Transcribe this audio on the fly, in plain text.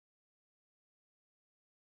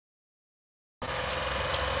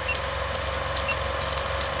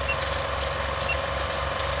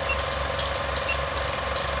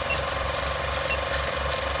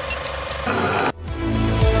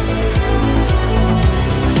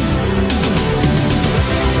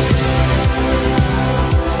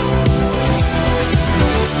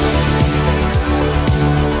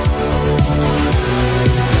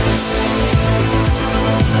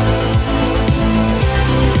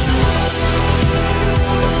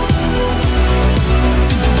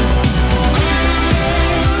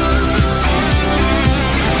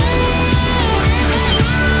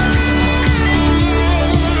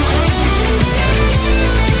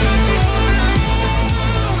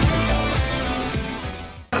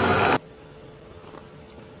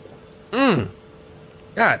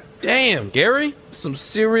God damn, Gary. Some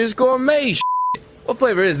serious gourmet shit. What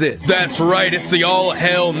flavor is this? That's right, it's the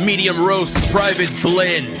all-hell medium roast private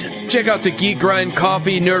blend. Check out the Geek Grind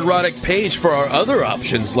Coffee Nerdrotic page for our other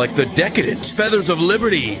options like the Decadent, Feathers of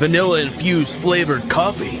Liberty, vanilla-infused flavored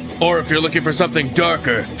coffee. Or if you're looking for something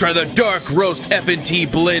darker, try the Dark Roast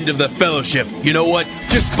FNT blend of the Fellowship. You know what?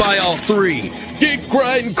 Just buy all three.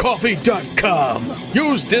 GeekGrindCoffee.com.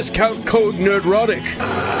 Use discount code Nerdrotic.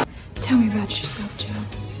 Tell me about yourself, Joe.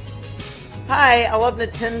 Hi, I love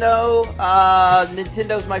Nintendo.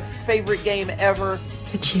 Nintendo's my favorite game ever.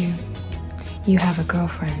 But you have a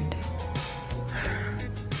girlfriend.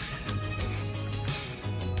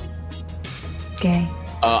 Gay.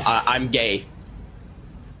 I'm gay.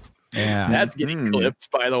 Yeah. That's getting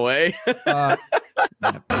clipped, by the way.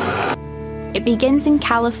 It begins in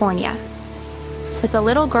California with a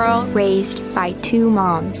little girl raised by two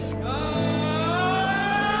moms.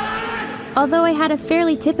 Although I had a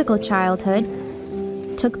fairly typical childhood,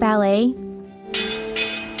 took ballet,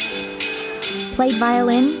 played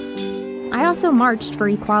violin, I also marched for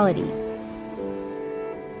equality.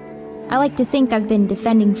 I like to think I've been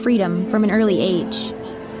defending freedom from an early age.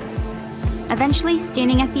 Eventually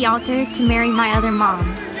standing at the altar to marry my other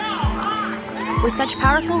mom. With such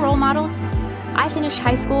powerful role models, I finished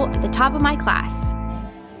high school at the top of my class.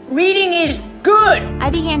 Reading is good! I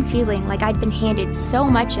began feeling like I'd been handed so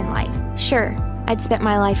much in life. Sure, I'd spent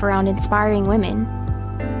my life around inspiring women,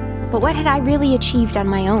 but what had I really achieved on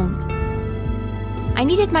my own? I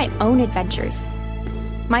needed my own adventures,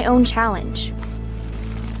 my own challenge.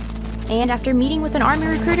 And after meeting with an army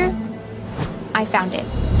recruiter, I found it.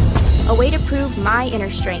 A way to prove my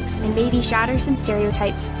inner strength and maybe shatter some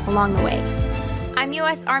stereotypes along the way. I'm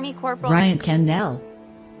U.S. Army Corporal Ryan Kendall,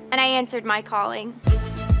 and I answered my calling.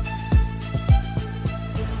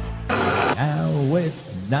 Now it's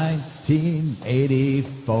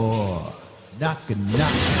 1984. Knock a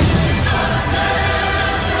knock.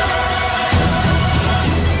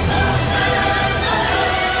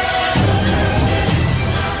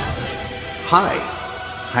 Hi,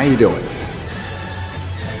 how you doing?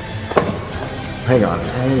 Hang on.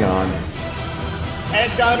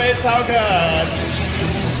 It's gonna be so good.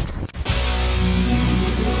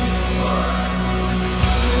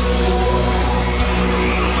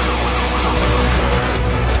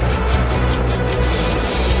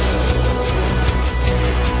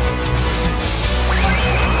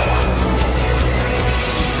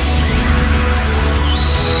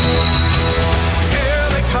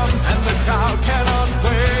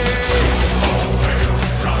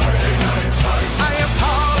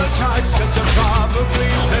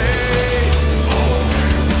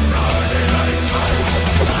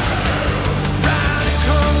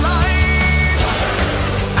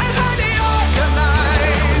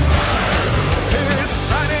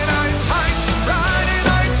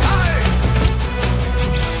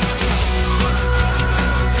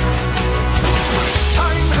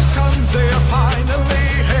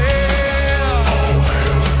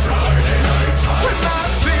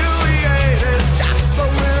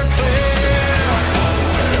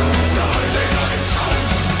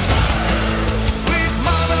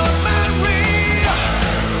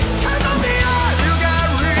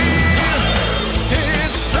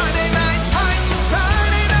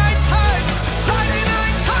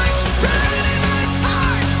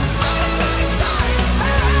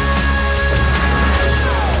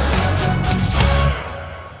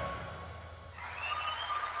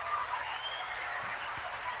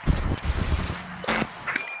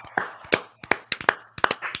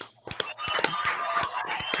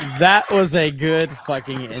 That was a good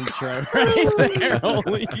fucking intro right there.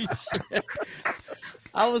 Holy shit.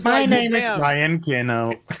 I was My like, name is damn. Ryan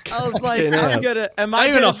Keno. I was like, I'm gonna. Am I Not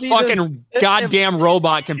even gonna a be fucking goddamn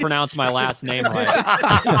robot can pronounce my last name right.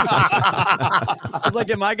 I was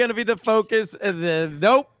like, am I gonna be the focus? And then,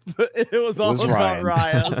 nope. It was all about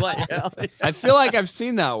Ryan. I was like, hell yeah. I feel like I've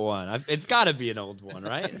seen that one. It's got to be an old one,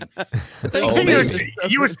 right?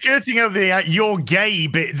 You were skirting over the "you're gay"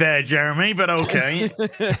 bit there, Jeremy, but okay.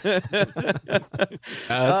 That's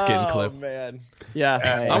getting clipped. Oh man,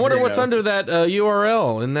 yeah. I wonder what's under that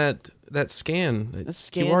URL in that scan,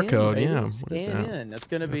 QR code. Yeah, what is that? In. That's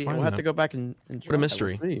gonna be. We'll have to go back and what a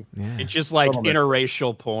mystery. We'll yeah. It's just like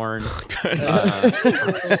interracial porn.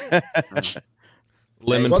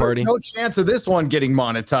 Lemon party. No chance of this one getting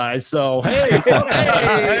monetized. So hey, hey.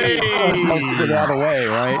 Get out of the way,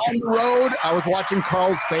 right? On the road, I was watching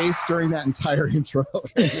Carl's face during that entire intro.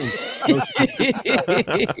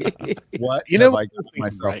 What? You know what I got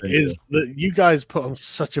myself is that you guys put on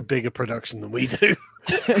such a bigger production than we do.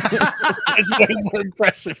 It's way more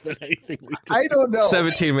impressive than anything we did. I don't know.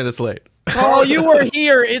 17 minutes late. Oh, you were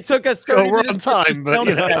here. It took us 30 we're on minutes time, but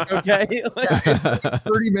you know. check, okay? It took us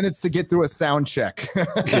 30 minutes to get through a sound check.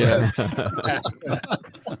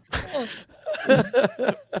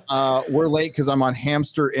 We're late because I'm on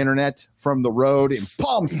hamster internet from the road in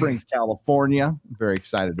Palm Springs, California. I'm very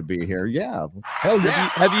excited to be here. Yeah. Hell yeah.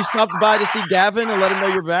 Have you stopped by to see Gavin and let him know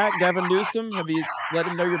you're back? Gavin Newsom? Have you let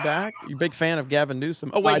him know you're back? You're a big fan of Gavin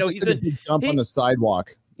Newsom. Oh, wait, no, he's a big dump on the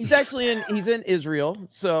sidewalk. He's actually he's in Israel.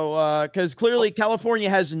 So, because clearly California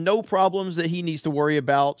has no problems that he needs to worry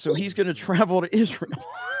about. So he's going to travel to Israel.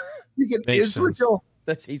 He's in Israel.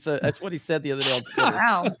 That's what he said the other day on Twitter.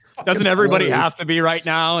 Wow. Doesn't everybody have to be right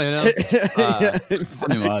now? You know,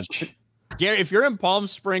 pretty much. Gary, if you're in Palm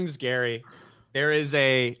Springs, Gary, there is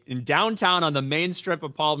in downtown on the main strip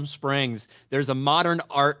of Palm Springs. There's a modern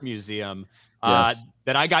art museum that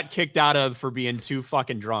I got kicked out of for being too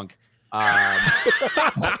fucking drunk. And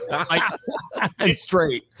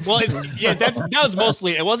straight. Well, that was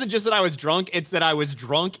mostly. It wasn't just that I was drunk; it's that I was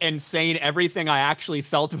drunk and saying everything I actually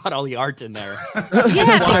felt about all the art in there.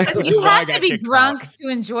 Yeah, because you have to be drunk to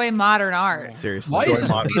enjoy modern art. Seriously, why is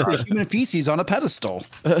this piece of human feces on a pedestal?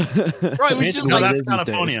 Right, we should that's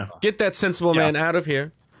California. Get that sensible man out of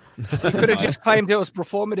here. You could have just claimed it was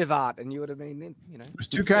performative art, and you would have been, you know. There's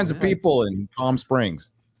two kinds of people in Palm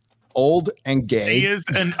Springs. Old and gay. He is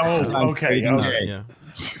an okay. Yeah.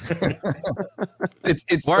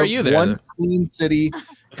 It's why are you there? One clean city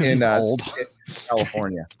in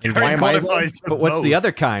California. Why am I but what's the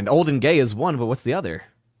other kind? Old and gay is one, but what's the other?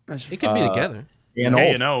 It could be together. Gay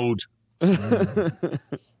and old.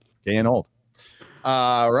 Gay and old.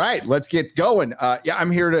 Right, let's get going. Yeah,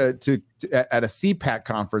 I'm here to at a CPAC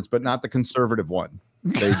conference, but not the conservative one.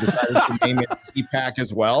 They decided to name it CPAC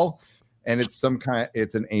as well. And it's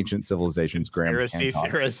it's an ancient civilization's conspiracy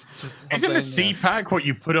theorists. Isn't a CPAC what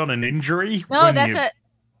you put on an injury? No,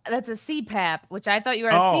 that's a CPAP, which I thought you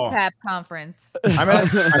were at a CPAP conference.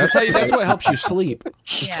 That's what helps you sleep.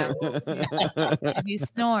 Yeah, you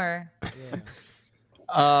snore.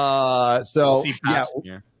 So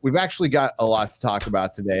we've actually got a lot to talk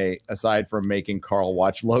about today, aside from making Carl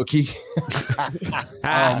watch Loki.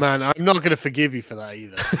 Oh man, I'm not going to forgive you for that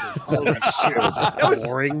either. Holy shit, it was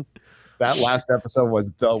boring. That last episode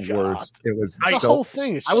was the worst. It was the whole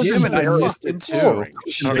thing. I was embarrassed too. I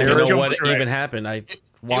don't even know what even happened. I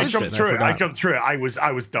watched it. I jumped through it.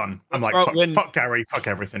 I was done. I'm like, fuck Gary, fuck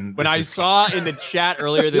everything. When I saw in the chat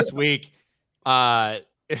earlier this week, like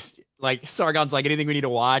Sargon's like, anything we need to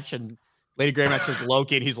watch, and Lady Greymatch says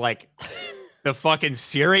Loki, and he's like, the fucking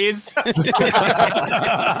series.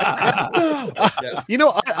 You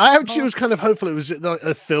know, I actually was kind of hopeful it was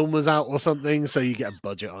a film was out or something, so you get a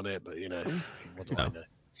budget on it. But you know, what do I know?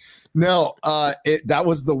 No, that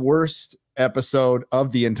was the worst episode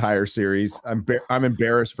of the entire series. I'm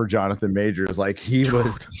embarrassed for Jonathan Majors. Like, he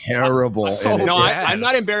was terrible. I'm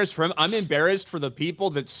not embarrassed for him. I'm embarrassed for the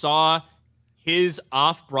people that saw his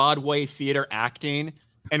off-Broadway theater acting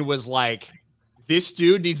and was like, this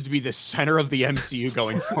dude needs to be the center of the MCU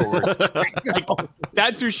going forward.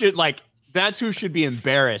 That's who should be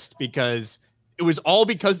embarrassed, because it was all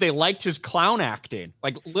because they liked his clown acting,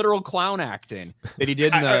 like literal clown acting that he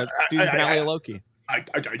did in the season finale of Loki. I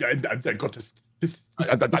got this.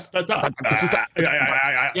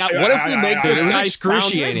 Yeah, what if we make this guy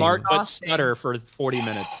sound smart but stutter for 40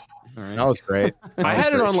 minutes? All right. That was great. I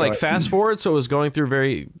had it on like fast forward, so it was going through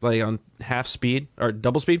very like on half speed or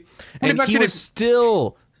double speed, and he was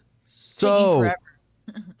still so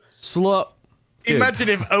slow. Imagine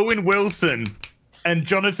if Owen Wilson and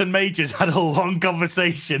Jonathan Majors had a long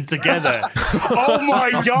conversation together. Oh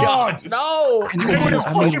my god! No, it would have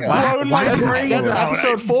fucking blown my brain. That's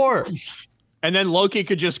episode 4. And then Loki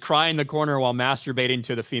could just cry in the corner while masturbating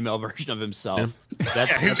to the female version of himself.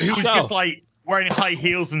 Who was just like wearing high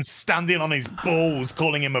heels and standing on his balls,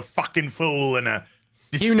 calling him a fucking fool and a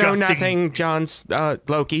disgusting... You know nothing,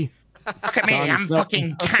 Loki. Look at me, I'm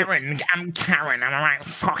fucking Karen. I'm Karen. I'm a right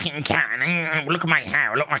fucking Karen. Look at my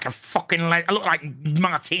hair. I look like a fucking... I look like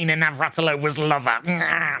Martina Navratilova's lover.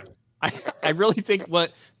 I really think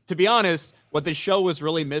to be honest, what the show was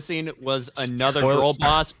really missing was another girl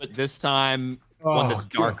boss, but this time one that's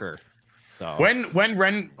darker. So when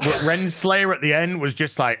Renslayer at the end was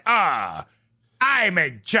just like, I'm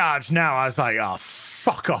in charge now. I was like, oh,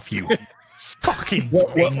 fuck off, you fucking.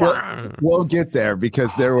 We'll get there, because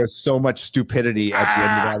there was so much stupidity at the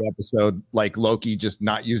end of that episode, like Loki just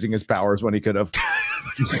not using his powers when he could have.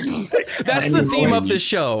 That's the theme of this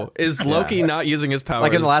show, is Loki not using his powers.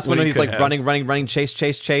 Like in the last one, when he's he like could have. running, chase,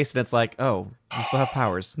 and it's like, oh, you still have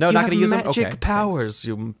powers. No, You not have going to use them? magic Okay. powers.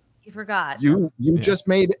 You You forgot. You just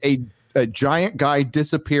made a giant guy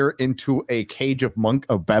disappear into a cage of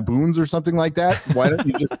baboons or something like that. Why don't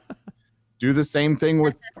you just do the same thing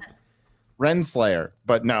with Renslayer?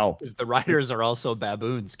 But no, Because the writers are also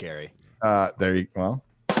baboons, Gary. there you Well,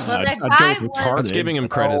 that guy was. That's giving him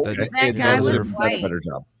credit. That guy was white, better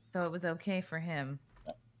job. so it was okay for him.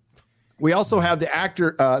 We also have the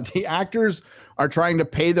actor. The actors are trying to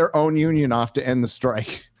pay their own union off to end the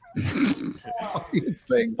strike.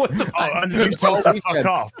 Thing. What the fuck? And they've been told to fuck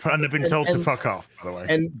off. And they've been told to fuck off, by the way.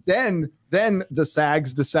 And then the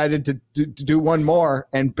SAGs decided to do one more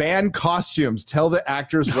and ban costumes. Tell the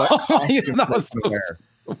actors what costumes they can wear.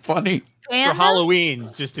 Funny. For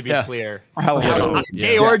Halloween, just to be clear. Halloween.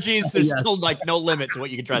 Gay orgies, there's still like no limit to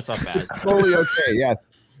what you can dress up as. Totally okay. Yes.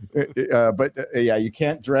 But yeah, you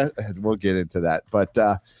can't dress. We'll get into that. But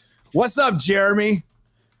what's up, Jeremy?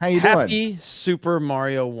 How you doing? Happy Super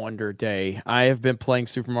Mario Wonder Day. I have been playing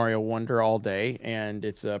Super Mario Wonder all day, and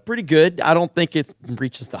it's pretty good. I don't think it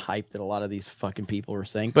reaches the hype that a lot of these fucking people are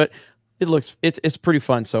saying, but it's pretty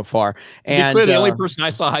fun so far. And the only person I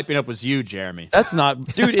saw hyping up was you, Jeremy. That's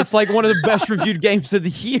not, dude. It's like one of the best reviewed games of the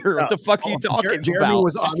year. What the fuck are you talking Jeremy about?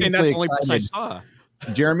 was obviously that's the only person I excited. saw.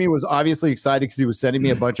 Jeremy was obviously excited because he was sending me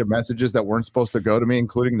a bunch of messages that weren't supposed to go to me,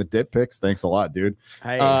 including the dick pics. Thanks a lot, dude.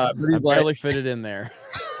 Hey, but he's I barely like, fit it in there.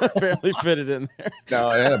 Barely fit it in there. no,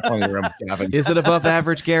 I had plenty of room, Gavin. Is it above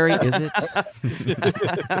average, Gary? Is it?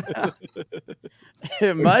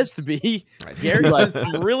 It must be. Gary sent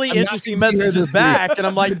some really interesting messages back, and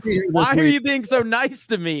I'm like, why are you being so nice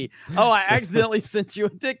to me? Oh, I accidentally sent you a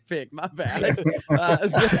dick pic. My bad.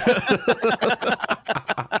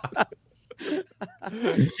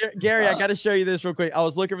 Gary, I got to show you this real quick. I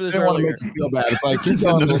was looking for this earlier. Make you feel bad. It's like, keep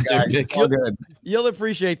going, little guy. It's all good. You'll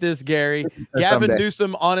appreciate this, Gary. Gavin Someday.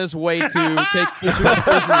 Newsom on his way to take pictures of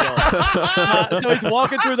Israel. So he's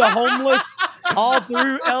walking through the homeless all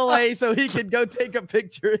through LA so he can go take a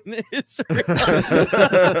picture in Israel.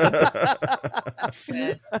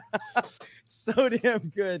 So damn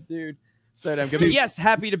good, dude. So damn good. But yes,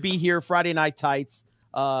 happy to be here. Friday Night Tights.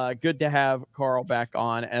 Good to have Carl back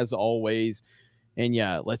on as always. And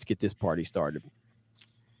yeah, let's get this party started.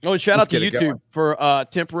 Oh, and shout out to YouTube for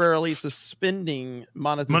temporarily suspending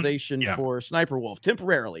monetization for Sniper Wolf.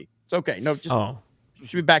 Temporarily. It's okay. No, just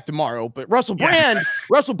should be back tomorrow. But Russell Brand,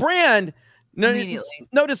 notice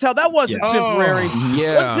how that wasn't temporary.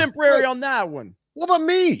 Yeah. Wasn't temporary on that one. What about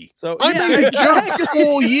me? So I made a joke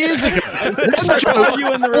 4 years ago. I saw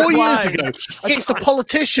you in the 4 years replies. ago against a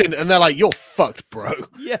politician, and they're like, "You're fucked, bro."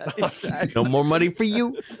 Yeah, exactly. No more money for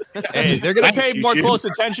you. Hey, they're going to Thanks, pay more YouTube. close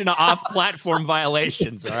attention to off-platform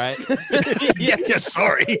violations, all right? yeah,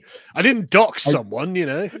 sorry. I didn't dox someone, you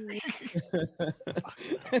know.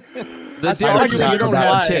 The difference is you don't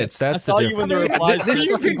have tits. That's the difference. This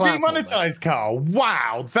You fucking can platform, demonetize, Carl.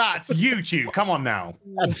 Wow, that's YouTube. Come on now.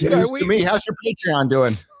 That's news to me. How's your Patreon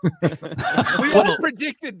doing? We all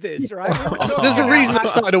predicted this, right? There's a reason I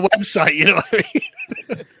started a website, you know what I mean?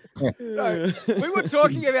 No, we were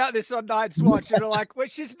talking about this on Night's Watch, and we're like, well,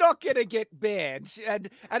 she's not going to get banned. And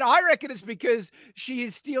I reckon it's because she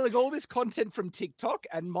is stealing all this content from TikTok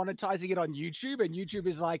and monetizing it on YouTube. And YouTube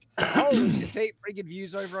is like, oh, let's just keep bringing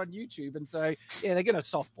views over on YouTube. And so, yeah, they're going to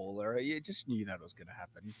softball her. You just knew that was going to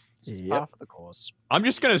happen. It's just part of the course. I'm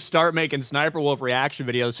just going to start making Sniper Wolf reaction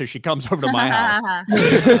videos so she comes over to my house.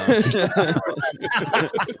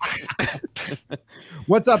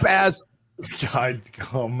 What's up, Az?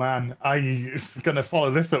 Oh man, I'm gonna follow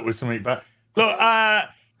this up with something. But look,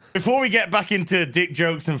 before we get back into dick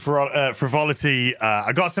jokes and frivolity,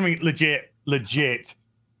 I got something legit. And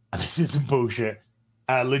this isn't bullshit.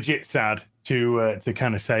 Legit sad to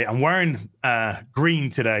kind of say. I'm wearing green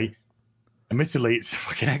today. Admittedly, it's a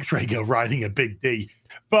fucking X-ray girl riding a big D.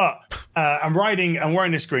 But I'm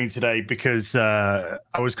wearing this green today because I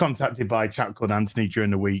was contacted by a chap called Anthony during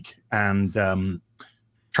the week, and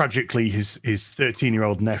tragically, his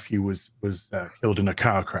 13-year-old nephew was killed in a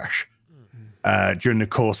car crash during the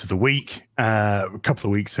course of the week, a couple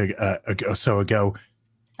of weeks or so ago.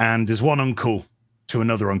 And there's one uncle to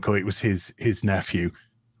another uncle. It was his nephew,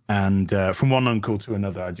 and from one uncle to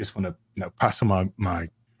another, I just want to pass on my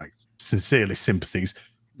sincerely sympathies.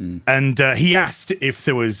 And he asked if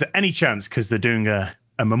there was any chance, because they're doing a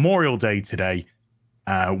Memorial Day today,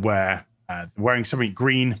 where they're wearing something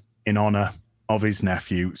green in honor of his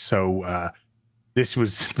nephew. So this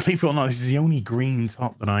was, believe it or not, this is the only green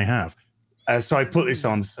top that I have. So I put this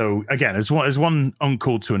on. So again, as one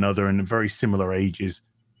uncle to another and very similar ages,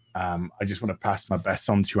 I just want to pass my best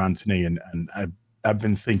on to you, Anthony. And I've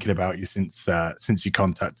been thinking about you since you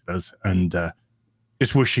contacted us, and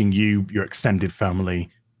just wishing you, your extended family,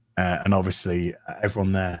 and obviously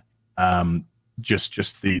everyone there,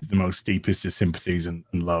 just the most deepest of sympathies and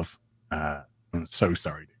love. I'm so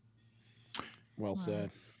sorry. Well said.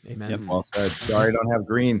 Amen. Yep, well said. Sorry, I don't have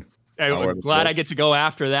green. Hey, I'm glad I get to go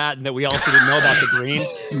after that, and that we also didn't know about the green.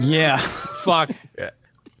 Yeah. Fuck. Yeah.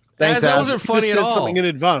 Thanks, that wasn't funny at all. Something in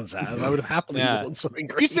advance, as I would have happily done something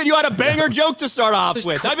great. You said you had a banger joke to start off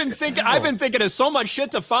with. I've been thinking of so much shit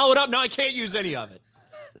to follow it up. Now I can't use any of it.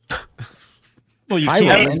 Well, you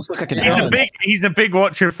can't. He's a big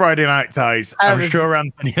watcher of Friday Night Ties. I'm sure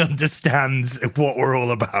Anthony understands what we're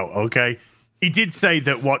all about. Okay, he did say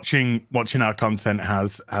that watching our content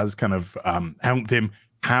has kind of helped him.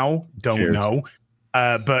 How? Don't know.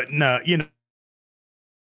 But no,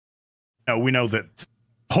 we know that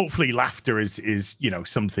hopefully laughter is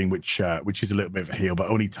something which is a little bit of a heal,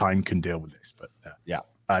 but only time can deal with this. But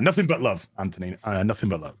nothing but love, Anthony. Nothing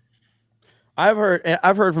but love. I've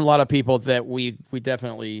heard from a lot of people that we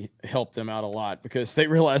definitely helped them out a lot, because they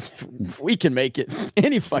realize if we can make it,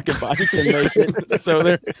 any fucking body can make it. So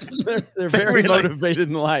they're very motivated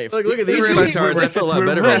in life. Look at these retards. I feel a lot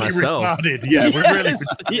better about myself. Yeah, we're really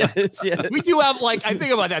yes. We do have, like, I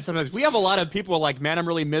think about that sometimes. We have a lot of people like, man, I'm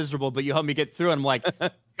really miserable, but you help me get through. And I'm like,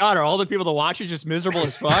 God, are all the people that watch it just miserable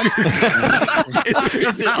as fuck?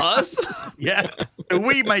 Is it us? Yeah,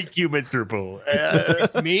 we make you miserable.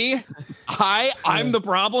 It's me. I'm the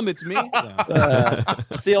problem. It's me.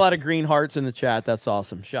 See a lot of green hearts in the chat. That's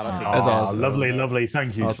awesome. Shout out to you. That's awesome. Lovely.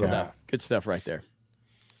 Thank you. Awesome. Good stuff right there.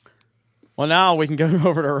 Well, now we can go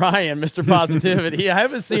over to Ryan, Mr. Positivity. I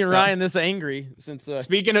haven't seen Ryan this angry since.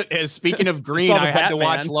 Speaking of green, I had to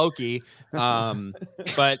watch Loki.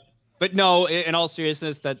 But no, in all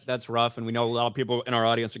seriousness, that's rough, and we know a lot of people in our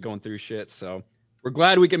audience are going through shit. So we're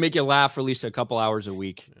glad we can make you laugh for at least a couple hours a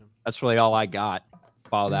week. That's really all I got.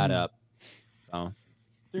 Follow that up. So.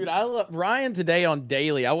 Dude, I love Ryan today on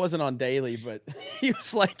Daily. I wasn't on Daily, but he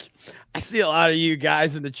was like, I see a lot of you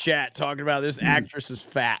guys in the chat talking about this actress is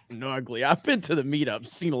fat and ugly. I've been to the meetup,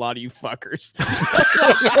 seen a lot of you fuckers.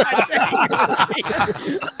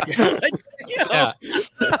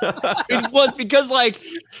 Well, it's because, like,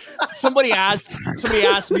 somebody asked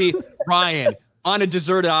me, Ryan, on a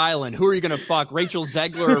deserted island, who are you gonna fuck, Rachel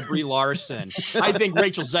Ziegler or Brie Larson? I think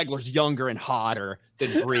Rachel Ziegler's younger and hotter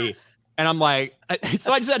than Brie. And I'm like,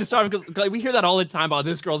 so I just had to start, because like, we hear that all the time about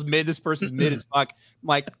this girl's mid, this person's mid as fuck. I'm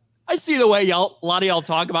like, I see the way a lot of y'all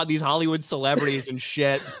talk about these Hollywood celebrities and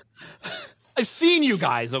shit. I've seen you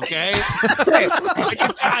guys, okay?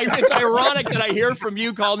 It's ironic that I hear from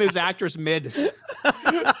you calling this actress mid.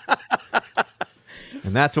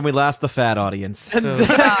 And that's when we lost the fat audience. Yeah, they're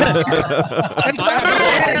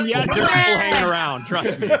still hanging around.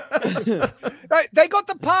 Trust me. They got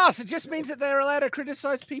the pass. It just means that they're allowed to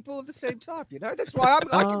criticize people of the same type. That's why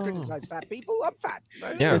I can criticize fat people. I'm fat.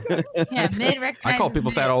 So. Yeah. Yeah, mid. I call people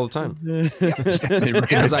fat all the time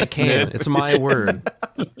because I can. It's my word.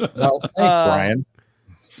 Well, thanks, Ryan.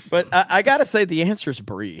 But I gotta say, the answer is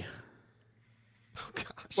Brie.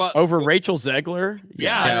 Well, over Rachel Ziegler?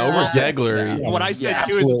 Yeah, over Ziegler. Yeah. What I said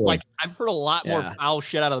too is, it's like, I've heard a lot more foul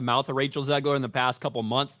shit out of the mouth of Rachel Ziegler in the past couple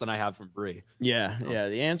months than I have from Brie. Yeah,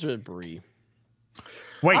 the answer is Brie.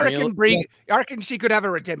 Wait, I reckon she could have a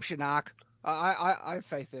redemption arc. I have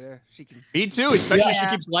faith in her. She can. Me too, especially if she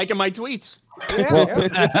keeps liking my tweets.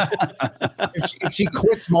 If she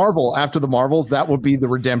quits Marvel after the Marvels, that would be the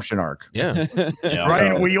redemption arc. Yeah.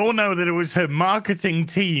 Ryan, we all know that it was her marketing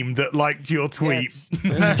team that liked your tweet.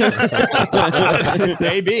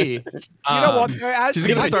 Maybe. You know what? She's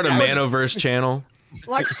gonna start a Manoverse channel.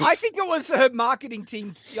 Like, I think it was her marketing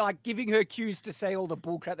team, like, giving her cues to say all the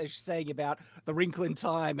bullcrap that she's saying about the Wrinkle in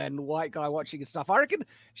Time and White Guy Watching and stuff. I reckon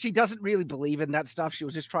she doesn't really believe in that stuff. She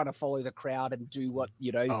was just trying to follow the crowd and do what,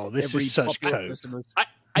 Oh, this is such code.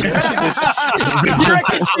 I can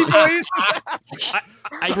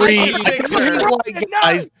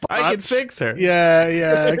fix her.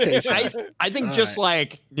 Yeah. Okay. I think just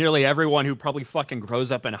like nearly everyone who probably fucking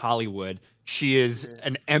grows up in Hollywood, she is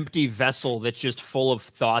an empty vessel that's just full of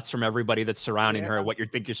thoughts from everybody that's surrounding her, what you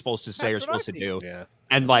think you're supposed to say or supposed to do. Yeah.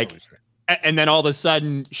 And like, and then all of a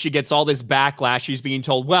sudden she gets all this backlash. She's being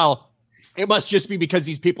told, well, it must just be because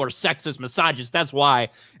these people are sexist, misogynist. That's why.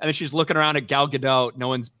 And then she's looking around at Gal Gadot. No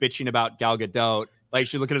one's bitching about Gal Gadot. Like,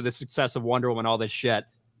 she's looking at the success of Wonder Woman, all this shit.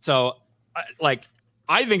 So, like,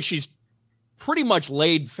 I think she's pretty much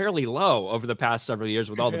laid fairly low over the past several years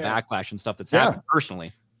with all the backlash and stuff that's happened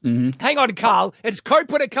personally. Hang on, Carl. It's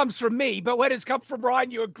cope when it comes from me, but when it's come from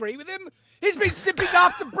Ryan, you agree with him? He's been sipping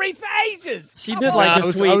after Brie for ages. She did like I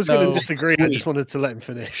was going to disagree. I just wanted to let him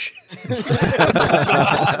finish.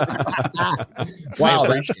 Wow,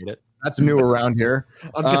 appreciate it. That's new around here.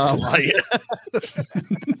 I'm just polite.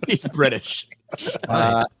 He's British.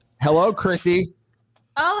 Hello, Chrissy.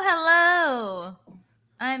 Oh, hello.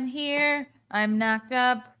 I'm here. I'm knocked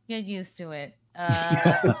up. Get used to it.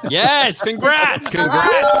 Yes, congrats.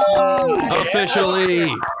 Congrats.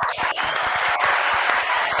 Officially.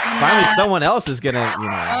 Finally, someone else is gonna, Oh no,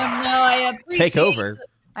 I appreciate take over.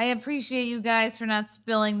 I appreciate you guys for not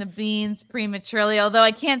spilling the beans prematurely, although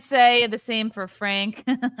I can't say the same for Frank.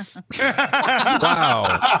 Wow.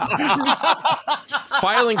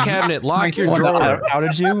 Filing cabinet, lock your drawer.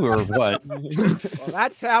 Outed you or what? Well,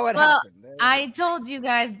 that's how it happened. I told you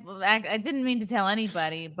guys, I didn't mean to tell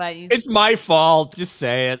anybody, but you. It's my fault. Just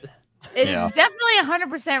say it. It's definitely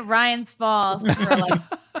 100% Ryan's fault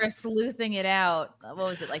for sleuthing it out. What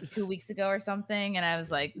was it, like 2 weeks ago or something? And I was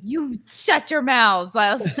like, "You shut your mouths!"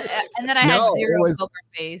 And then I had zero poker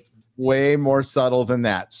face. Way more subtle than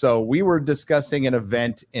that. So we were discussing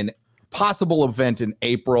possible event in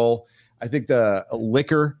April. I think the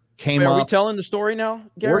liquor came up. Are we telling the story now,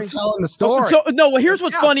 Gary? We're telling the story. Well, here's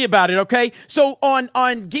what's funny about it, okay? So on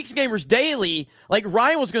Geeks and Gamers Daily, like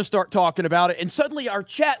Ryan was going to start talking about it, and suddenly our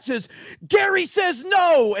chat says, Gary says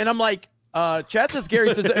no. And I'm like, chat says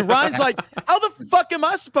Gary says, and Ryan's like, how the fuck am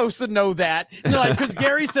I supposed to know that? And they're like, because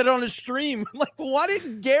Gary said it on his stream. I'm like, well, why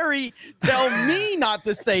didn't Gary tell me not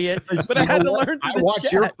to say it? But I had to learn. I watch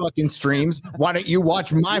your fucking streams. Why don't you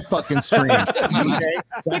watch my fucking stream? Okay?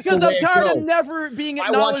 Because I'm tired of never being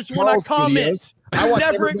acknowledged when I comment. I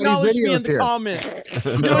never acknowledge me in the comments.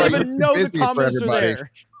 You don't even know the comments are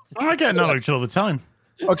there. I get acknowledged all the time.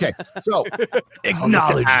 Okay, so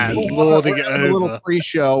acknowledge me. A little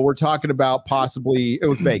pre-show. We're talking about possibly it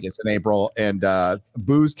was Vegas in April, and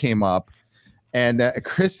booze came up, and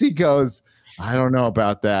Chrissy goes, "I don't know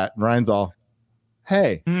about that." And Ryan's all,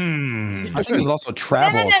 "Hey, I think it was also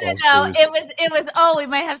travel." No. It was. Oh, we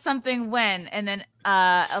might have something when, and then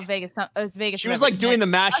Vegas. It was Vegas. She was like doing the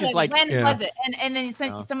mash. She's like, when was it? And then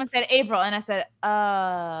someone said April, and I said,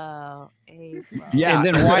 oh, April. Yeah, and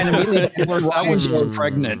then Ryan immediately that was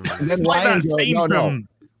pregnant. And then Ryan goes, no.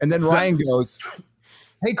 And then Ryan goes,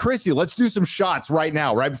 "Hey, Chrissy, let's do some shots right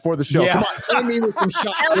now, right before the show. Come on, join me with some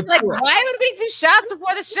shots." I was like, why would we do shots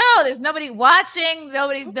before the show? There's nobody watching,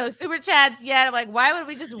 no super chats yet. I'm like, why would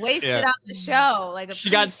we just waste it on the show? Like, she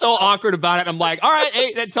got so awkward about it. I'm like, all right,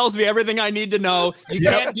 hey, that tells me everything I need to know. You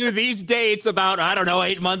can't do these dates about, I don't know,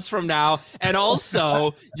 8 months from now. And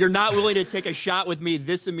also, you're not willing to take a shot with me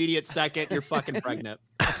this immediate second. You're fucking pregnant.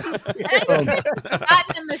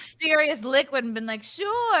 Gotten a mysterious liquid and been like,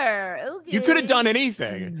 sure, okay. You could have done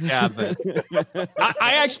anything. Yeah, but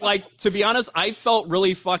I actually, like, to be honest, I felt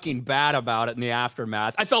really fucking bad about it in the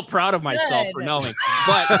aftermath. I felt proud of myself for knowing,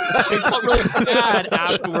 but I felt really bad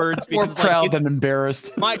afterwards. More Because, proud than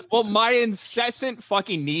embarrassed. My incessant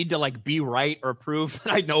fucking need to like be right or prove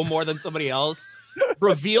that I know more than somebody else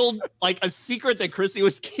revealed like a secret that Chrissy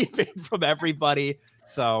was keeping from everybody.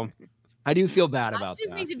 So I do feel bad about that. I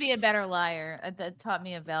just need to be a better liar. That taught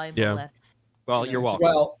me a valuable lesson. Well, you're welcome.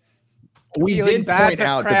 Well, we did point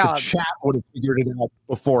out that the chat would have figured it out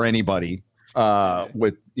before anybody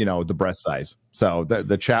with, the breast size. So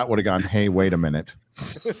the chat would have gone, "Hey, wait a minute."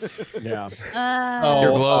 Yeah.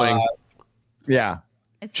 You're glowing. Yeah.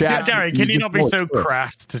 Chat, Gary, can you not be so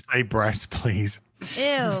crass to say breast, please?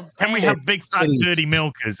 Ew. Can we have big fat dirty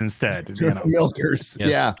milkers instead? Milkers. Yes.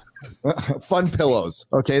 Yeah. Fun pillows.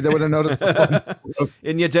 Okay, they would have noticed.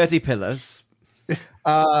 In your dirty pillows. They're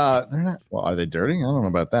not. Well, are they dirty? I don't know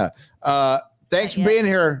about that. Thanks for being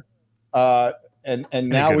here. And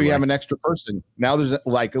now we have an extra person. Now there's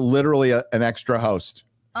like literally an extra host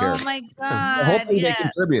here. Oh my god! Hopefully they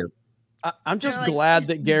contribute. I'm just glad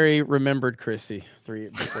that Gary remembered Chrissy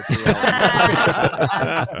before 3 hours.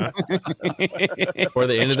 For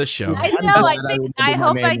the end of the show. I know.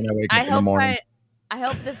 I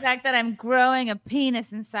hope the fact that I'm growing a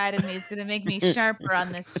penis inside of me is going to make me sharper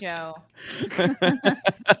on this show.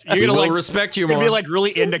 You're gonna like respect you more. more. Be like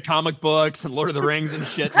really into comic books and Lord of the Rings and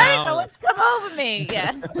shit I now. know what's come over me.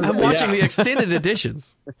 Yeah. I'm watching the extended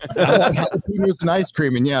editions. I want jalapenos and ice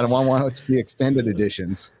cream, and I want to watch the extended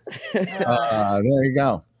editions. There you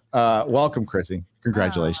go. Welcome, Chrissy.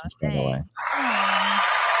 Congratulations, by the way.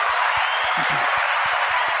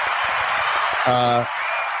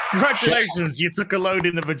 Congratulations, you took a load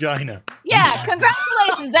in the vagina. Yeah,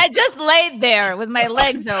 congratulations. I just laid there with my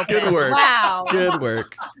legs open. Good work. Wow. Good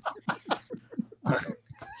work.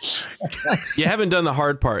 You haven't done the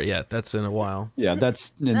hard part yet. That's in a while. Yeah, that's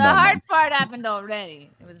The hard part happened already.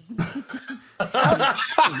 It was.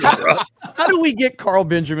 How do we get Carl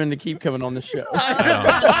Benjamin to keep coming on the show?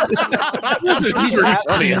 He's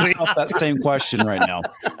asking himself that same question right now.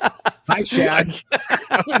 Hi, Shad.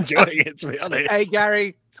 I'm enjoying it, to be honest. Hey,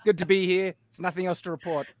 Gary, it's good to be here. It's nothing else to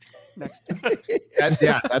report. Next.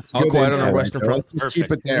 That's All good. quiet on info our Western right there. Front. Let's just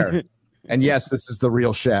keep it there. And yes, this is the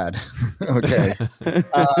real Shad. Okay.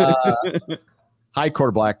 Hi,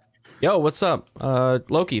 Quarter Black. Yo, what's up?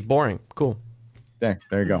 Loki, boring. Cool. There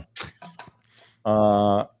you go.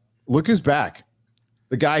 Look who's back.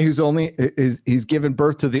 The guy who's he's given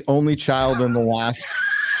birth to the only child in the last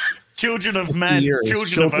children of men, years.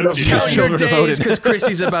 children of Odin. Count your days because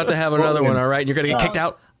Christy's about to have another one, all right? And you're going to get kicked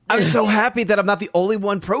out. I'm so happy that I'm not the only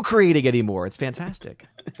one procreating anymore. It's fantastic.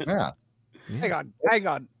 Yeah. Hang on.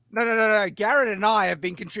 No. Garrett and I have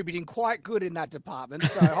been contributing quite good in that department,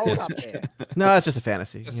 so hold up there. No, it's just a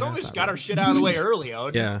fantasy. Some of us got our shit out of the way early,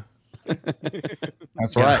 Odin. Yeah.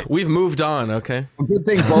 That's right. We've moved on, okay? A good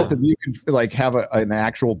thing both of you can like have an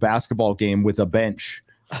actual basketball game with a bench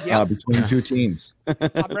between two teams.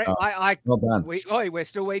 Well done. We're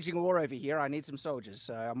still waging a war over here. I need some soldiers,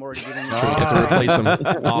 so I'm already giving you. We have to replace them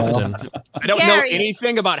often. I don't know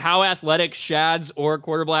anything about how athletic Shad's or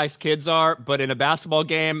Quarterback's kids are, but in a basketball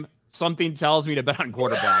game, something tells me to bet on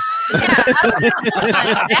Quarterback.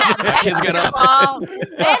 Kids get up.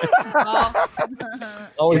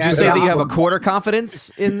 Oh, did you say that you have a quarter confidence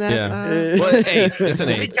in that? Yeah. Well, hey, it's an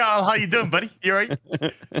Hey, 8. Carl, how you doing, buddy? You all right?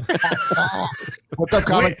 What's up,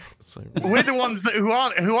 comics? We're the ones who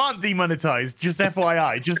aren't demonetized. Just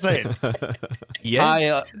FYI, just saying.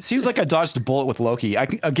 Yeah. Seems like I dodged a bullet with Loki.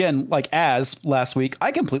 Again, like as last week,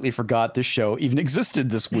 I completely forgot this show even existed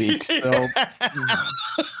this week. So.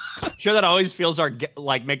 Sure, that always feels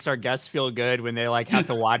makes our guests feel good when they like have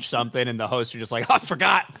to watch something and the hosts are just like, oh, I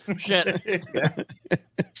forgot. Shit.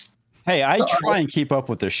 Hey, I try and keep up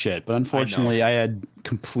with this shit, but unfortunately, I had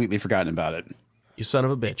completely forgotten about it. You son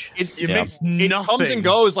of a bitch. It comes and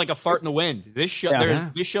goes like a fart in the wind. This show,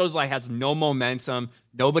 this show's like has no momentum.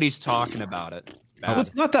 Nobody's talking about it. Well,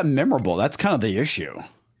 it's not that memorable. That's kind of the issue.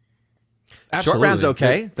 Absolutely. Short round's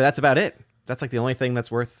okay, but that's about it. That's like the only thing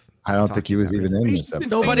that's worth. I don't think he was even in this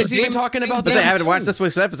episode. Nobody's even talking about that. I haven't watched this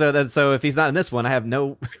week's episode, and so if he's not in this one, I have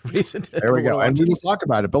no reason to. There we go. And we will talk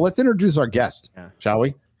about it. But let's introduce our guest, shall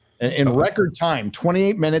we? In record time,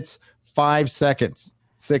 28 minutes, 5 seconds,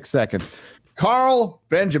 6 seconds. Carl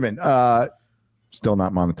Benjamin, still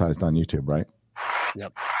not monetized on YouTube, right?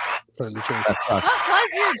 Yep. Totally true. That sucks. What was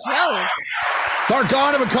your joke?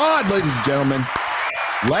 Sargon of Akkad, ladies and gentlemen.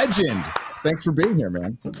 Legend. Thanks for being here,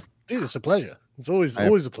 man. Dude, it's a pleasure. It's always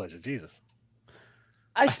a pleasure. Jesus.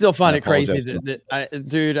 I still find it crazy that I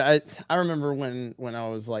remember when I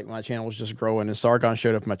was like, my channel was just growing and Sargon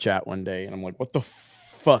showed up in my chat one day and I'm like, what the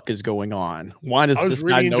fuck is going on? Why does this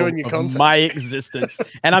guy know of my existence?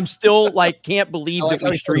 And I'm still like, can't believe that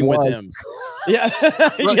we stream with him. Yeah.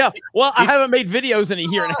 Yeah. Well, I haven't made videos in a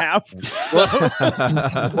year and a half. So.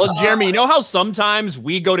 Well, Jeremy, you know how sometimes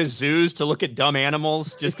we go to zoos to look at dumb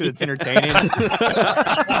animals just because it's entertaining?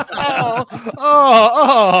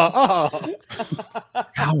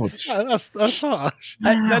 Ouch. That's harsh.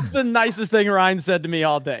 That's the nicest thing Ryan said to me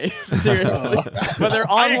all day. Seriously. Whether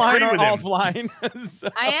online or offline. So.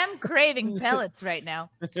 I am craving pellets right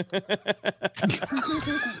now.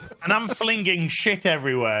 And I'm flinging shit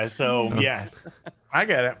everywhere, so yes, I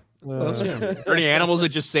get it. Are there any animals that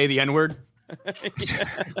just say the N-word?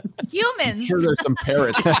 Humans. I'm sure there's some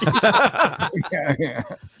parrots.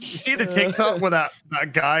 You see the TikTok where that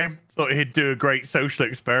guy thought he'd do a great social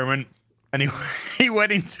experiment, and he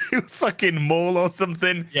went into a fucking mall or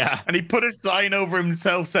something. Yeah. And he put a sign over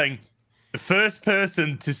himself saying, "The first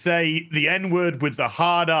person to say the N-word with the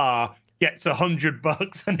hard R gets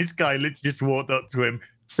 $100." And this guy literally just walked up to him,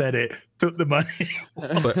 said it, took the money.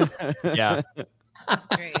 Yeah. That's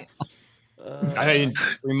great. I mean,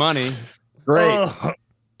 free money. Great.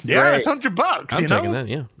 Yeah, it's $100. I'm you know? taking that.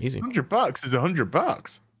 Yeah, easy. $100 is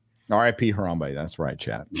 $100. R.I.P. Harambe. That's right,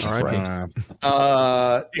 chat.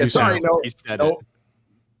 R.I.P. Sorry,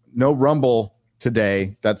 no Rumble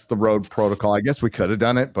today. That's the road protocol. I guess we could have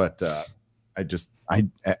done it, but I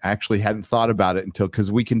actually hadn't thought about it until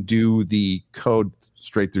because we can do the code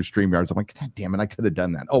straight through StreamYards. I'm like, God damn it, I could have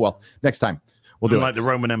done that. Oh well, next time we'll do like the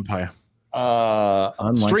Roman Empire.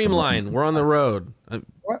 Streamline. We're on the road.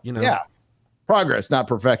 Yeah. Progress, not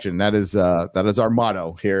perfection. That is our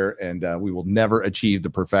motto here, and we will never achieve the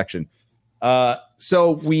perfection.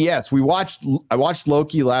 So I watched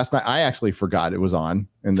Loki last night. I actually forgot it was on,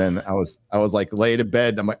 and then I was like laid in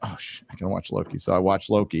bed. I'm like, oh I can watch Loki. So I watched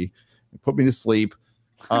Loki, put me to sleep.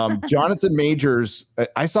 Jonathan Majors,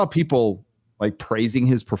 I saw people like praising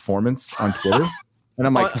his performance on Twitter, and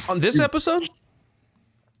I'm like, on this episode?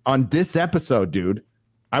 On this episode, dude.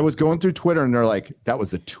 I was going through Twitter and they're like, that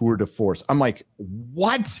was a tour de force. I'm like,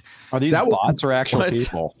 what? Are these bots or actual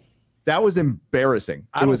people? That was embarrassing.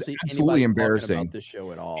 I It don't was see absolutely anybody talking embarrassing. about this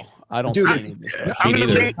show at all. I don't Dude, see it's- any of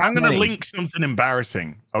this stuff. I'm gonna link something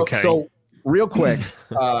embarrassing. Okay. So real quick,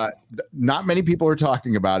 not many people are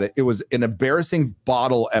talking about it. It was an embarrassing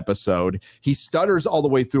bottle episode. He stutters all the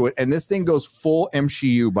way through it, and this thing goes full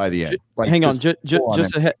MCU by the end. Like, Hang on, full on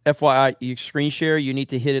just a FYI, you screen share. You need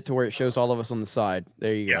to hit it to where it shows all of us on the side.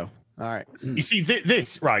 There you go. All right. You see,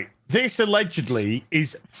 this right? This allegedly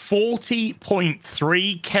is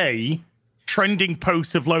 40.3K trending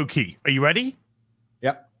posts of Loki. Are you ready?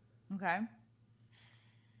 Yep. Okay.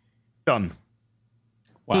 Done.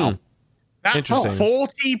 Wow. That's Interesting.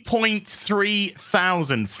 40.3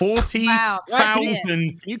 thousand.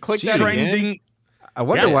 40,000 You click that trending. again? I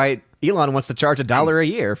wonder Yeah. why Elon wants to charge $1 a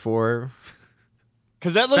year for.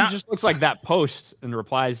 Because that just looks like that post and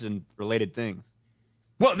replies and related things.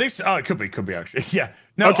 Well, this it could be actually. Yeah.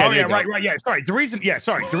 No, Okay, oh there yeah, you go. right, yeah. Sorry. The reason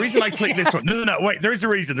I clicked this one. No, wait, there is a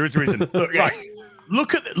reason. Look, right.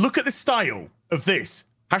 Look at the style of this.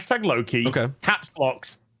 Hashtag Loki, caps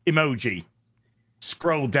locks, emoji.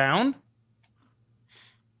 Scroll down.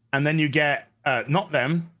 And then you get not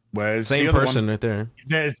them. Where's Same the other person one? right there.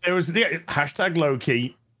 There was the hashtag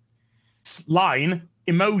Loki line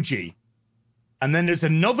emoji. And then there's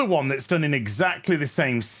another one that's done in exactly the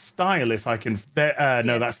same style. If I can,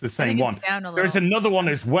 no, that's the same one. There's another one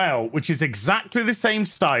as well, which is exactly the same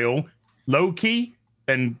style. Loki,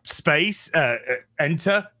 then space,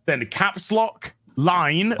 enter, then a caps lock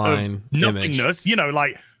line of nothingness. You know,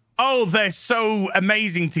 like, oh, they're so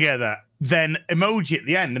amazing together. Then emoji at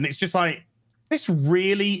the end, and it's just like, this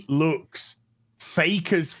really looks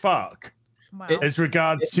fake as fuck. As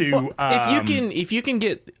regards to if you can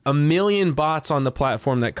get 1 million bots on the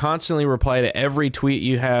platform that constantly reply to every tweet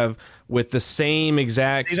you have with the same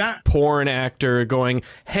exact porn actor going,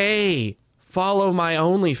 "Hey, follow my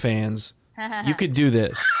OnlyFans," you could do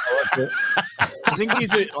this. I think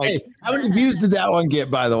these are like. Hey, how many views did that one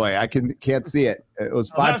get? By the way, I can't see it. It was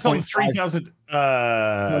 5.3 3,000.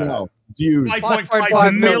 No, views.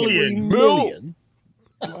 5.5 million. Million.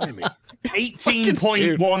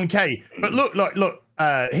 18.1K. But look.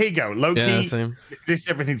 Here you go. Loki. Yeah, same. This is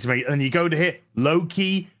everything to me. And then you go to here.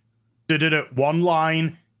 Loki. One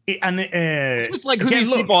line. It's just like who these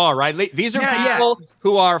people are, right? These are people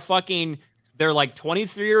who are fucking. They're like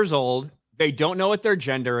 23 years old. They don't know what their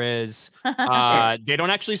gender is. They don't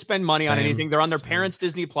actually spend money on anything. They're on their parents'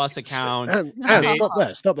 Disney Plus account.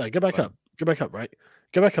 Stop there. Go back up. Right.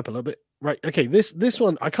 Go back up a little bit. Right. Okay. This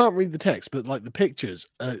one, I can't read the text, but like the pictures,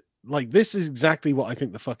 like this is exactly what I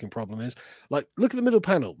think the fucking problem is. Like, look at the middle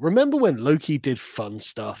panel. Remember when Loki did fun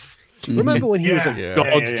stuff? Remember when he was a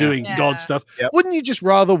god doing god stuff? Wouldn't you just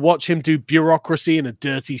rather watch him do bureaucracy in a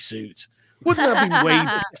dirty suit? Wouldn't that be way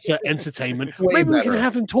better entertainment? Maybe we can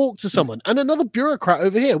have him talk to someone. And another bureaucrat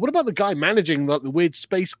over here. What about the guy managing like the weird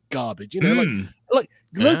space garbage? You know, like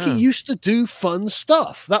Loki used to do fun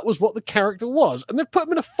stuff. That was what the character was, and they've put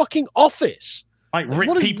him in a fucking office. Like what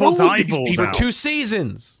rip is people's wrong with these eyeballs people? out. 2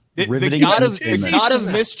 seasons. The god of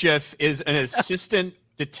mischief is an assistant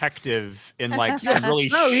detective in like some really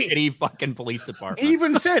shitty fucking police department. He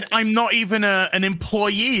even said, "I'm not even an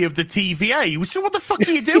employee of the TVA." So what the fuck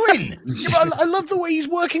are you doing? I love the way he's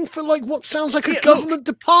working for like what sounds like a government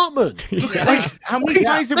department. Like, how many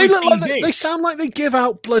guys have they we look seen like this? they sound like they give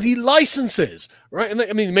out bloody licenses, right? And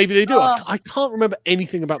I mean, maybe they do. I can't remember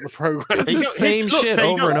anything about the program. It's the same shit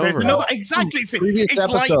over and over. Exactly. Previous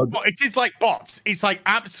episode. It is like bots. It's like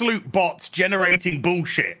absolute bots generating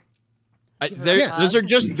bullshit.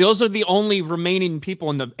 Those are the only remaining people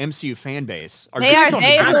in the MCU fan base.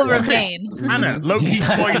 They will remain. Anna, Loki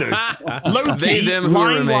spoilers. Loki, They, them who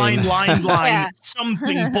remain. Yeah.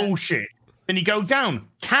 something bullshit. Then you go down.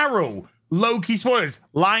 Carol, Loki spoilers.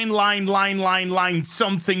 Line,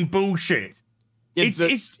 something bullshit.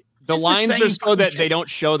 It's the lines same are so that bullshit. they don't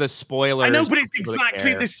show the spoilers. I know, but it's for people that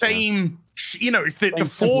exactly care. the same. You know, it's the Same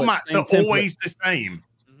formats template, are same template. always the same.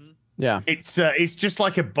 Yeah. It's just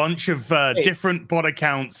like a bunch of different bot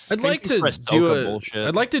accounts. I'd like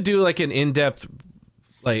to do like an in-depth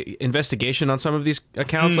like investigation on some of these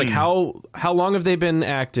accounts. Like how long have they been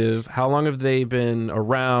active? How long have they been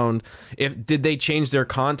around? Did they change their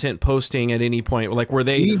content posting at any point? Like were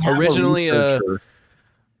they originally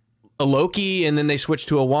a Loki, and then they switch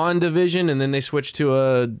to a WandaVision, and then they switch to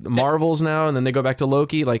a Marvels now, and then they go back to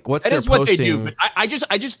Loki. Like, what's That their is what posting? they do, but I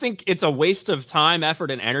just think it's a waste of time,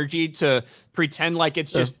 effort, and energy to pretend like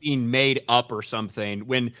it's just being made up or something.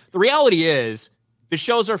 When the reality is, the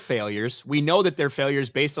shows are failures. We know that they're failures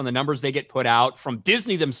based on the numbers they get put out from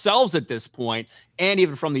Disney themselves at this point, and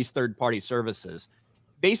even from these third-party services.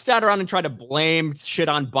 They sat around and tried to blame shit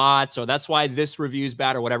on bots, or that's why this review's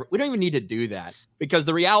bad or whatever. We don't even need to do that, because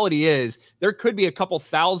the reality is there could be a couple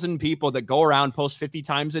thousand people that go around, post 50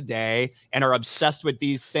 times a day, and are obsessed with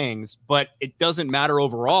these things, but it doesn't matter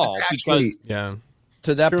overall because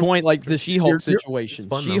to that point, like the She-Hulk You're- situation. it's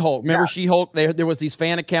fun, though. She-Hulk, remember Yeah. She-Hulk? There was these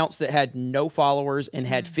fan accounts that had no followers and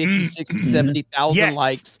had 50, 60, 70,000 Yes.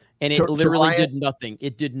 likes, and it To literally Ryan- did nothing.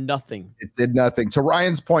 It did nothing. It did nothing. To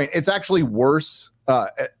Ryan's point, it's actually worse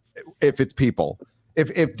if it's people.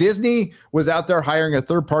 If Disney was out there hiring a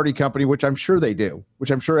third-party company, which I'm sure they do, which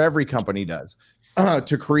I'm sure every company does,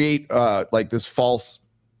 to create like this false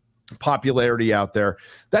popularity out there,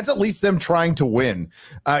 that's at least them trying to win.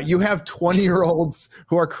 You have 20-year-olds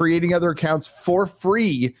who are creating other accounts for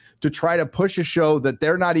free to try to push a show that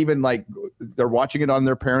they're not even like, they're watching it on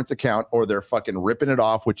their parents' account, or they're fucking ripping it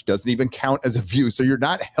off, which doesn't even count as a view. So you're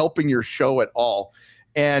not helping your show at all.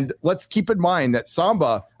 And let's keep in mind that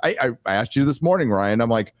Samba, I asked you this morning, Ryan, I'm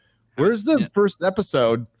like, where's the first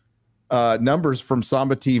episode numbers from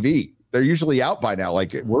Samba TV? They're usually out by now.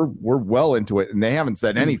 Like we're well into it, and they haven't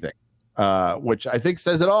said anything, which I think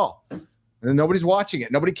says it all. And nobody's watching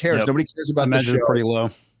it. Nobody cares. Yep. Nobody cares about the Imagine show. pretty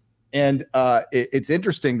low. And it's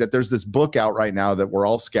interesting that there's this book out right now that we're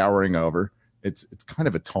all scouring over. It's kind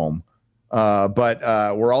of a tome, but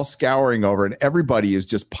we're all scouring over, and everybody is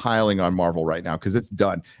just piling on Marvel right now because it's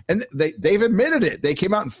done. And they've admitted it. They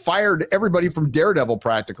came out and fired everybody from Daredevil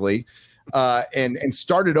practically, and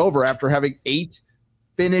started over after having 8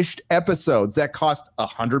 finished episodes that cost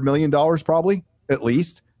 $100 million probably, at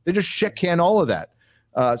least. They just shit can all of that.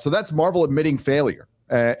 So that's Marvel admitting failure.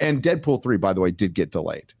 And Deadpool 3, by the way, did get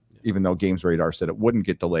delayed, even though Games Radar said it wouldn't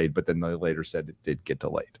get delayed, but then they later said it did get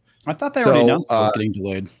delayed. I thought they already announced it was getting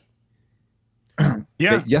delayed.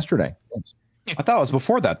 Yesterday. I thought it was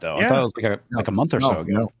before that, though. I thought it was like a month or so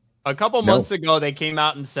ago. a couple months ago, they came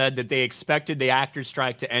out and said that they expected the actors'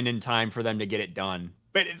 strike to end in time for them to get it done.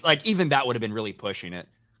 But like even that would have been really pushing it,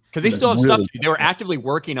 because they still have stuff to do. They were actively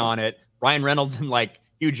working on it. Ryan Reynolds and like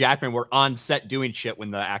Hugh Jackman were on set doing shit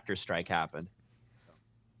when the actors' strike happened.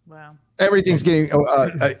 Wow. Everything's getting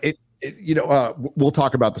we'll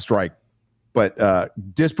talk about the strike, but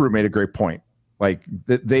Disbrew made a great point. Like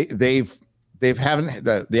the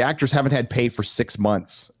actors haven't had pay for 6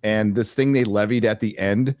 months, and this thing they levied at the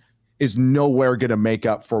end is nowhere going to make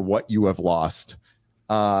up for what you have lost.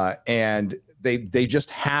 And they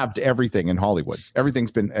just halved everything in Hollywood.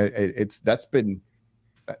 Everything's been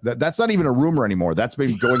that's not even a rumor anymore. That's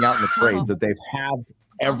been going out in the trades that they've halved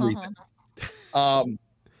everything.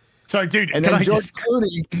 So, dude, and then George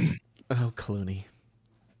Clooney. Oh, Clooney.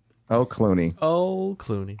 Oh, Clooney. Oh,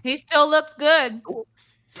 Clooney. He still looks good.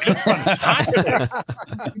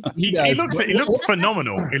 He looks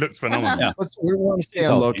phenomenal. He looks phenomenal. Yeah. We want to stay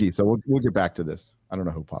on Loki, so we'll get back to this. I don't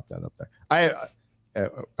know who popped that up there. I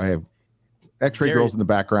have X-ray girls in the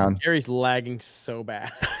background. Gary's lagging so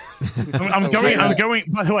bad. I'm going.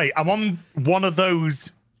 By the way, I'm on one of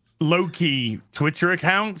those Loki Twitter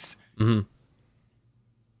accounts. Mm-hmm.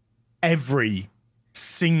 Every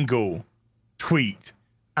single tweet,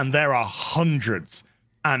 and there are hundreds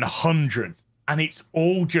and hundreds, and it's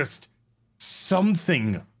all just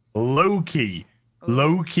something Loki,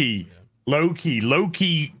 fucking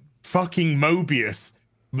Mobius,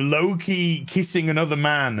 Loki kissing another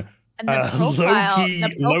man. And the profile,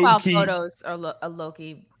 Loki photos are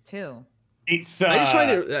Loki too. It's I just find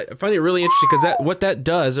it really interesting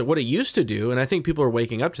because what it used to do, and I think people are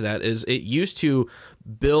waking up to that, is it used to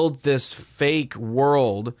build this fake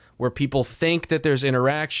world where people think that there's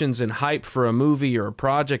interactions and hype for a movie or a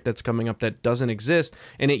project that's coming up that doesn't exist,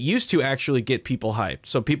 and it used to actually get people hyped.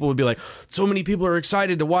 So people would be like, so many people are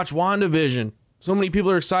excited to watch WandaVision. So many people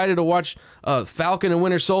are excited to watch Falcon and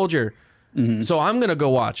Winter Soldier. Mm-hmm. So I'm going to go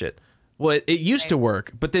watch it. Well, it used to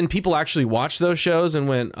work, but then people actually watched those shows and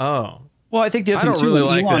went, oh. Well, I think the other I thing don't too, really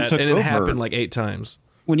when like Elon that, took and it over, happened like 8 times.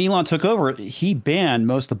 When Elon took over, he banned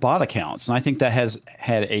most of the bot accounts, and I think that has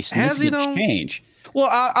had a significant change. Well,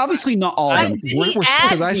 obviously not all of them.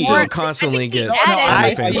 Because I still constantly get.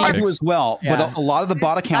 I fan do checks. as well, Yeah. but a lot of the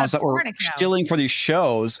bot accounts that were stealing for these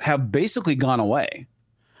shows have basically gone away.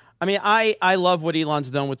 I mean, I love what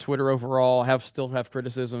Elon's done with Twitter overall. Still have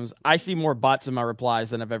criticisms. I see more bots in my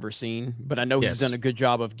replies than I've ever seen, but I know he's done a good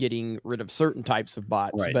job of getting rid of certain types of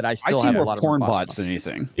bots. Right. But I still see have more a lot of porn bots than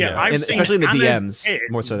anything. Yeah, I've seen especially in the Anna's DMs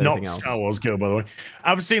more so than not anything else. Star Wars girl, by the way.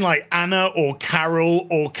 I've seen like Anna or Carol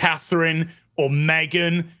or Catherine or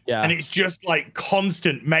Megan, and it's just like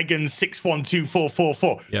constant Megan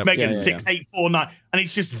 612444, Megan 6849, and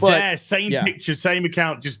it's just there, same picture, same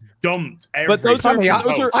account, just dumped. But those are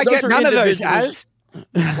I get none of those, Az.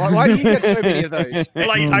 Why do you get so many of those?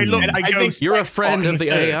 I think you're a friend of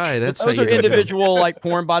the AI. That's those how are you individual like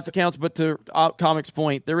porn bots accounts. But to Comic's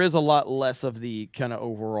point, there is a lot less of the kind of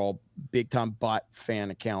overall big time bot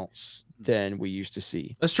fan accounts than we used to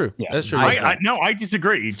see. That's true. Yeah. That's true. No, I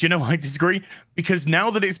disagree. Do you know why I disagree? Because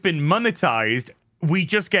now that it's been monetized, we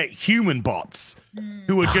just get human bots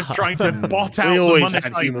who are just trying to bot out the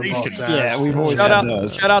monetization. Yeah, we've always shout had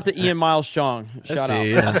those. Shout out to Ian Miles Chong. Shout out.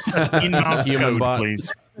 Ian Miles Human Chode, bot.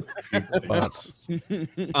 please. Bots.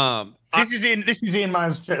 This is Ian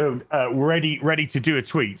Miles Chode, ready to do a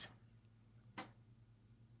tweet.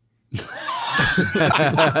 And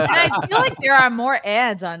I feel like there are more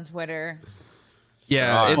ads on Twitter.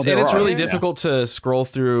 Yeah, it's really difficult to scroll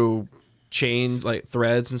through like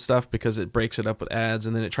threads and stuff because it breaks it up with ads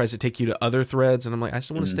and then it tries to take you to other threads and I'm like, I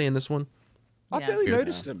still want to stay in this one. I barely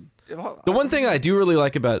noticed them. The one thing I do really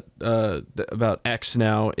like about X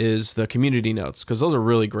now is the community notes because those are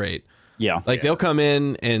really great. Yeah, like they'll come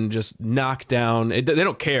in and just knock down. They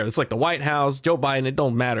don't care. It's like the White House, Joe Biden. It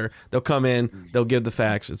don't matter. They'll come in. They'll give the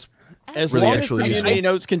facts. It's As really long actually as useful. community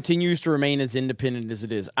notes continues to remain as independent as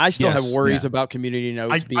it is, I still have worries about community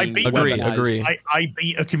notes being weaponized. Agree. I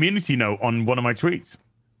beat a community note on one of my tweets.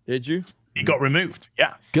 Did you? It got removed.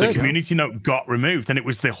 Yeah, Good. The community note got removed, and it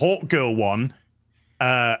was the Hawk Girl one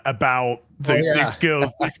about this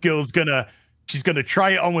girl's she's gonna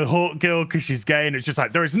try it on with Hawk Girl because she's gay, and it's just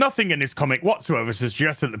like there is nothing in this comic whatsoever to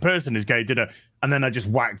suggest that the person is gay. And then I just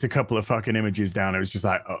whacked a couple of fucking images down. It was just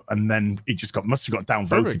like, and then it just must have got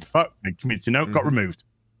downvoted. Fuck, the community note got removed.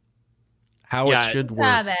 How it should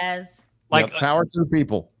work. As. Like power to the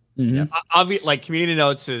people. Like community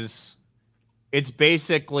notes it's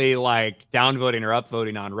basically like downvoting or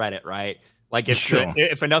upvoting on Reddit, right? Like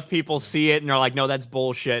if enough people see it and they're like, no, that's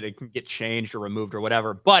bullshit, it can get changed or removed or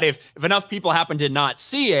whatever. But if enough people happen to not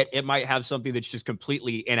see it, it might have something that's just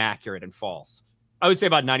completely inaccurate and false. I would say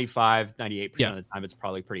about 95, 98% of the time, it's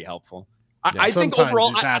probably pretty helpful. I think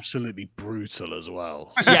overall, it's absolutely brutal as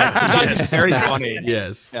well. Yeah, it's very funny.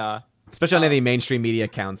 Yes. Yeah. Especially on any mainstream media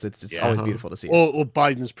accounts, it's just always beautiful to see. Or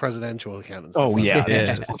Biden's presidential account. And stuff Oh like yeah,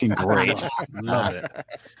 that. that's fucking great. Love it.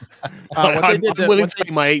 What they did I'm willing to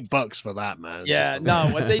pay my $8 for that, man. Yeah, no,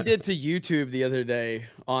 what they did to YouTube the other day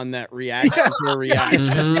on that reaction to a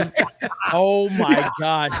reaction. Oh my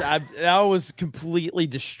gosh, I was completely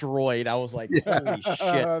destroyed. I was like, holy shit.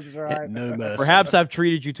 That's right. No mercy. Perhaps I've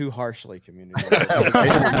treated you too harshly, community.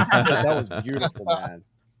 That was beautiful, man.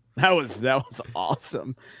 That was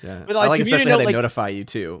awesome. Yeah, but I like especially how they like, notify you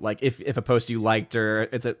too. Like if a post you liked or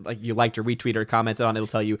you liked or retweeted or commented on, it'll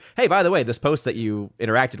tell you, hey, by the way, this post that you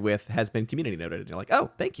interacted with has been community noted. And you're like,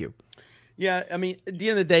 oh, thank you. Yeah, I mean, at the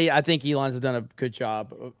end of the day, I think Elon's done a good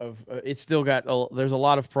job of it's still got there's a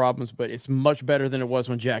lot of problems, but it's much better than it was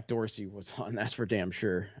when Jack Dorsey was on. That's for damn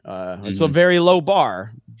sure. It's a very low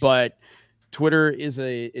bar, but Twitter is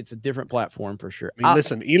a different platform for sure. I mean,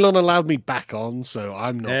 listen, Elon allowed me back on, so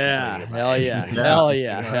I'm not. Yeah, hell yeah, hell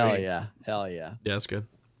yeah. Yeah, that's good.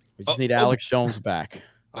 We just need Alex Jones back.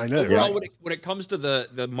 I know. Overall, when it comes to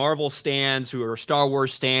the Marvel stands who are Star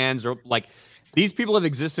Wars stands, or like these people have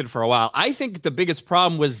existed for a while. I think the biggest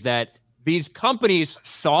problem was that these companies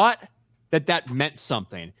thought that meant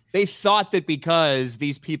something. They thought that because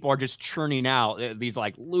these people are just churning out these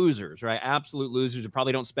like losers, right? Absolute losers who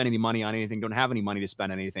probably don't spend any money on anything, don't have any money to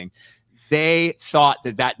spend on anything. They thought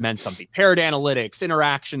that meant something. Paired analytics,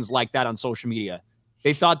 interactions like that on social media.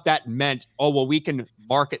 They thought that meant, oh, well, we can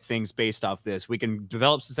market things based off this. We can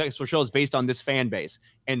develop successful shows based on this fan base.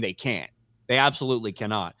 And they can't. They absolutely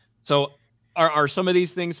cannot. So are some of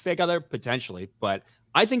these things fake out there? Potentially. But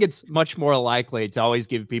I think it's much more likely to always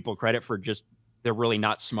give people credit for just they're really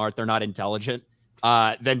not smart, they're not intelligent,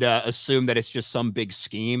 than to assume that it's just some big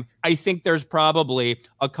scheme. I think there's probably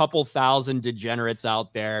a couple thousand degenerates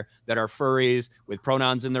out there that are furries with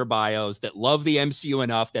pronouns in their bios that love the MCU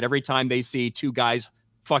enough that every time they see two guys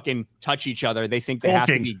fucking touch each other, they think they have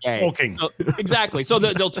to be gay. So, exactly. So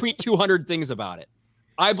they'll tweet 200 things about it.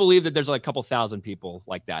 I believe that there's like a couple thousand people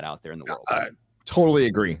like that out there in the world. I totally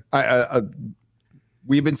agree.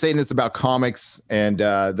 we've been saying this about comics, and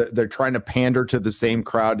they're trying to pander to the same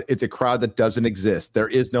crowd. It's a crowd that doesn't exist. There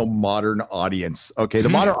is no modern audience. Okay, the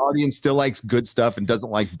modern audience still likes good stuff and doesn't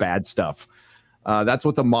like bad stuff. That's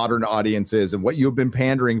what the modern audience is, and what you've been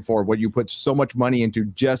pandering for, what you put so much money into,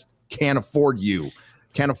 just can't afford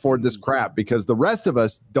this crap, because the rest of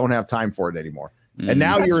us don't have time for it anymore. And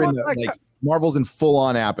now you're in like Marvel's in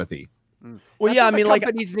full-on apathy. Well, yeah, I mean,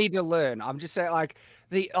 companies need to learn. I'm just saying,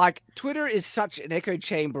 like Twitter is such an echo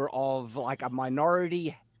chamber of like a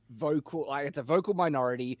minority vocal, like it's a vocal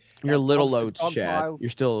minority. You're a little low, Chad. You're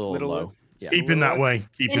still a little low. Yeah. Keeping that way.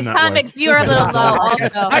 In comics, you're a little low. Also,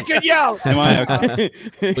 I could yell. Am I okay?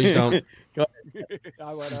 Please don't.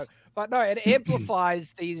 I won't. But no, it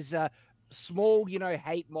amplifies these small,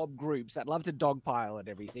 hate mob groups that love to dogpile and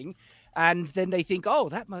everything, and then they think, oh,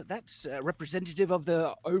 that's representative of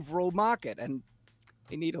the overall market, and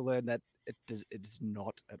they need to learn that it is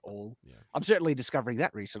not at all. Yeah. I'm certainly discovering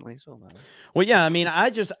that recently as well. Well, yeah, I mean,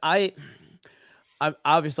 I've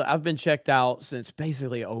been checked out since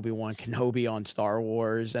basically Obi-Wan Kenobi on Star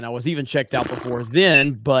Wars, and I was even checked out before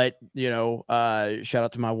then, but shout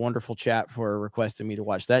out to my wonderful chat for requesting me to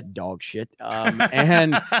watch that dog shit.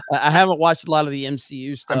 And I haven't watched a lot of the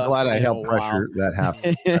MCU stuff. I'm glad I helped pressure that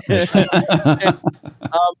happen.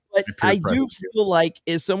 But I do feel like,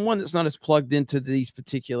 as someone that's not as plugged into these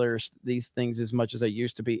things as much as I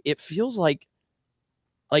used to be, it feels like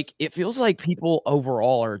people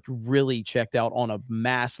overall are really checked out on a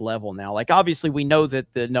mass level now. Like, obviously we know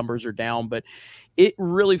that the numbers are down, but it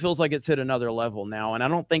really feels like it's hit another level now. And I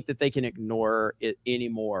don't think that they can ignore it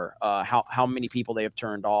anymore. How many people they have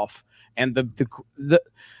turned off. And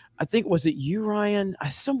I think, was it you, Ryan?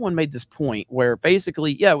 Someone made this point where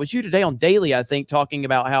basically, yeah, it was you today on Daily, I think, talking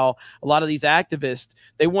about how a lot of these activists,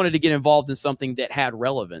 they wanted to get involved in something that had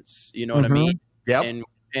relevance. You know what I mean? Yeah.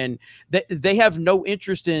 And they have no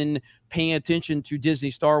interest in paying attention to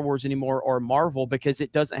Disney Star Wars anymore, or Marvel, because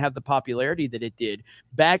it doesn't have the popularity that it did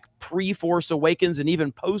back pre-Force Awakens, and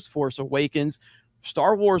even post-Force Awakens.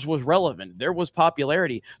 Star Wars was relevant. There was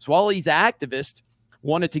popularity. So all these activists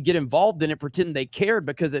wanted to get involved in it, pretend they cared,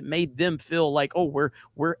 because it made them feel like, oh,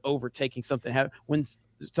 we're overtaking something when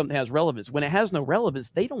something has relevance. When it has no relevance,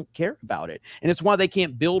 they don't care about it. And it's why they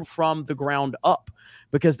can't build from the ground up,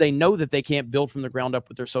 because they know that they can't build from the ground up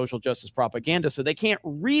with their social justice propaganda. So they can't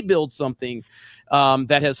rebuild something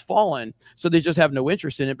that has fallen. So they just have no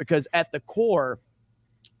interest in it, because at the core,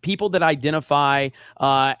 people that identify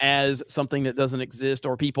as something that doesn't exist,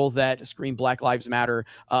 or people that scream Black Lives Matter,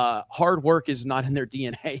 hard work is not in their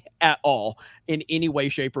DNA at all, in any way,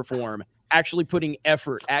 shape, or form. Actually putting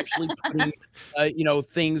effort, actually putting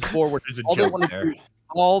things forward. All they want to do,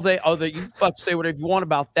 you fuck say whatever you want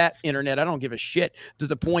about that internet. I don't give a shit.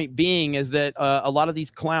 The point being is that a lot of these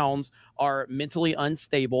clowns are mentally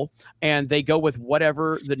unstable, and they go with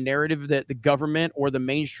whatever the narrative that the government or the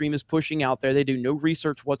mainstream is pushing out there. They do no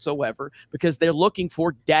research whatsoever, because they're looking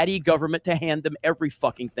for daddy government to hand them every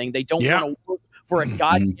fucking thing. They don't want to work for a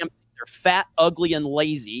goddamn. They're fat, ugly, and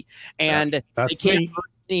lazy, and they can't earn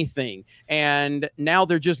anything. And now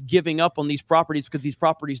they're just giving up on these properties, because these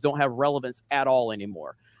properties don't have relevance at all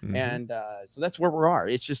anymore. And so that's where we are.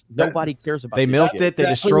 It's just nobody cares about. They milked it, they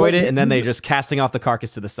destroyed it, and then they're just casting off the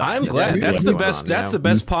carcass to the side. I'm glad that's the best. That's the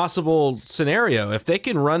best possible scenario. If they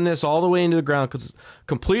can run this all the way into the ground, because it's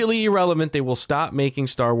completely irrelevant, they will stop making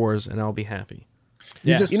Star Wars, and I'll be happy.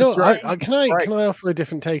 Yeah. Can I offer a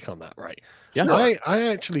different take on that? Right. Yeah. I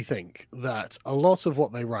actually think that a lot of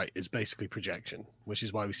what they write is basically projection, which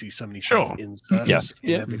is why we see so many inserts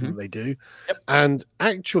in everything they do. And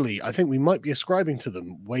actually, I think we might be ascribing to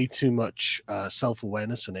them way too much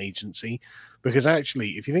self-awareness and agency, because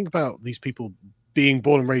actually, if you think about these people being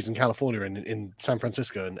born and raised in California and in San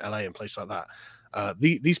Francisco and LA and places like that,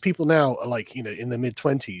 these people now are like, in their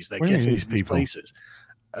mid-20s, they're getting to these places.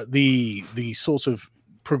 The sort of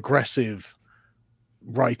progressive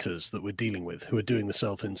writers that we're dealing with, who are doing the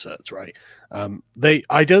self-inserts, right?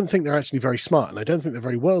 I don't think they're actually very smart, and I don't think they're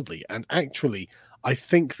very worldly. And actually, I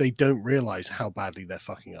think they don't realize how badly they're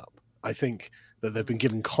fucking up. I think that they've been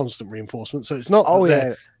given constant reinforcement. So it's not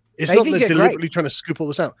it's not that they're deliberately trying to scoop all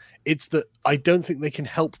this out. It's that I don't think they can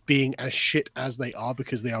help being as shit as they are,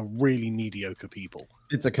 because they are really mediocre people.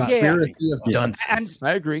 It's a conspiracy of dunces. And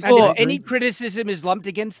I agree. And Well, if any criticism is lumped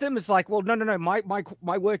against them, it's like, well, no.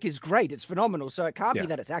 My work is great. It's phenomenal. So it can't be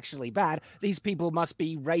that it's actually bad. These people must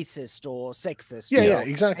be racist or sexist. Yeah,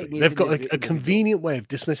 exactly. They've got a convenient way of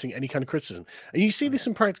dismissing any kind of criticism. And you see this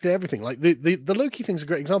in practically everything. Like the Loki thing's a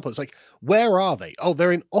great example. It's like, where are they? Oh,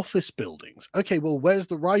 they're in office buildings. Okay, well, where's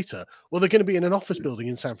the writer? Well, they're going to be in an office building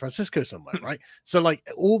in San Francisco somewhere, right? So like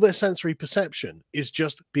all their sensory perception is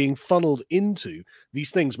just being funneled into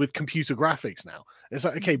these things with computer graphics now. It's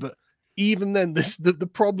like, okay, but even then the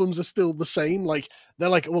problems are still the same. Like they're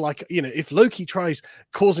like, well, like, you know, if Loki tries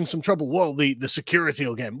causing some trouble, well, the security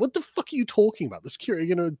will get him. What the fuck are you talking about? The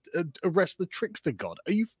security are going to arrest the trickster god.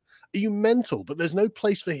 Are you mental? But there's no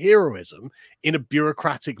place for heroism in a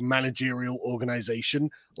bureaucratic managerial organization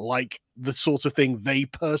like the sort of thing they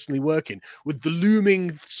personally work in, with the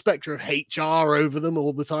looming specter of HR over them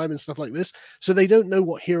all the time and stuff like this. So they don't know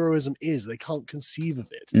what heroism is. They can't conceive of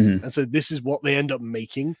it. And so this is what they end up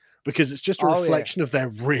making, because it's just a reflection of their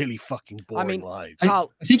really fucking boring lives.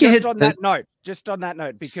 Carl, I think just on that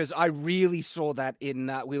note, because I really saw that in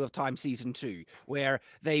Wheel of Time season 2, where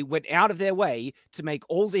they went out of their way to make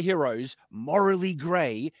all the heroes morally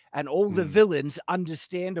gray and all the villains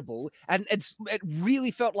understandable. And it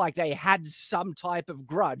really felt like they had some type of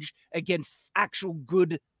grudge against actual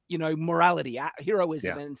good, you know, morality,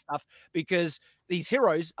 heroism and stuff, because these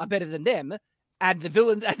heroes are better than them. And the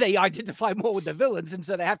villains, they identify more with the villains, and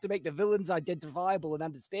so they have to make the villains identifiable and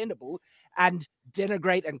understandable, and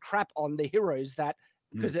denigrate and crap on the heroes that,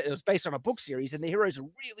 because it was based on a book series, and the heroes are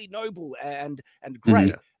really noble and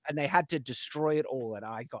great, and they had to destroy it all. And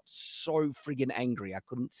I got so friggin' angry, I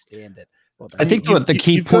couldn't stand it. I think the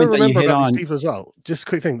key point that you hit on, people as well. Just a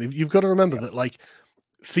quick thing, you've got to remember that, like,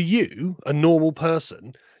 for you, a normal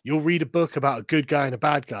person, you'll read a book about a good guy and a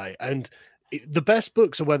bad guy, and the best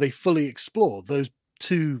books are where they fully explore those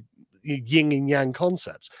two yin and yang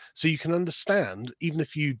concepts. So you can understand, even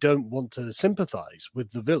if you don't want to sympathize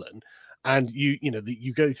with the villain, and you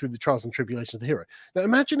go through the trials and tribulations of the hero. Now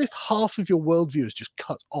imagine if half of your worldview is just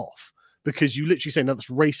cut off because you literally say, no, that's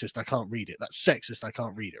racist, I can't read it. That's sexist, I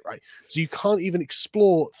can't read it, right? So you can't even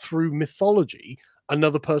explore through mythology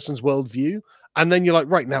another person's worldview. And then you're like,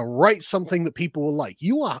 right, now write something that people will like.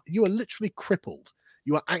 You are literally crippled.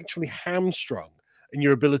 You are actually hamstrung in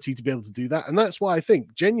your ability to be able to do that. And that's why I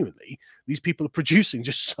think genuinely these people are producing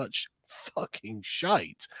just such fucking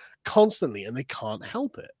shite constantly, and they can't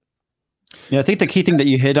help it. Yeah, I think the key thing that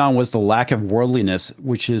you hit on was the lack of worldliness,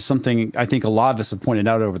 which is something I think a lot of us have pointed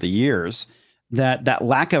out over the years, that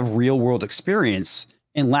lack of real world experience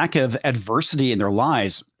and lack of adversity in their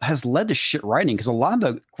lives has led to shit writing, because a lot of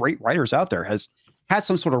the great writers out there has had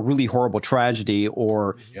some sort of really horrible tragedy,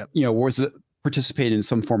 or, you know, was it participated in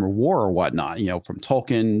some form of war or whatnot, you know, from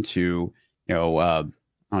Tolkien to, you know, I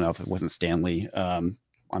don't know if it wasn't Stanley. I'm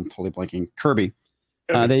totally blanking. Kirby.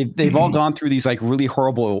 They've all gone through these like really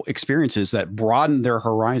horrible experiences that broaden their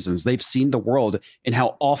horizons. They've seen the world and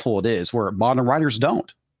how awful it is, where modern writers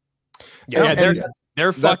don't. Yeah,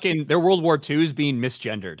 they're World War II is being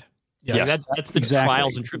misgendered. Yeah, Yes. that's the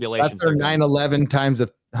trials and tribulations. That's their 9/11 times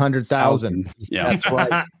 100,000. Yeah, that's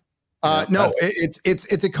right. No,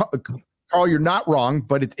 it's a Carl, you're not wrong,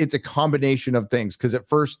 but it's a combination of things. Because at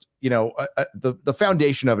first, you know, the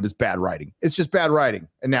foundation of it is bad writing. It's just bad writing.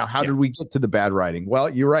 And now, how did we get to the bad writing? Well,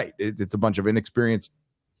 you're right. It's a bunch of inexperienced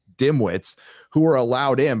dimwits who were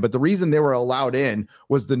allowed in. But the reason they were allowed in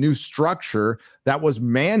was the new structure that was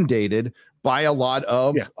mandated by a lot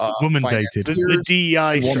of woman dated, the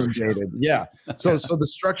DEI structure. Yeah. So the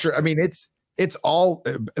structure, I mean, it's all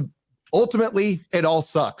ultimately it all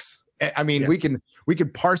sucks. I mean, we can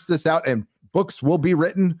parse this out, and books will be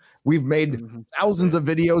written. We've made thousands of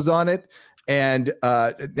videos on it, and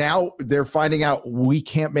now they're finding out we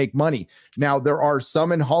can't make money. Now there are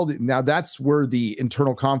some in Hollywood. Now that's where the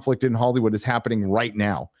internal conflict in Hollywood is happening right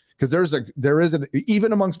now, because there is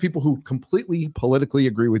even amongst people who completely politically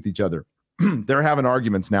agree with each other. They're having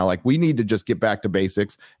arguments now, like we need to just get back to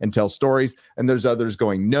basics and tell stories. And there's others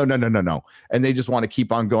going, no, and they just want to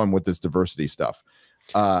keep on going with this diversity stuff.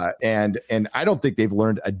 And I don't think they've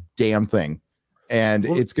learned a damn thing, and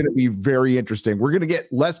it's going to be very interesting. We're going to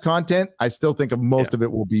get less content. I still think most of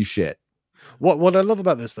it will be shit. What I love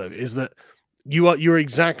about this though is that You're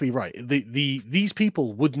exactly right. These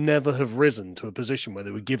people would never have risen to a position where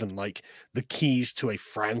they were given like the keys to a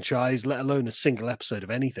franchise, let alone a single episode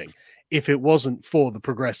of anything, if it wasn't for the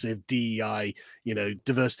progressive DEI,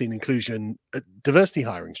 diversity and inclusion, diversity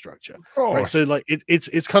hiring structure. Right. So like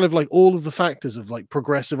it's kind of like all of the factors of like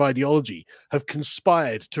progressive ideology have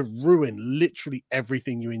conspired to ruin literally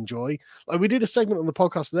everything you enjoy. Like we did a segment on the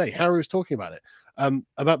podcast today. Harry was talking about it,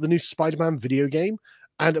 about the new Spider-Man video game.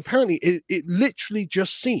 And apparently it literally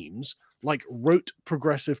just seems like rote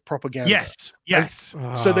progressive propaganda. Yes.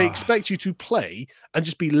 So they expect you to play and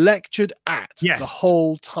just be lectured at the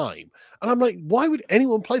whole time. And I'm like, why would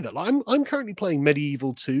anyone play that? Like, I'm currently playing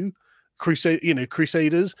Medieval 2,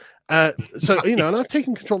 Crusaders. So, and I've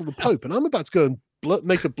taken control of the Pope and I'm about to go and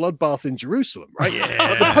make a bloodbath in Jerusalem, right?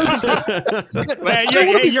 Yeah.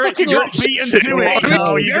 You're beaten to it.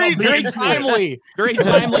 Very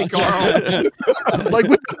timely, Carl. Like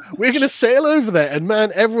we're going to sail over there, and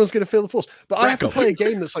man, everyone's going to feel the force. But I have to play a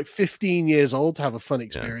game that's like 15 years old to have a fun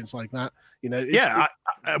experience like that. One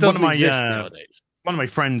of my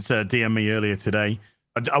friends DM'd me earlier today.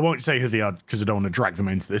 I won't say who they are because I don't want to drag them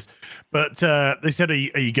into this. But they said, "Are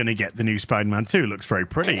you going to get the new Spider-Man 2? It looks very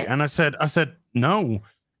pretty." And I said, no.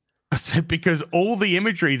 I said, because all the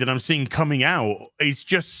imagery that I'm seeing coming out is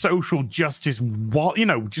just social justice,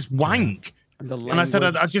 just wank. And I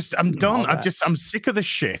said, I'm done. I'm sick of this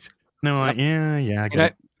shit. And I'm like, I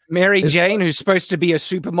get it. Mary Jane, who's supposed to be a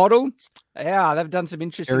supermodel. Yeah, they've done some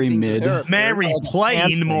interesting things. Mary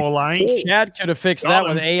Plain, more like. Chad could have fixed that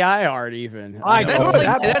with AI art, even.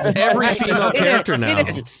 That's every female character now. In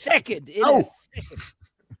a second.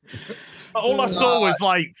 All I saw was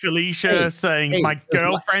like Felicia saying, "My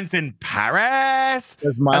girlfriend's in Paris,"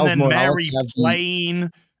 and then Mary Plain.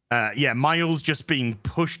 Miles just being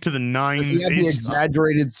pushed to the nines. Does he have the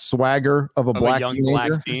exaggerated swagger of a black young teenager?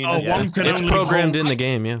 black teen? It's programmed in the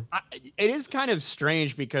game. Yeah, it is kind of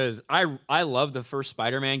strange because I love the first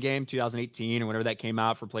Spider-Man game, 2018 or whenever that came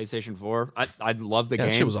out for PlayStation 4. I love the game.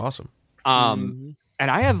 That shit was awesome. And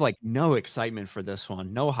I have like no excitement for this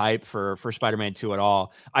one, no hype for Spider-Man 2 at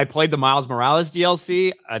all. I played the Miles Morales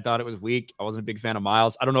DLC. I thought it was weak. I wasn't a big fan of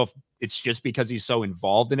Miles. I don't know if it's just because he's so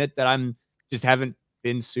involved in it that I'm just haven't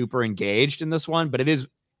been super engaged in this one, but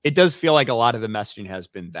it does feel like a lot of the messaging has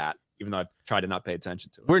been that, even though I've tried to not pay attention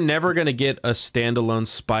to it. We're never going to get a standalone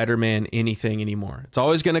Spider-Man anything anymore. It's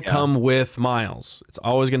always going to come with Miles. It's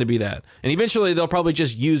always going to be that. And eventually they'll probably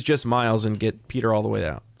just use just Miles and get Peter all the way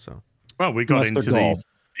out. So, well, we got into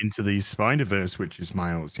the Spider-Verse, which is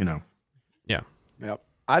Miles, Yeah. Yep.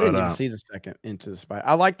 I didn't even see the second Into the Spider.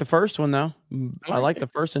 I like the first one though. I like the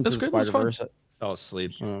first Into the Spider-Verse. I fell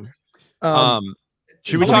asleep.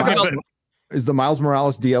 Should we talk about? Is the Miles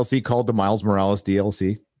Morales DLC called the Miles Morales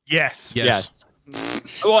DLC? Yes.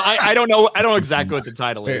 Well, I don't know. I don't know exactly what the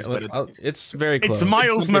title is, but it's very close. It's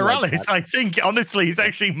Miles Morales. Like I think honestly, it's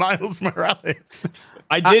actually Miles Morales.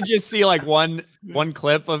 I did just see like one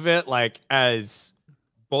clip of it, like as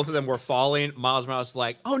both of them were falling. Miles Morales was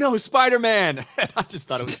like, "Oh no, Spider-Man!" I just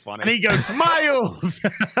thought it was funny. And he goes, "Miles,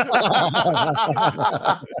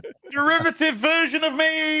 derivative version of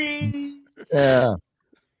me." Yeah.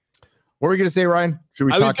 What were we gonna say, Ryan? Should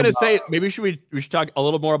we? I was gonna say maybe we should talk a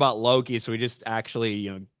little more about Loki, so we just actually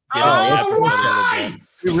get into the episode a little bit.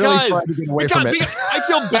 We really tried to get away from it. I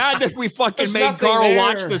feel bad that we fucking made Carl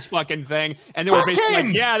watch this fucking thing, and they were basically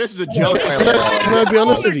like, "Yeah, this is a joke." Can I be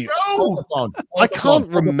honest with you? I can't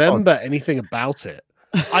remember anything about it.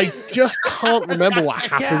 I just can't remember what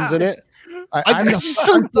happens in it. I'm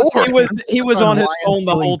so bored. He was on his phone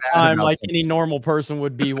the whole time, like any normal person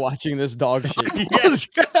would be watching this dog shit. Yes.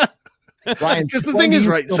 Ryan, because the thing is,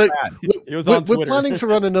 right, so we're planning to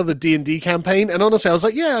run another D&D campaign, and honestly I was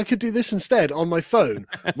like, I could do this instead on my phone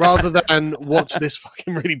rather than watch this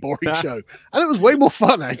fucking really boring show, and it was way more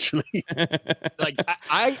fun actually. Like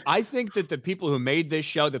I think that the people who made this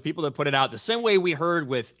show, the people that put it out, the same way we heard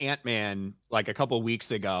with Ant-Man like a couple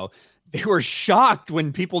weeks ago, they were shocked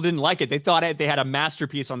when people didn't like it. They thought they had a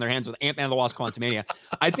masterpiece on their hands with Ant-Man and the Wasp: Quantumania.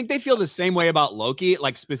 I think they feel the same way about Loki,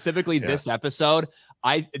 like specifically this episode.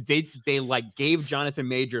 They like gave Jonathan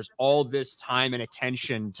Majors all this time and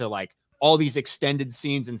attention to like all these extended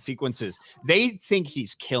scenes and sequences. They think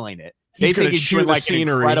he's killing it. They think he's doing like an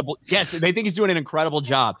incredible. Yes, they think he's doing an incredible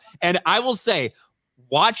job. And I will say,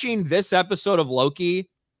 watching this episode of Loki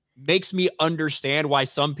makes me understand why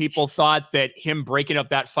some people thought that him breaking up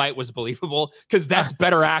that fight was believable, because that's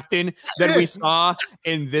better acting than we saw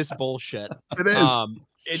in this bullshit. It is.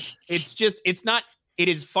 It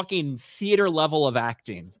is fucking theater level of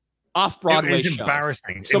acting. off-Broadway It was show.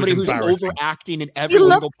 embarrassing. Somebody It was who's embarrassing. overacting in He every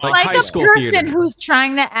single looks part. like high a school person theater. who's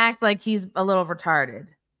trying to act like he's a little retarded.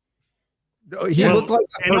 He Well, looked like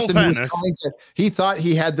a in all person who was fairness- trying to. He thought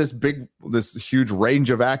he had this huge range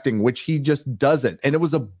of acting, which he just doesn't. And it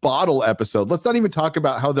was a bottle episode. Let's not even talk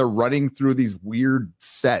about how they're running through these weird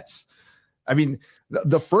sets. I mean,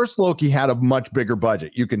 the first Loki had a much bigger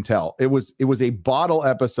budget. You can tell it was a bottle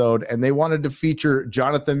episode, and they wanted to feature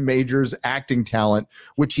Jonathan Majors' acting talent,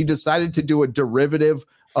 which he decided to do a derivative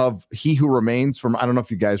of He Who Remains from. I don't know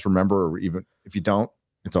if you guys remember, or even if you don't,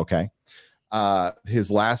 it's okay. His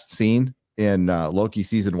last scene in Loki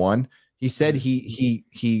season 1, he said he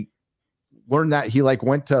learned that he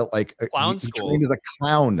went to Clown he school. trained as a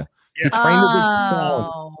clown. Yeah. He trained as a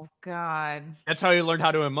clown. Oh God. That's how he learned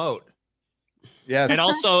how to emote. Yes. And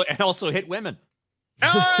also hit women.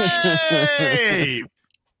 Hey!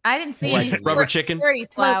 I didn't see Like any rubber chicken? scary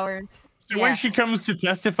flowers. So when she comes to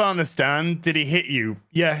testify on the stand, did he hit you?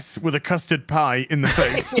 Yes, with a custard pie in the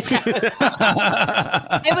face.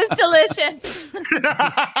 It was delicious.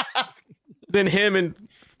 Then him and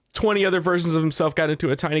 20 other versions of himself got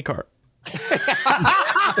into a tiny car.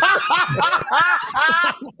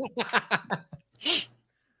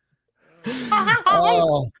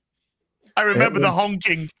 Oh, I remember It the was-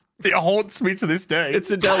 honking. It haunts me to this day.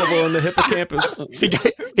 It's indelible in the hippocampus.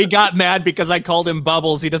 He got mad because I called him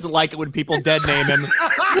Bubbles. He doesn't like it when people dead name him.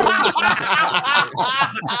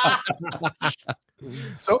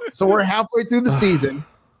 So we're halfway through the season,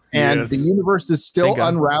 and Yes. the universe is still Thank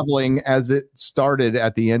God. unraveling as it started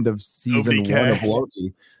at the end of season Nobody 1 of cares.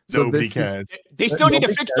 Loki. So Nobody this cares. is, They still need to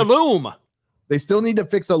Nobody fix cares. the loom. they still need to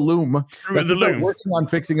fix a loom. Through That's the what they're loom. working on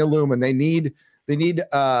fixing a loom, and they need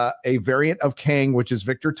a variant of Kang, which is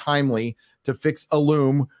Victor Timely, to fix a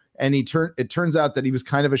loom. And it turns out that he was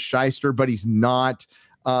kind of a shyster, but he's not.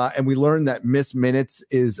 And we learned that Miss Minutes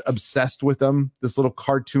is obsessed with him, this little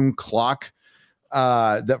cartoon clock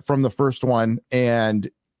that from the first one. And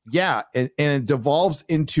yeah, and it devolves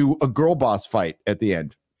into a girl boss fight at the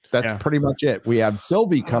end. That's Yeah. pretty much it. We have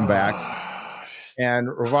Sylvie come back and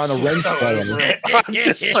Ravana Renslayer. I'm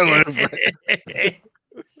just so over it.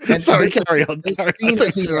 And Sorry, there's a- carry on. there's a Carry scene on.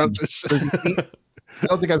 at the end. There's a scene- I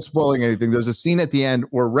don't think I'm spoiling anything. There's a scene at the end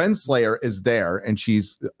where Renslayer is there and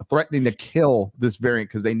she's threatening to kill this variant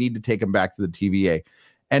because they need to take him back to the TVA.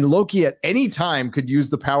 And Loki at any time could use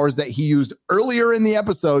the powers that he used earlier in the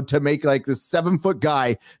episode to make this 7-foot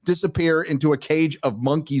guy disappear into a cage of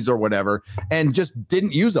monkeys or whatever, and just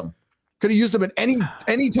didn't use them. Could have used them at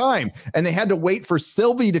any time. And they had to wait for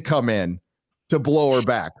Sylvie to come in to blow her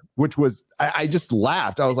back, which was, I just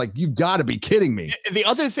laughed. I was like, you've got to be kidding me. The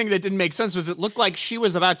other thing that didn't make sense was it looked like she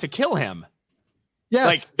was about to kill him.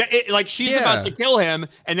 Yes. Like she's about to kill him,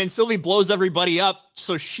 and then Sylvie blows everybody up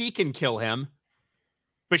so she can kill him,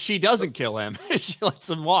 but she doesn't kill him. She lets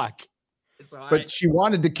him walk. So But she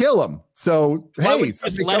wanted to kill him. So, Why would hey, you just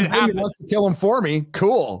somebody let it comes in and happen? wants to kill him for me.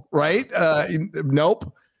 Cool, right?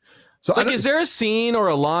 Nope. So, Is there a scene or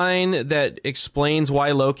a line that explains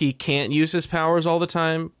why Loki can't use his powers all the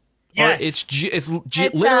time? Yes. Or it's It's,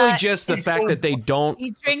 literally just the he's fact full that they don't He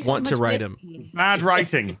drinks want too to much write him. whiskey. Bad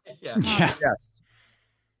writing. yeah. yes.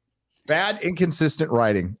 Bad, inconsistent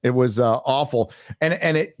writing. It was awful. And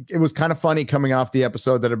it was kind of funny coming off the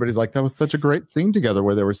episode that everybody's like, that was such a great scene together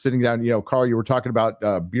where they were sitting down. Carl, you were talking about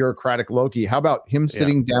bureaucratic Loki. How about him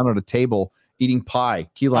sitting down at a table eating pie,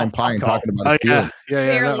 key lime pie, and talking about his feelings? Yeah,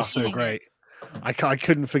 Barely that was so eating it. great. I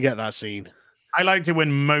couldn't forget that scene. I liked it when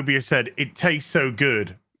Mobius said, "It tastes so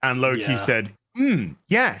good," and Loki Yeah. said,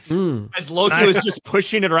 yes. As Loki was just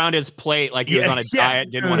pushing it around his plate like he was on a diet,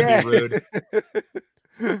 didn't want to be rude.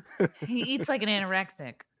 He eats like an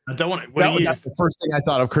anorexic. I don't want it. That's the first thing I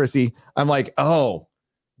thought of, Chrissy. I'm like, oh,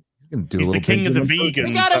 he's gonna do He's a the little king of the Benjamin Button. vegans.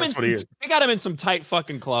 They got him That's what in. he is. They got him in some tight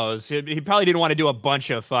fucking clothes. He probably didn't want to do a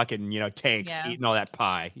bunch of fucking takes Yeah. eating all that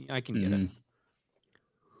pie. I can get it.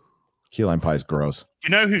 Key lime pie is gross. You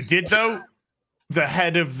know who did though? The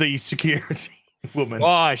head of the security woman.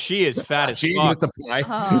 Oh, she is fat as She fuck. missed a pie.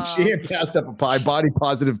 Oh. She had passed up a pie. Body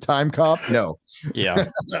positive time cop. No. Yeah.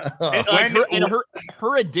 And, like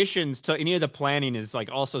her additions to any of the planning is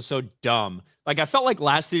like also so dumb. Like I felt like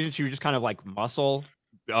last season she was just kind of like muscle,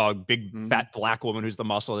 big fat black woman who's the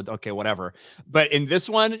muscle. Okay, whatever. But in this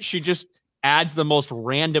one, she just adds the most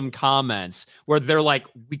random comments where they're like,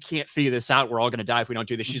 "We can't figure this out. We're all gonna die if we don't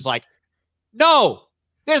do this." She's like, "No,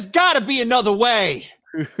 there's got to be another way."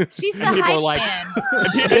 She's the And people are hype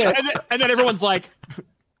like, man. and then everyone's like,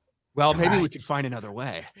 "Well, maybe we could find another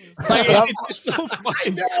way." Like it's so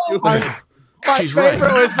fucking stupid. My She's favorite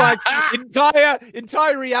right. was like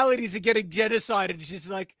entire realities are getting genocided. And she's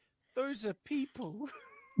like, those are people.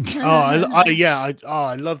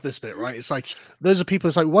 I love this bit, right? It's like those are people.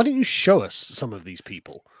 It's like, why don't you show us some of these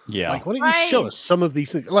people? Yeah. Like, why don't you show us some of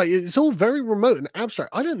these things? Like, it's all very remote and abstract.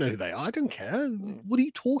 I don't know who they are. I don't care. What are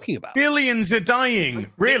you talking about? Billions are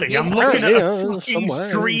dying. Really? I'm looking at a fucking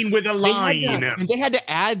screen with a line. And they had to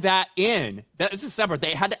add that in. This is separate.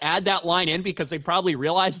 They had to add that line in because they probably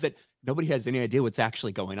realized that nobody has any idea what's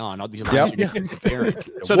actually going on. All these lines are just disappearing.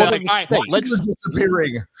 So they're like, all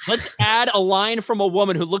right, let's add a line from a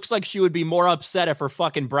woman who looks like she would be more upset if her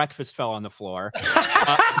fucking breakfast fell on the floor.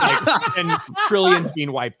 And Trillions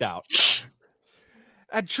being wiped out.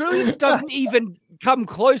 And Trillions doesn't even come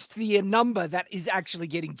close to the number that is actually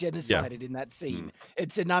getting genocided in that scene.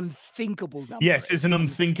 It's an unthinkable number. Yes, it's an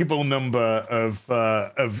unthinkable number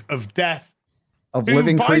of death. Of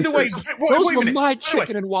living by the way, those were my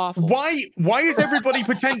chicken and waffle. Why is everybody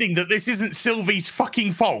pretending that this isn't Sylvie's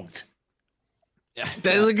fucking fault?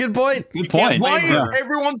 That is a good point. Good point. Why is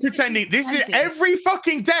everyone pretending this is every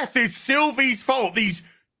fucking death is Sylvie's fault? These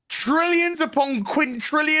trillions upon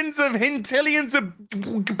quintillions of hintillions of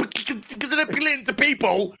billions of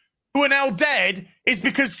people who are now dead is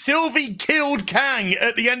because Sylvie killed Kang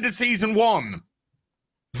at the end of season 1.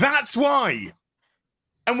 That's why.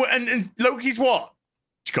 And Loki's what?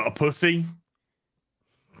 She's got a pussy.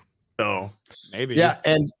 Oh, maybe. Yeah,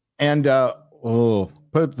 and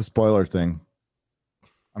put up the spoiler thing.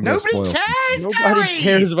 Nobody cares. Nobody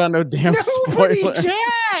cares about no damn spoiler. Nobody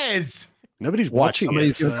cares. Nobody's watching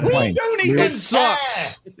Somebody's it. gonna complain. We don't even It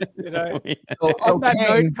sucks. You know, So on that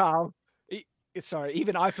Kang, note, Carl. Sorry,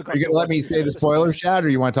 even I forgot. are you to gonna let watch me the say the episode. spoiler, Chad, or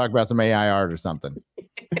you want to talk about some AI art or something?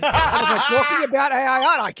 Was I talking about AI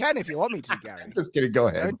art? I can if you want me to, Gary. Just kidding. Go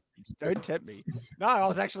ahead. Don't tempt me. No, I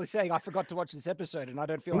was actually saying I forgot to watch this episode, and I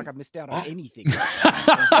don't feel like I missed out on anything.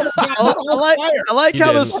 I like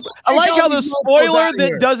how the spoiler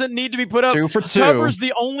that doesn't need to be put up 2 for 2 covers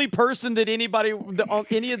the only person that any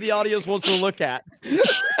of the audience wants to look at.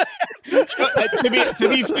 To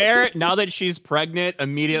be fair, now that she's pregnant,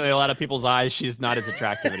 immediately a lot of people's eyes, she's not as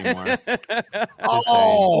attractive anymore.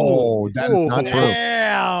 Oh, that is not true.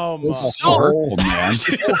 Damn. Oh, man.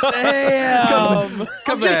 Damn.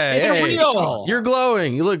 Come back. It's Hey, real. you're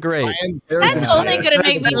glowing. You look great. That's only going to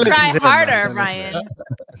make me try harder, Ryan.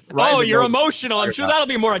 Oh, you're emotional. I'm sure that'll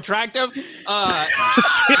be more attractive.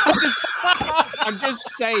 I'm just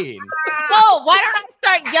saying. Oh, why don't I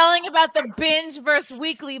start yelling about the binge versus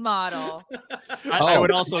weekly model? I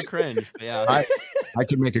would also cringe. But yeah. I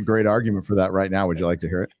could make a great argument for that right now. Would you like to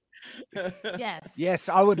hear it? Yes. Yes,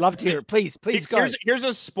 I would love to hear it. Please go. Here's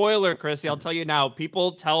a spoiler, Chrissy. I'll tell you now.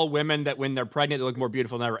 People tell women that when they're pregnant, they look more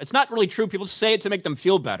beautiful than ever. It's not really true. People say it to make them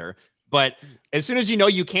feel better. But as soon as you know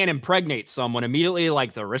you can't impregnate someone, immediately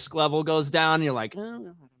like the risk level goes down. And you're like, I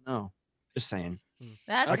don't know. Just saying.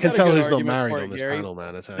 I can tell who's not married on this panel,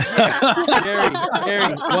 man. It's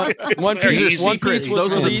Gary, one piece.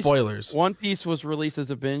 Those are the spoilers. One Piece was released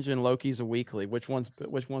as a binge, and Loki's a weekly. Which one's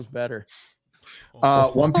better?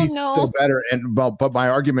 One Piece is still better, but my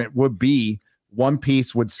argument would be One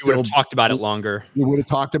Piece would still have talked about it longer. We would have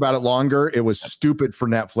talked about it longer. It was stupid for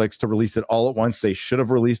Netflix to release it all at once. They should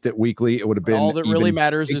have released it weekly. It would have been all that really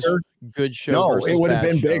matters bigger. is good show. No, versus it would have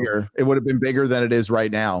bad been show. bigger. It would have been bigger than it is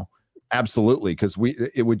right now. Absolutely, because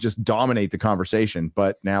it would just dominate the conversation.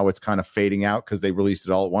 But now it's kind of fading out because they released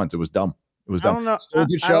it all at once. It was dumb. It was dumb. I don't know. Still a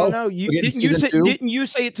good I show. don't know. Didn't you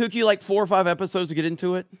say it took you like 4 or 5 episodes to get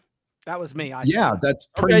into it? That was me. Yeah, that's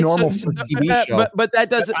pretty normal for a TV show. But that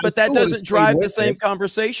doesn't drive the same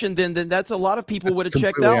conversation. Then that's a lot of people would have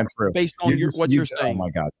checked out based on what you're saying. Oh my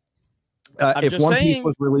god! I'm if just One saying, Piece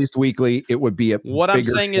was released weekly, it would be a. What I'm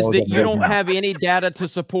saying is show that than you it don't is now. have any data to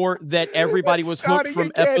support that everybody was hooked Starting from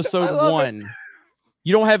again. I episode love 1.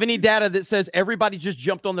 You don't have any data that says everybody just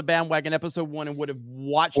jumped on the bandwagon episode 1 and would have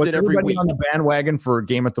watched Was it every everybody week. on the bandwagon for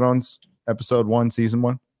Game of Thrones episode 1, season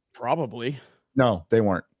 1? Probably. No, they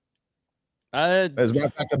weren't. As a matter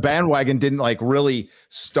of fact, the bandwagon didn't like really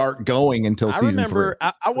start going until season 3.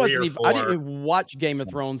 I wasn't even. I didn't even watch Game of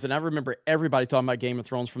Thrones, and I remember everybody talking about Game of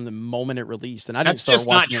Thrones from the moment it released. And I didn't That's start just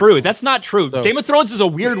not watching true. it. That's not true. So- Game of Thrones is a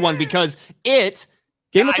weird one because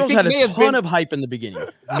Game of Thrones had may a have ton been- of hype in the beginning.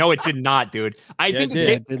 No, it did not, dude. I think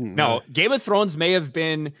Game of Thrones may have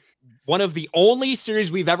been one of the only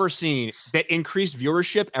series we've ever seen that increased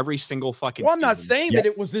viewership every single fucking Well, I'm not season. saying that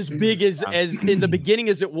it was as big as in the beginning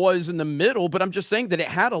as it was in the middle, but I'm just saying that it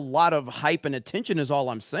had a lot of hype and attention. Is all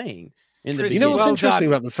I'm saying. In the You know what's beginning. interesting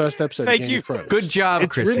about the first episode? Thank of Game you. of Thrones? Good job,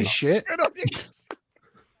 It's Chrissy. really shit.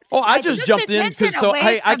 Oh, I just jumped in attention so away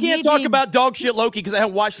hey, I from can't me talk being- about dog shit Loki because I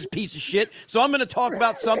haven't watched this piece of shit. So I'm going to talk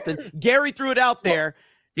about something. Gary threw it out there.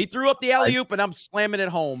 He threw up the alley oop, and I'm slamming it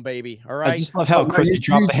home, baby. All right. I just love how Christy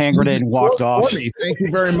dropped the hand grenade and walked off. Thank you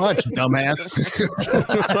very much, dumbass.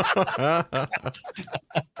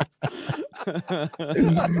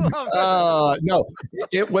 No,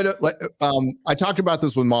 it would. I talked about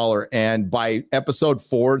this with Mahler, and by episode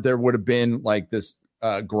 4, there would have been like this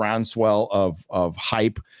groundswell of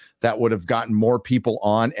hype that would have gotten more people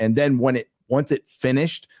on, and then once it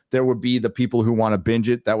finished, there would be the people who want to binge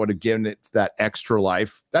it that would have given it that extra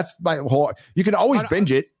life. That's my whole. You can always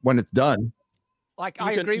binge it when it's done. Like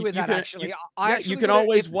I agree with that. Actually, you can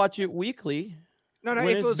always watch it weekly. No,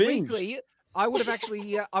 if it was weekly, I would have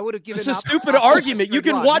actually. I would have given. It's a up stupid argument. You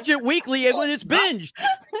can watch it weekly when it's binged.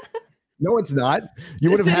 No, it's not. You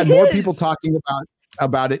would have had more people talking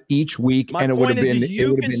about it each week, and it would have been.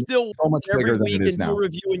 You can still so much bigger than it is do now. a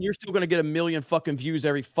review, and you're still going to get 1 million fucking views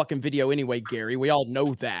every fucking video anyway, Gary. We all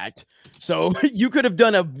know that. So you could have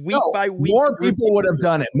done a week by week. More people would have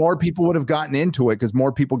done it. More people would have gotten into it because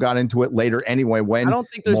more people got into it later anyway. When I don't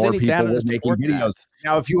think there's more any people data were to making support videos. that.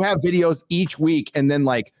 Now, if you have videos each week, and then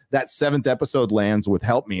like that 7th episode lands with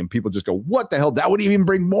 "Help Me," and people just go, "What the hell?" That would even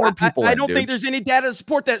bring more people. I don't think there's any data to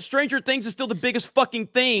support that. Stranger Things is still the biggest fucking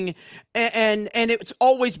thing, and it's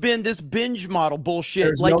always been this binge model bullshit.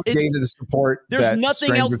 There's like no data to support. There's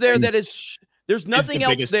nothing else there that Things is. There's nothing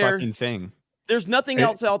else biggest there. Fucking thing. There's nothing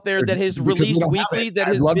else out there that has because we released don't have weekly it. that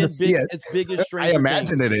I'd has love to been see big, it. as big as Stranger I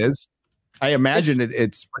imagine Things. it is. I imagine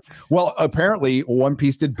it's well. Apparently, One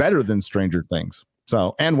Piece did better than Stranger Things.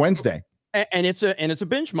 So and Wednesday. And it's a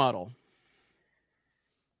binge model.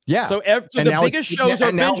 Yeah. So the biggest shows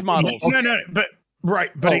are binge models. No, but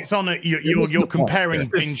it's on it. You're comparing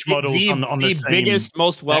binge models on the same biggest,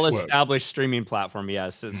 most network. well-established streaming platform.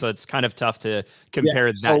 Yes, so it's kind of tough to compare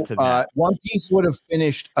that to that. One Piece would have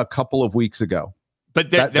finished a couple of weeks ago.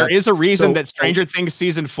 But there is a reason that Stranger Things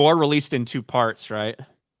season 4 released in 2 parts, right?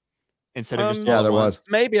 Instead of just there one. was.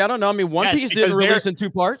 Maybe, I don't know. I mean, One Piece didn't release in 2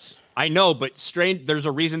 parts. I know, but there's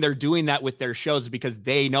a reason they're doing that with their shows because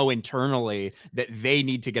they know internally that they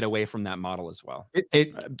need to get away from that model as well.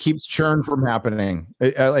 It keeps churn from happening.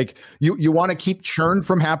 Like you want to keep churn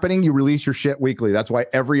from happening, you release your shit weekly. That's why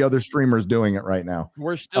every other streamer is doing it right now.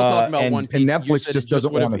 We're still talking about One Piece. And Netflix just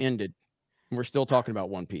doesn't want to ended. We're still talking about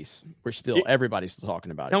One Piece. Everybody's still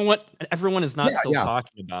talking about it. You know what? Everyone is not still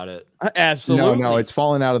talking about it. Absolutely. No, it's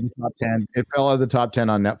fallen out of the top 10. It fell out of the top 10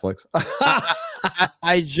 on Netflix.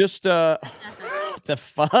 I just the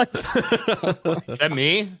fuck? Is that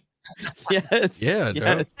me? Yes. Yeah,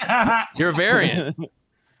 yes. You're a variant.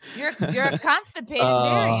 You're a constipated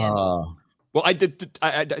variant. Well, I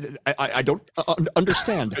don't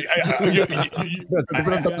understand.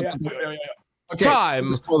 Okay, Time.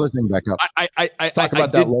 Let's pull this thing back up. Let's talk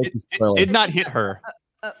about that Loki spoiler. Did not hit her.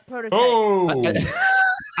 Prototype. Oh,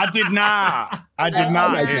 I did not. I did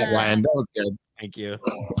not. I did, Ryan. That was good. Thank you.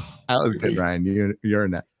 That was good, Ryan. You're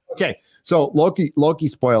in that. Okay, so Loki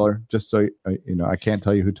spoiler. Just so you know, I can't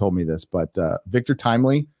tell you who told me this, but Victor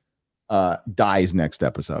Timely dies next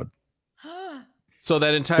episode. So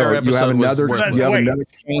that entire you have episode was another. worthless. You have another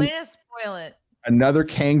Way to spoil it. another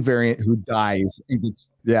Kang variant who dies. And gets,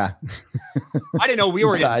 yeah, I didn't know we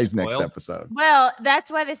were dies getting next spoiled. episode. Well,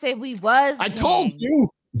 that's why they say we was. I told you.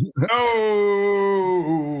 Oh.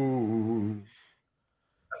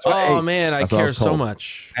 Oh man, I that's what care was so told.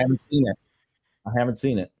 much. I haven't seen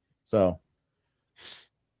it. So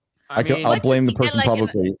I mean, I'll blame the Does he get, person like,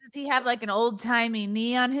 publicly. does he have like an old timey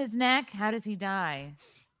knee on his neck? How does he die?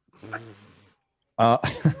 I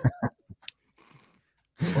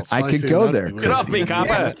could go there. Get off me,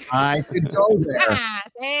 copper. I could go there.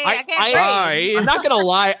 See, I can't breathe. I'm not gonna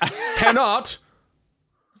lie. Cannot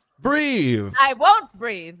breathe. I won't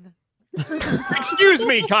breathe. Excuse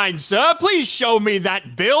me, kind sir. Please show me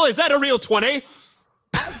that bill. Is that a real 20?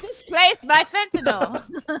 Displaced by fentanyl.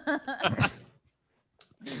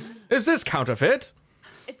 Is this counterfeit?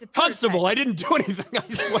 It's a Constable, I didn't do anything, I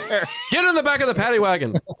swear. Get in the back of the paddy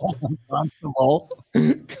wagon. Constable.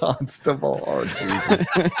 Oh, Jesus.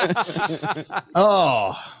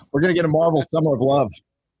 Oh, we're going to get a Marvel Summer of Love.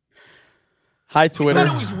 Hi, I Twitter.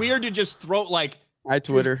 thought it was weird to just throw, like, Hi,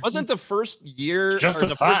 Twitter. wasn't the first year, Just or a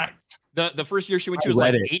the fact. first, the first year she went to I was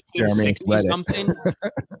like read it, Jeremy, 1860 read it. something?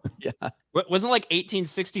 Yeah. Wasn't like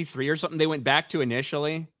 1863 or something they went back to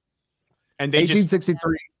initially? And they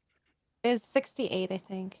 1863. Is 68, I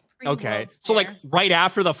think. okay. So like right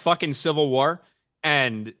after the fucking Civil War,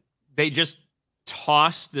 and they just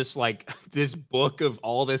tossed this like this book of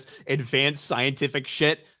all this advanced scientific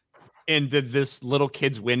shit into this little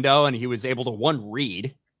kid's window, and he was able to one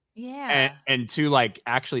read, Yeah. and two like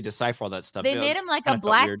actually decipher all that stuff. They Yeah, made him like kinda a felt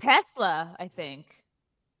black weird. Tesla, I think.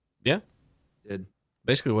 Yeah. Did.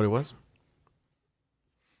 Basically what it was.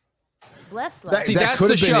 Bless That, See, that that's could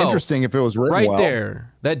the have been show. interesting if it was written Right well.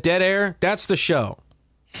 there. That dead air, that's the show.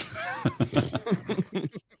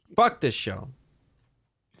 Fuck this show.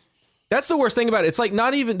 That's the worst thing about it. It's like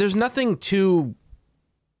not even, there's nothing to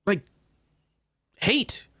like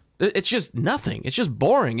hate. It's just nothing. It's just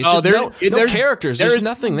boring. It's just no characters. There's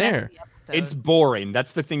nothing there. It's boring.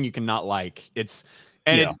 That's the thing you cannot like. It's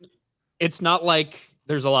not like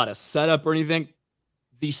there's a lot of setup or anything.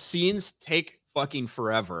 These scenes take fucking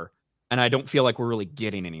forever, and I don't feel like we're really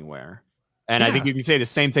getting anywhere. And I think you can say the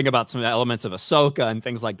same thing about some elements of Ahsoka and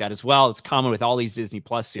things like that as well. It's common with all these Disney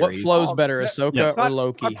Plus series. What flows better, Ahsoka or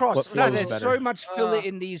Loki? What flows there's better? so much filler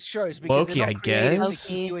in these shows because Loki, they're I not creative to guess.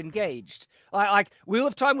 keep you engaged. Like Wheel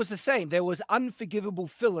of Time was the same. There was unforgivable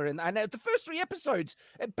filler, and the first 3 episodes,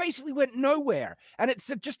 it basically went nowhere. And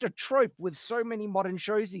it's just a trope with so many modern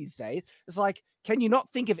shows these days. It's like, can you not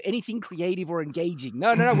think of anything creative or engaging?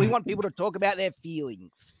 No. We want people to talk about their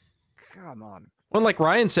feelings. Come on. Well, like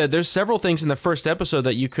Ryan said, there's several things in the first episode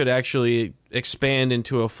that you could actually expand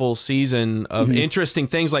into a full season of interesting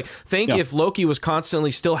things. Like, think if Loki was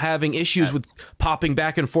constantly still having issues with popping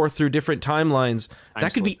back and forth through different timelines,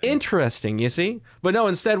 that could be interesting, you see? But no,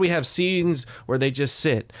 instead we have scenes where they just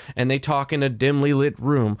sit and they talk in a dimly lit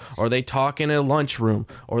room, or they talk in a lunchroom,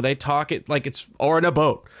 or they talk it like it's, or in a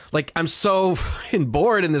boat. Like, I'm so fucking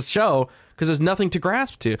bored in this show because there's nothing to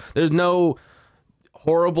grasp to. There's no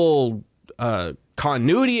horrible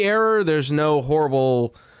continuity error. There's no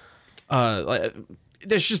horrible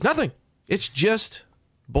there's just nothing. It's just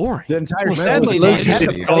boring. The entire Well, sadly, they've had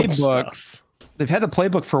the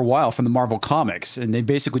playbook for a while from the Marvel comics, and they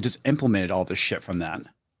basically just implemented all this shit from that.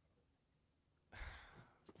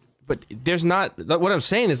 But there's not, what I'm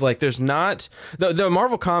saying is, like, there's not the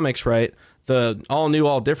Marvel comics, right? The all new,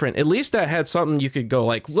 all different. At least that had something you could go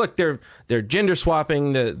like, look, they're gender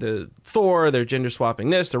swapping the Thor, they're gender swapping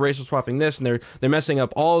this, they're racial swapping this, and they're messing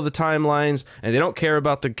up all of the timelines, and they don't care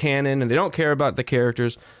about the canon, and they don't care about the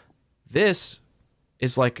characters. This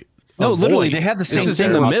is like no, literally, they had the same this is thing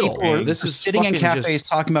in the about middle. people This is sitting in fucking cafes just,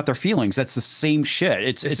 talking about their feelings. That's the same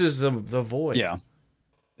shit. This is the void. Yeah,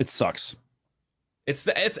 it sucks. It's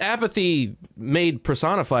apathy made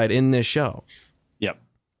personified in this show. Yep.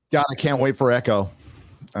 God, I can't wait for Echo.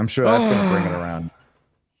 I'm sure that's going to bring it around.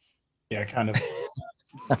 Yeah, kind of.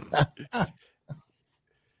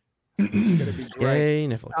 Gonna be great. Yay,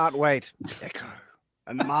 Netflix. Can't wait. Echo.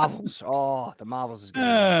 And the Marvels. Oh, the Marvels is good.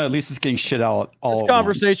 At least it's getting shit out. All This at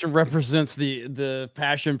conversation represents the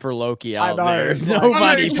passion for Loki out know, there. it's like-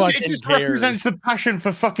 Nobody it fucking just cares. represents the passion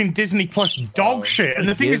for fucking Disney Plus dog shit. And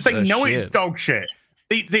the thing is, they gives a know it's shit? dog shit.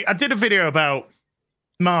 I did a video about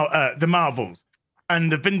the Marvels,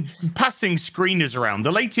 and they've been passing screeners around.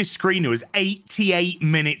 The latest screener was 88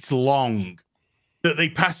 minutes long that they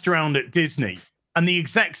passed around at Disney. And the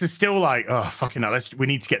execs are still like, oh, fucking hell, we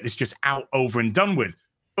need to get this just out, over, and done with.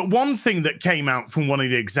 But one thing that came out from one of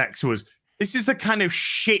the execs was, this is the kind of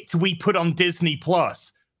shit we put on Disney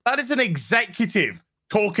Plus. That is an executive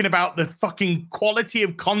talking about the fucking quality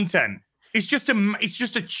of content. It's just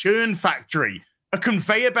a churn factory, a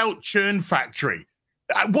conveyor belt churn factory.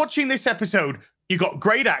 Watching this episode, you got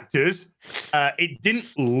great actors. It didn't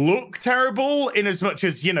look terrible in as much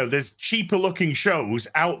as, you know, there's cheaper looking shows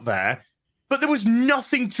out there. But there was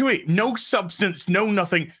nothing to it. No substance, no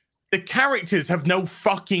nothing. The characters have no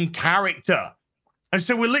fucking character. And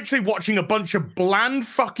so we're literally watching a bunch of bland,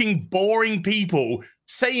 fucking boring people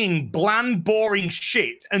saying bland, boring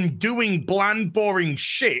shit and doing bland, boring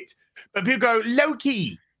shit. But people go,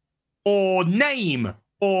 Loki, or name,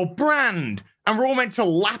 or brand, and we're all meant to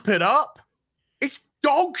lap it up. It's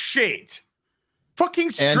dog shit.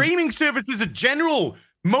 Fucking streaming services in general.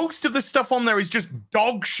 Most of the stuff on there is just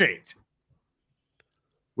dog shit.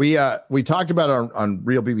 We talked about it on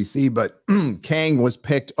Real BBC, but Kang was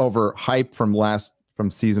picked over hype from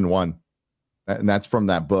season 1, and that's from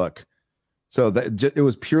that book. So it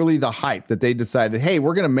was purely the hype that they decided, hey,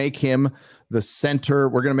 we're going to make him the center.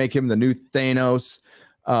 We're going to make him the new Thanos,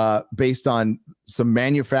 based on some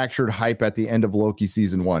manufactured hype at the end of Loki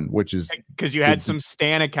season 1, which is because you had some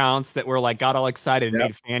Stan accounts that were like got all excited and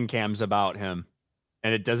made fan cams about him,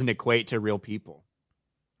 and it doesn't equate to real people.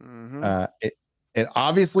 It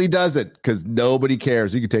obviously doesn't, because nobody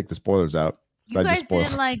cares. You can take the spoilers out. You guys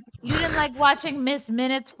didn't like watching Miss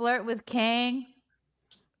Minutes flirt with Kang?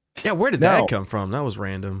 Yeah, where did that come from? That was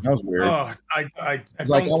random. That was weird. Oh, It's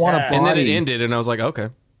like, I want a and then it body. ended, and I was like, okay.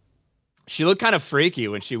 She looked kind of freaky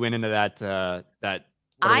when she went into that whatever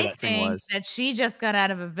I that thing think was. that she just got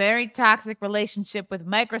out of a very toxic relationship with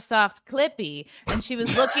Microsoft Clippy, and she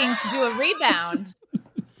was looking to do a rebound.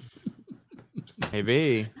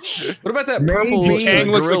 Maybe. What about that Maybe. purple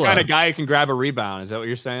Kang looks the gorilla? kind of guy who can grab a rebound. Is that what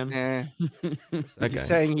you're saying? You're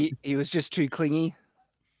saying he was just too clingy?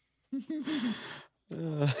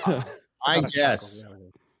 I guess.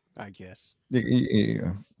 I guess.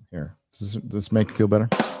 Here, does this make you feel better?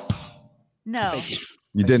 No.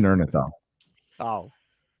 You didn't earn it though. Oh.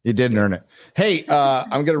 You didn't earn it. Hey,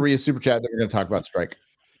 I'm gonna read a super chat. Then we're gonna talk about strike.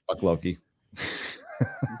 Fuck Loki.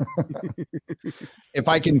 If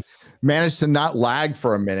I can manage to not lag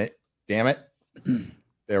for a minute, damn it.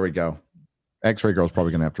 There we go. X-Ray Girl's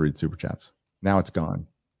probably gonna have to read super chats. Now it's gone.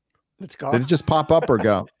 It's gone. Did it just pop up or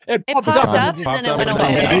go? It popped up and then it went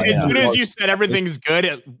away. As soon as you said everything's good,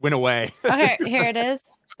 it went away. Okay, here it is.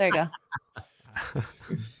 There you go.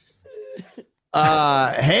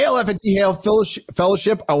 Hail FNT, hail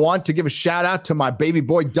fellowship. I want to give a shout out to my baby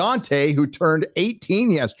boy Dante, who turned 18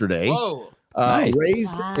 yesterday. Whoa. Nice.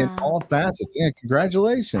 Raised in all facets. Yeah,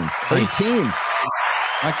 congratulations. 18.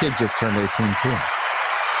 My kid just turned 18 too.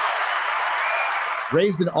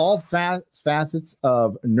 Raised in all facets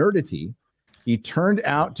of nerdity, he turned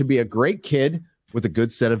out to be a great kid with a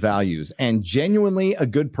good set of values and genuinely a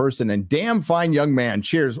good person and damn fine young man.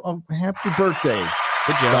 Cheers. Oh, happy birthday.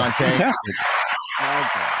 Good job. Dante. Fantastic.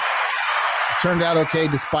 Turned out okay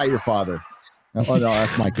despite your father. Oh, no,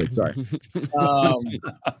 that's my kid. Sorry.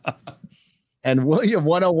 And William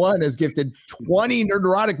 101 has gifted 20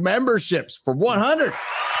 Nerdrotic memberships for 100.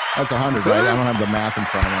 That's 100, right? I don't have the math in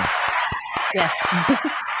front of me. Yes.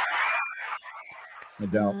 I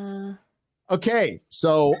don't. Okay,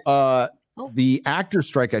 so the actor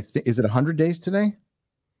strike, I think, is it 100 days today?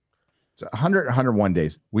 It's 100, 101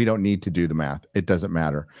 days. We don't need to do the math. It doesn't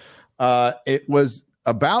matter. It was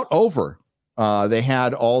about over. They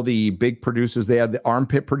had all the big producers. They had the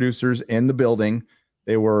armpit producers in the building.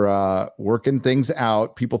 They were working things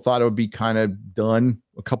out. People thought it would be kind of done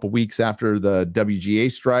a couple weeks after the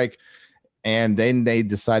WGA strike. And then they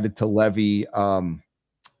decided to levy,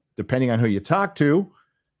 depending on who you talk to,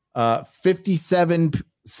 57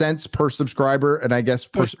 cents per subscriber. And I guess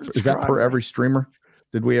is that per every streamer?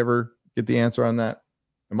 Did we ever get the answer on that?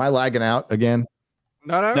 Am I lagging out again?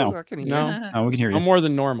 No, No. I can hear No. you. No, we can hear you. I'm more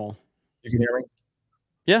than normal. You can hear me?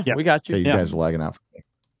 Yeah, we got you. Okay, you guys are lagging out.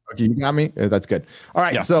 Okay, you got me? That's good. All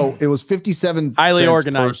right, Yeah. so it was 57 Highly cents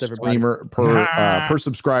organized, per everybody. streamer, per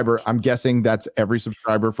subscriber. I'm guessing that's every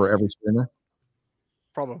subscriber for every streamer.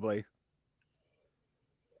 Probably.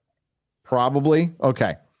 Probably.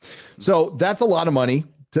 Okay. So that's a lot of money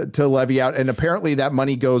to levy out. And apparently that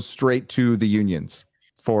money goes straight to the unions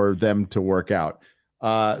for them to work out.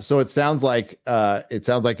 So it sounds like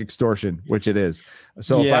extortion, which it is.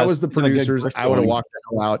 So if I was the producers, I would have walked the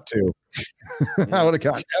hell out too. I would have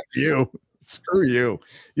gone, F you. Screw you.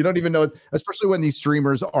 You don't even know, especially when these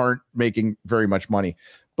streamers aren't making very much money.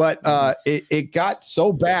 But it got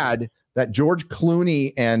so bad that George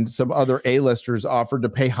Clooney and some other A-listers offered to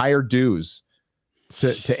pay higher dues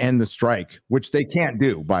to end the strike, which they can't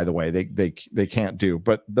do, by the way. They can't do.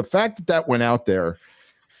 But the fact that went out there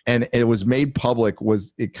and it was made public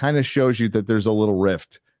it kind of shows you that there's a little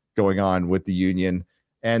rift going on with the union.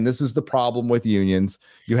 And this is the problem with unions.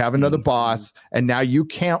 You have another boss, and now you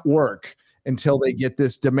can't work until they get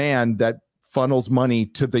this demand that funnels money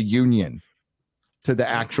to the union, to the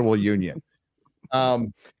actual union.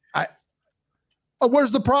 Where's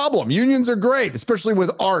the problem? Unions are great, especially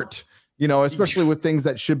with art, especially with things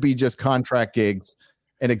that should be just contract gigs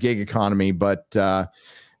in a gig economy. But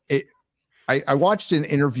I watched an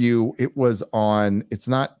interview. It was on, it's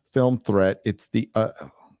not Film Threat. It's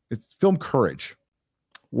it's Film Courage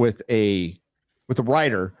with a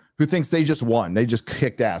writer who thinks they just won. They just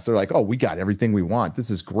kicked ass. They're like, oh, we got everything we want. This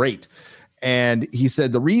is great. And he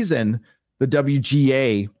said the reason the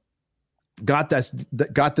WGA got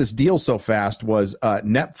this deal so fast was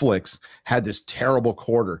Netflix had this terrible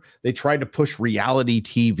quarter. They tried to push reality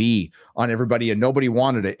TV on everybody and nobody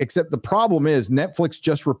wanted it. Except the problem is Netflix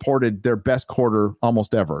just reported their best quarter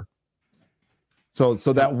almost ever. So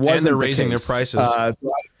that wasn't and they're raising their prices.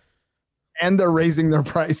 And they're raising their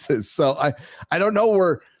prices. So I don't know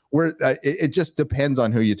where it just depends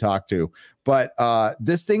on who you talk to. But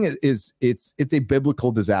this thing it's a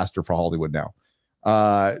biblical disaster for Hollywood now.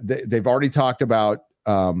 They've already talked about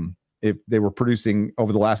if they were producing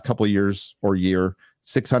over the last couple of years or year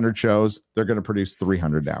 600 shows, they're going to produce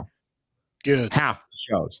 300 now. Good. Half the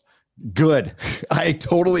shows. Good. I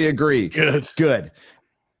totally agree. Good.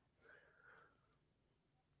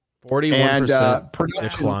 41% production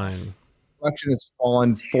decline. Production has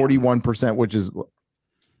fallen 41%, which is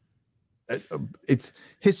it's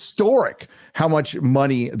historic how much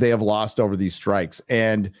money they have lost over these strikes.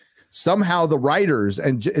 And somehow the writers,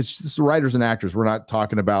 and it's just the writers and actors, we're not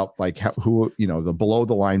talking about like who, you know, the below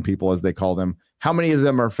the line people, as they call them, how many of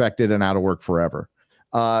them are affected and out of work forever.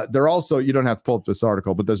 They're also, you don't have to pull up this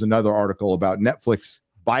article, but there's another article about Netflix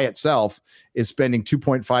by itself is spending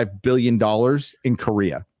 $2.5 billion in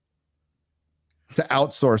Korea to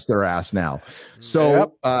outsource their ass now.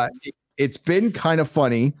 So it's been kind of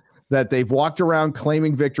funny that they've walked around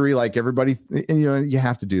claiming victory like everybody, and you know, you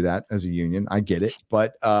have to do that as a union. I get it,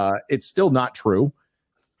 but it's still not true.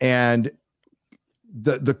 And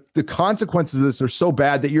the consequences of this are so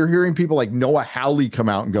bad that you're hearing people like Noah Hawley come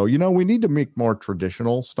out and go, you know, we need to make more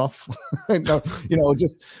traditional stuff. No, you know,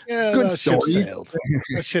 just good stories.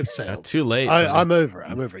 That ship sailed. Too late. I'm over it.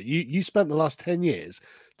 I'm over it. You spent the last 10 years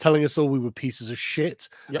telling us all we were pieces of shit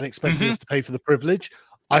and expecting us to pay for the privilege.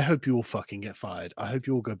 I hope you all fucking get fired. I hope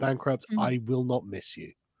you all go bankrupt. I will not miss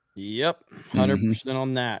you. Yep, 100%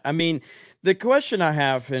 on that. I mean, the question I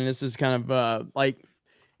have, and this is kind of like,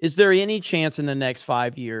 is there any chance in the next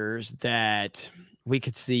 5 years that we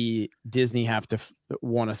could see Disney have to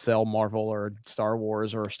want to sell Marvel or Star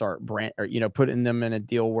Wars or start brand, or, you know, putting them in a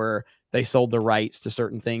deal where they sold the rights to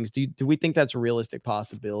certain things? Do we think that's a realistic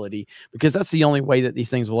possibility? Because that's the only way that these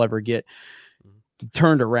things will ever get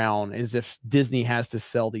turned around, is if Disney has to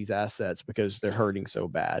sell these assets because they're hurting so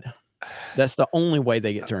bad. That's the only way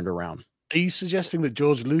they get turned around. Are you suggesting that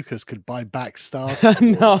George Lucas could buy back Star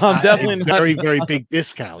No, I'm definitely a not. very, very big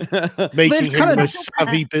discount, making him the most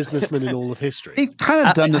savvy businessman in all of history? They've kind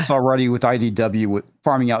of done this already with IDW, with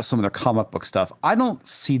farming out some of their comic book stuff. I don't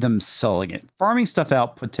see them selling it. Farming stuff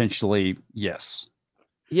out, potentially, yes.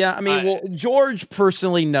 Yeah, I mean, well, George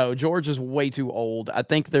personally, no. George is way too old. I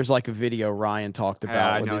think there's like a video Ryan talked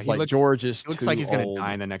about. No, it's like George is looks too like he's going to old.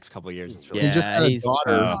 die in the next couple of years. It's really Yeah, He just had a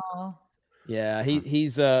daughter. Yeah,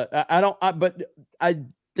 he's but I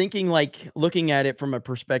thinking, like, looking at it from a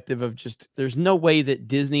perspective of just, there's no way that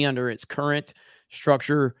Disney under its current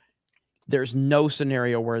structure, there's no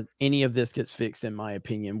scenario where any of this gets fixed, in my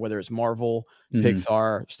opinion, whether it's Marvel,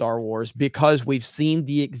 Pixar, Star Wars, because we've seen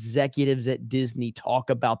the executives at Disney talk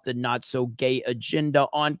about the not so gay agenda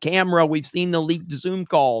on camera. We've seen the leaked Zoom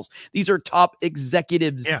calls. These are top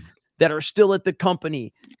executives that are still at the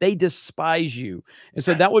company. They despise you. And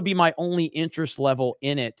so that would be my only interest level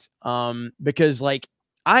in it. Because, like,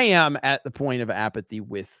 I am at the point of apathy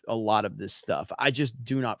with a lot of this stuff. I just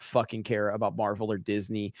do not fucking care about Marvel or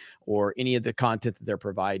Disney or any of the content that they're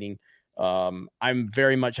providing. I'm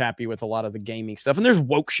very much happy with a lot of the gaming stuff, and there's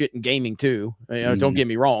woke shit in gaming too. You know, don't get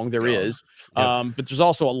me wrong, there is. But there's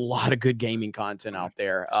also a lot of good gaming content out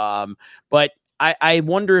there. But I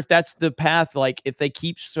wonder if that's the path, like, if they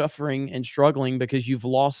keep suffering and struggling because you've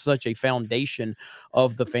lost such a foundation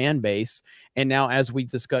of the fan base. And now, as we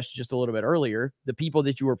discussed just a little bit earlier, the people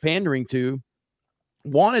that you were pandering to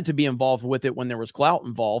wanted to be involved with it when there was clout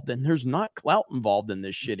involved, and there's not clout involved in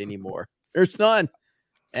this shit anymore. There's none.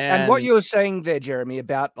 And what you're saying there, Jeremy,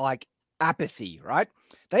 about like apathy, right?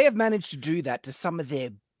 They have managed to do that to some of their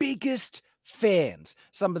biggest fans,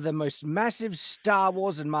 some of the most massive Star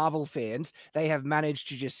Wars and Marvel fans. They have managed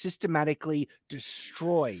to just systematically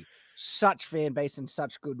destroy such fan base and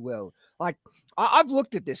such goodwill. Like, I've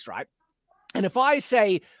looked at this, right? And if I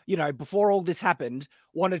say, you know, before all this happened,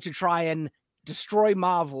 wanted to try and destroy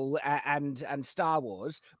Marvel and Star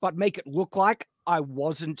Wars, but make it look like I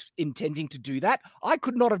wasn't intending to do that, I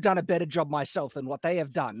could not have done a better job myself than what they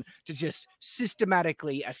have done to just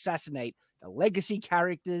systematically assassinate the legacy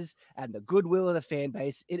characters and the goodwill of the fan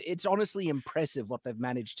base. It's honestly impressive what they've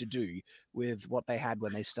managed to do with what they had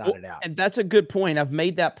when they started out. And that's a good point. I've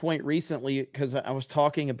made that point recently because I was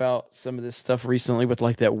talking about some of this stuff recently with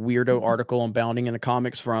like that weirdo article on Bounding in the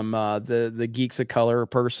Comics from the Geeks of Color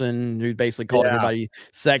person who basically called everybody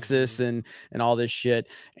sexist and all this shit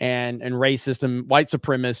and racist and white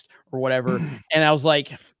supremacist or whatever. And I was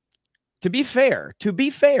like, to be fair,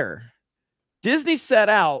 Disney set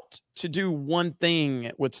out to do one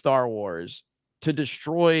thing with Star Wars, to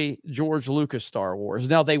destroy George Lucas Star Wars.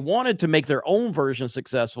 Now, they wanted to make their own version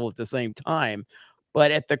successful at the same time,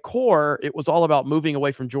 but at the core, it was all about moving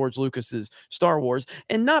away from George Lucas's Star Wars.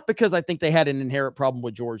 And not because I think they had an inherent problem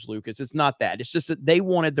with George Lucas. It's not that. It's just that they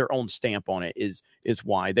wanted their own stamp on it is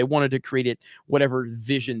why. They wanted to create it, whatever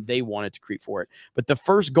vision they wanted to create for it. But the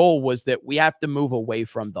first goal was that we have to move away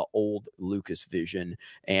from the old Lucas vision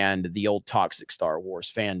and the old toxic Star Wars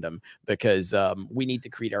fandom, because we need to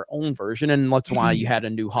create our own version. And that's why you had a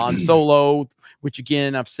new Han Solo, which,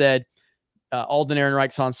 again, I've said, Alden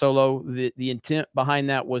Ehrenreich's Han Solo, the intent behind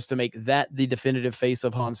that was to make that the definitive face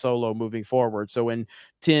of Han Solo moving forward. So in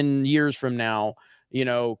 10 years from now, you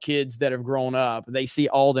know, kids that have grown up, they see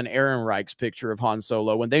Alden Ehrenreich's picture of Han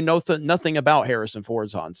Solo, and they know nothing about Harrison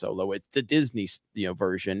Ford's Han Solo. It's the Disney, you know,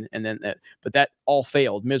 version, and then but that all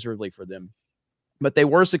failed miserably for them. But they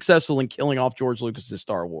were successful in killing off George Lucas's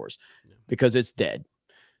Star Wars because it's dead.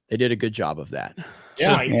 They did a good job of that.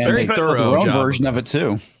 Yeah, So, very thorough version of it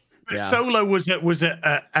too. But Solo was an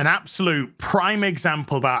absolute prime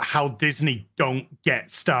example about how Disney don't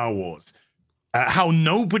get Star Wars. How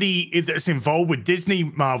nobody that's involved with Disney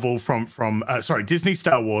Marvel Disney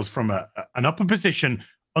Star Wars from an upper position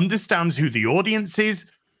understands who the audience is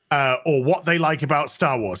or what they like about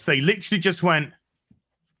Star Wars. They literally just went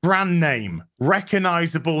brand name,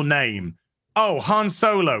 recognizable name. Oh, Han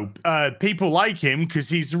Solo. People like him because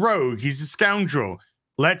he's a rogue. He's a scoundrel.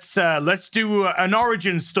 Let's do an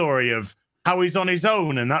origin story of how he's on his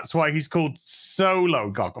own, and that's why he's called Solo.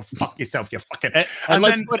 God, go fuck yourself, you fucking. And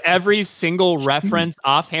let's put every single reference,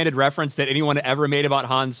 offhanded reference that anyone ever made about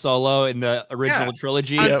Han Solo in the original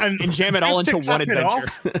trilogy, and jam it all into one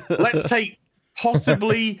adventure. Let's take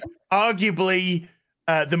possibly, arguably,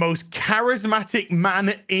 the most charismatic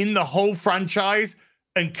man in the whole franchise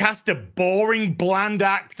and cast a boring, bland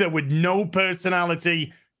actor with no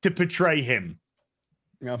personality to portray him.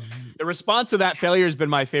 The response to that failure has been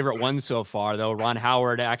my favorite one so far, though. Ron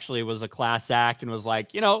Howard actually was a class act and was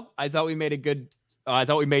like, you know, I thought we made a good, I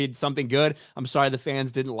thought we made something good. I'm sorry the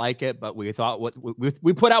fans didn't like it, but we thought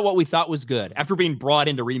we put out what we thought was good after being brought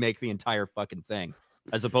in to remake the entire fucking thing,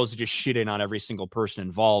 as opposed to just shitting on every single person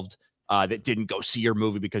involved that didn't go see your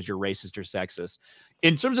movie because you're racist or sexist.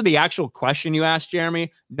 In terms of the actual question you asked,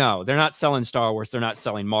 Jeremy, no, they're not selling Star Wars. They're not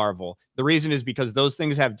selling Marvel. The reason is because those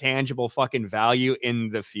things have tangible fucking value in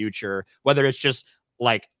the future, whether it's just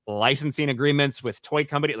like licensing agreements with toy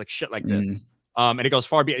company, like shit like this. And it goes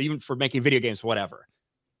far beyond even for making video games, whatever.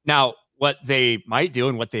 Now, what they might do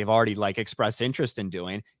and what they've already like expressed interest in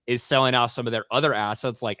doing is selling off some of their other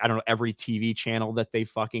assets. Like, I don't know, every TV channel that they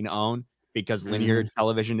fucking own, because linear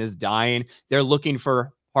television is dying. They're looking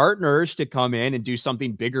for partners to come in and do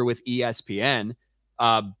something bigger with ESPN.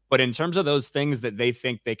 But in terms of those things that they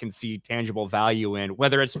think they can see tangible value in,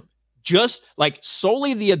 whether it's just like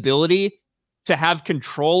solely the ability to have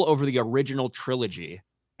control over the original trilogy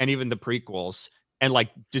and even the prequels and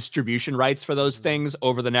like distribution rights for those things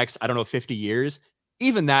over the next, I don't know, 50 years,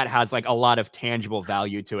 even that has like a lot of tangible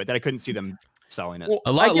value to it that I couldn't see them selling it. Well,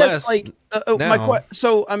 A lot I guess, less like now.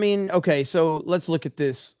 so I mean, okay, so let's look at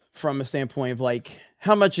this from a standpoint of like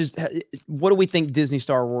how much is what do we think Disney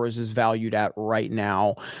Star Wars is valued at right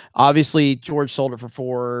now? Obviously, George sold it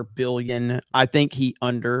for $4 billion. I think he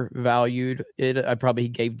undervalued it. I probably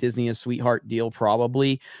gave Disney a sweetheart deal,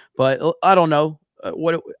 probably, but I don't know.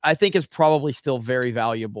 I think is probably still very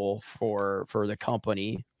valuable for the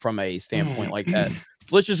company from a standpoint like that.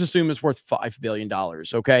 So let's just assume it's worth $5 billion.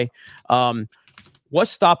 Okay.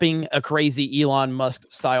 What's stopping a crazy Elon Musk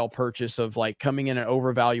style purchase of like coming in and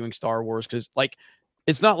overvaluing Star Wars? Because like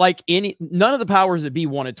it's not like none of the powers that be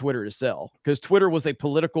wanted Twitter to sell, because Twitter was a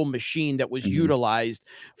political machine that was utilized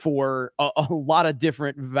for a lot of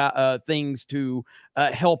different things to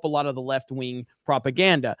help a lot of the left-wing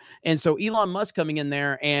propaganda. And so Elon Musk coming in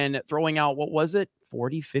there and throwing out, what was it?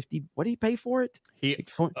 40, 50, what did he pay for it?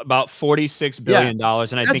 About $46 billion.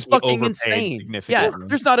 And I think he overpaid insane. significantly. Yeah,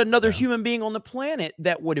 there's not another human being on the planet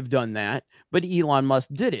that would have done that, but Elon Musk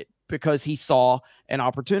did it because he saw an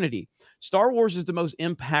opportunity. Star Wars is the most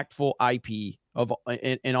impactful IP of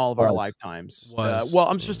in all of our lifetimes. Well,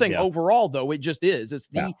 I'm just saying overall, though, it just is.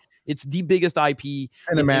 It's the biggest IP,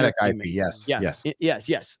 cinematic IP.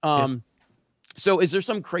 Yes. So is there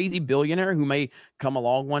some crazy billionaire who may come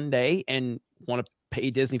along one day and want to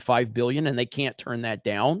pay Disney $5 billion and they can't turn that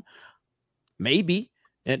down? Maybe.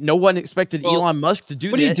 And no one expected Elon Musk to do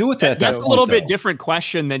that. What do you do with that? That's a little bit different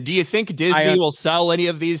question than, do you think Disney will sell any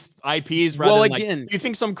of these IPs rather than again, do you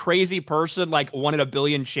think some crazy person like 1 in a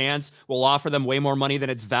billion chance will offer them way more money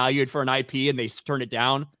than it's valued for an IP and they turn it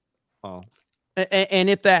down? Oh. And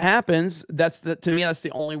if that happens, to me, that's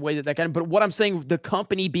the only way that can. But what I'm saying, the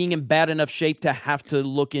company being in bad enough shape to have to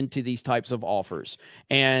look into these types of offers,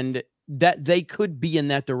 and that they could be in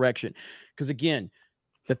that direction. Because again,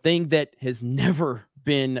 the thing that has never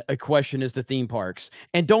been a question is the theme parks.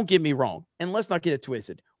 And don't get me wrong, and let's not get it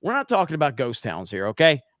twisted. We're not talking about ghost towns here,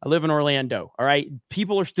 okay? I live in Orlando, all right?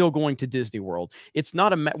 People are still going to Disney World. It's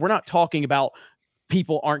not we're not talking about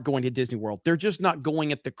people aren't going to Disney World. They're just not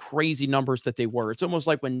going at the crazy numbers that they were. It's almost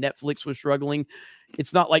like when Netflix was struggling.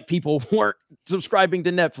 It's not like people weren't subscribing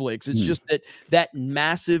to Netflix. It's just that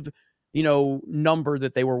massive, number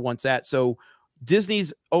that they were once at. So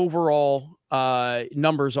Disney's overall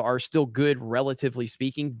numbers are still good, relatively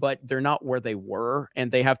speaking, but they're not where they were,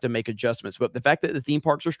 and they have to make adjustments. But the fact that the theme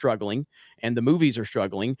parks are struggling, and the movies are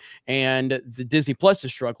struggling, and the Disney Plus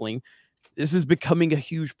is struggling, this is becoming a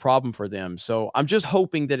huge problem for them. So I'm just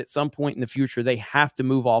hoping that at some point in the future, they have to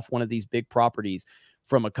move off one of these big properties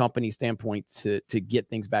from a company standpoint to get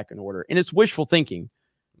things back in order. And it's wishful thinking.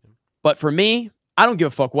 But for me, I don't give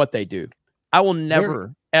a fuck what they do. I will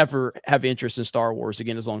never, ever have interest in Star Wars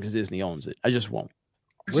again as long as Disney owns it. I just won't.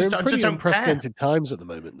 We're in pretty unprecedented times at the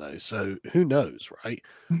moment, though. So who knows, right?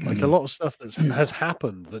 Like a lot of stuff that has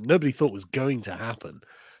happened that nobody thought was going to happen.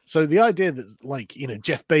 So the idea that, like, you know,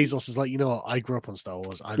 Jeff Bezos is like, you know what, I grew up on Star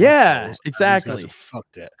Wars. I love Star Wars, exactly. These guys have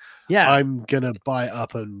fucked it. Yeah, I'm gonna buy it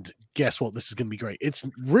up, and guess what? This is gonna be great. It's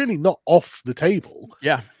really not off the table.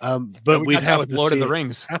 Yeah. But we'd have to Lord see of the it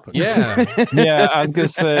Rings happen. Yeah. Yeah, I was gonna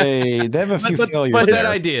say they have a few failures. But there. that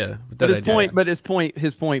idea. But his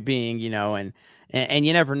point being, you know, and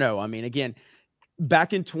you never know. I mean, again,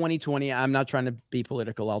 back in 2020, I'm not trying to be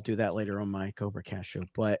political. I'll do that later on my Cobra Cast show.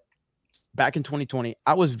 But back in 2020,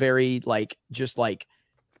 I was very just like,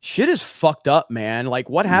 shit is fucked up, man. Like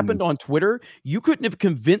what happened on Twitter, you couldn't have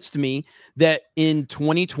convinced me that in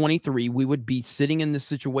 2023, we would be sitting in this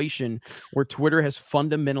situation where Twitter has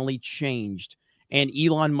fundamentally changed and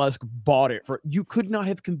Elon Musk bought it you could not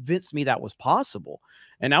have convinced me that was possible.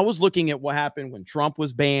 And I was looking at what happened when Trump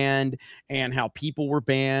was banned and how people were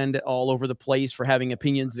banned all over the place for having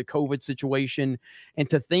opinions, the COVID situation. And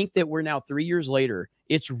to think that we're now 3 years later,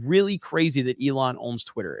 it's really crazy that Elon owns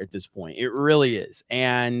Twitter at this point. It really is.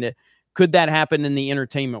 And could that happen in the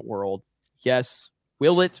entertainment world? Yes.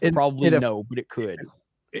 Will it? Probably no, but it could.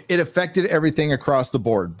 It affected everything across the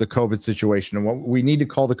board, the COVID situation. And what we need to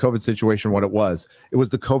call the COVID situation what it was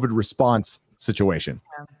the COVID response situation.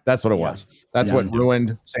 That's what it was. That's what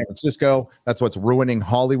ruined San Francisco. That's what's ruining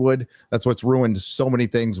Hollywood. That's what's ruined so many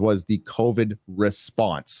things was the COVID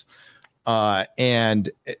response. And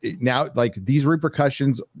now, like, these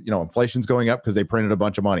repercussions, you know, inflation's going up because they printed a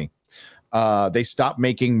bunch of money. They stopped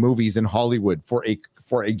making movies in Hollywood for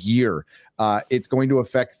a year. It's going to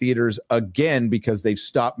affect theaters again because they've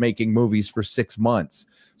stopped making movies for 6 months.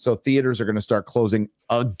 So theaters are going to start closing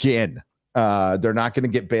again. They're not going to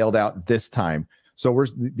get bailed out this time. So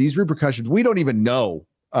these repercussions, we don't even know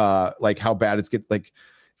like how bad it's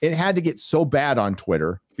it had to get so bad on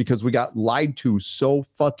Twitter because we got lied to so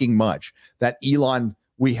fucking much that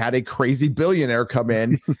we had a crazy billionaire come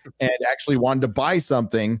in and actually wanted to buy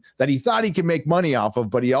something that he thought he could make money off of,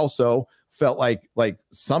 but he also felt like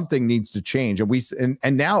something needs to change.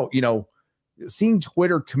 And now, you know, seeing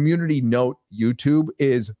Twitter community note YouTube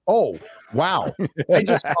is, oh, wow. I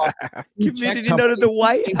just saw community noted the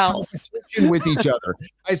White House with each other.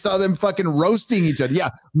 I saw them fucking roasting each other.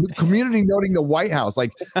 Yeah. Community noting the White House.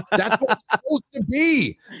 Like, that's what it's supposed to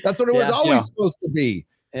be. That's what it was always supposed to be.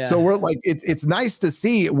 Yeah. So we're like, it's nice to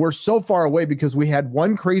see. We're so far away because we had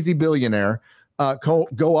one crazy billionaire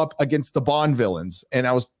go up against the Bond villains. And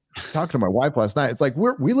I was talking to my wife last night. It's like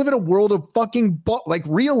we live in a world of fucking like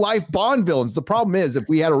real life Bond villains. The problem is, if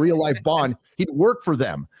we had a real life Bond, he'd work for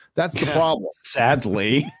them. That's the problem.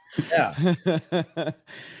 Sadly, yeah,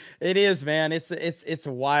 it is, man. It's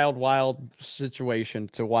a wild situation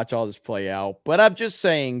to watch all this play out. But I'm just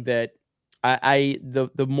saying that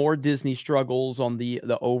the more Disney struggles on the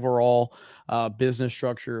overall business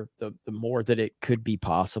structure, the more that it could be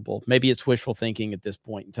possible. Maybe it's wishful thinking at this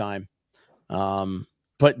point in time.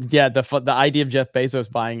 But yeah, the idea of Jeff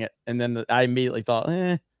Bezos buying it, and then I immediately thought,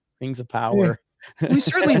 rings of power. We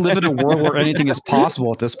certainly live in a world where anything is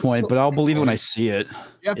possible at this point, but I'll believe it when I see it.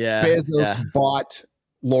 Jeff Bezos bought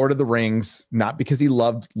Lord of the Rings, not because he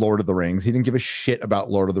loved Lord of the Rings. He didn't give a shit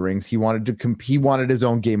about Lord of the Rings. He wanted to he wanted his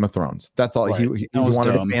own Game of Thrones. That's all. Right. He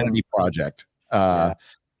wanted a vanity project.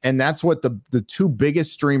 And that's what the two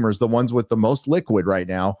biggest streamers, the ones with the most liquid right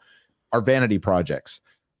now, are vanity projects,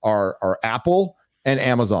 are Apple and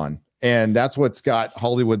Amazon. And that's what's got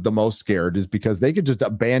Hollywood the most scared, is because they could just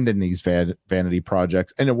abandon these vanity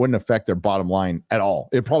projects and it wouldn't affect their bottom line at all.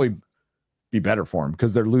 It'd probably be better for them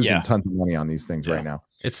because they're losing tons of money on these things right now.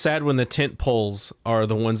 It's sad when the tent poles are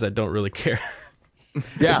the ones that don't really care.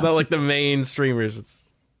 Yeah. It's not like the main streamers.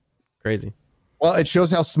 It's crazy. Well, it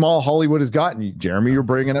shows how small Hollywood has gotten. Jeremy, you're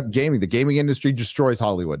bringing up gaming. The gaming industry destroys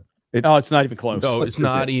Hollywood. It's not even close. No, it's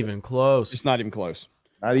not even close. It's not even close.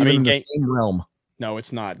 Not even in the same realm. No,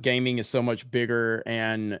 it's not. Gaming is so much bigger,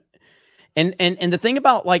 and the thing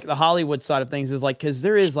about like the Hollywood side of things is like, because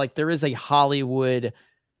there is a Hollywood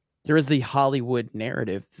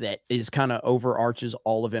narrative that is kind of overarches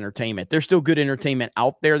all of entertainment. There's still good entertainment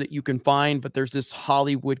out there that you can find, but there's this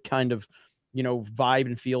Hollywood kind of vibe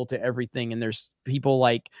and feel to everything. And there's people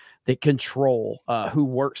like that control who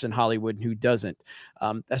works in Hollywood and who doesn't.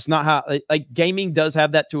 That's not how like gaming does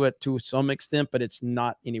have that to some extent, but it's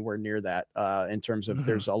not anywhere near that in terms of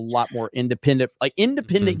there's a lot more independent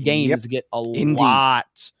games get a lot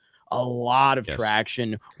of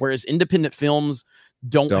traction, whereas independent films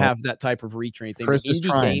don't have that type of reach or anything.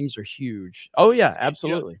 Indie games are huge. Oh yeah,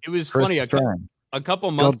 absolutely. It was funny a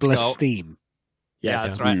couple months God bless ago. Steam. Yeah,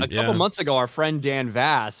 that's right. A couple months ago, our friend Dan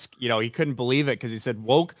Vask, he couldn't believe it because he said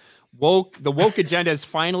the woke agenda has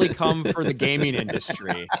finally come for the gaming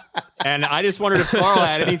industry. And I just wondered if Carl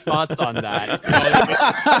had any thoughts on that.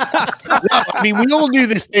 I mean, we all knew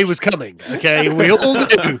this day was coming. Okay, we all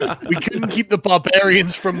knew we couldn't keep the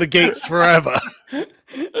barbarians from the gates forever.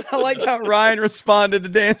 I like how Ryan responded to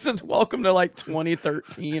Dan since welcome to like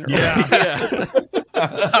 2013. Did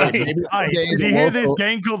you hear this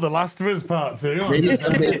game called The Last of Us Part 2? Maybe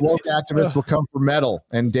someday woke activists will come for metal,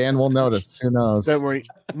 and Dan will notice. Who knows? Don't worry.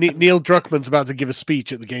 Neil Druckmann's about to give a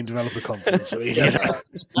speech at the Game Developer Conference. So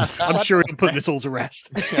I'm sure he'll put this all to rest.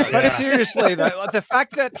 But seriously, though, the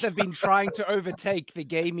fact that they've been trying to overtake the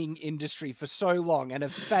gaming industry for so long and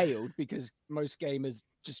have failed because most gamers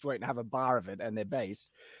just won't have a bar of it and they're based.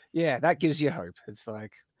 Yeah, that gives you hope. It's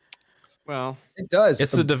like, well, it does.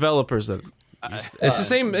 It's the developers that. It's the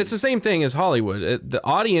same. It's the same thing as Hollywood. The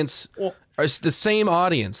audience is the same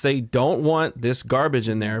audience. They don't want this garbage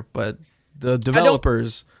in there, but the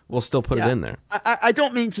developers will still put it in there. I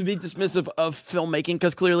don't mean to be dismissive of filmmaking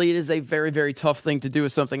because clearly it is a very, very tough thing to do.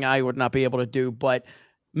 It's something I would not be able to do, but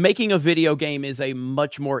making a video game is a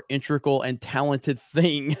much more integral and talented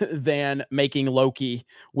thing than making Loki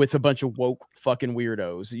with a bunch of woke fucking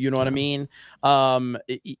weirdos. You know what I mean?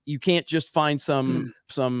 You can't just find some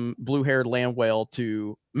blue-haired land whale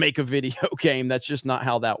to make a video game. That's just not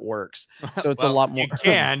how that works. So it's a lot more. You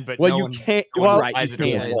can, but well, you can't. Right, you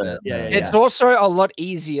can. It's also a lot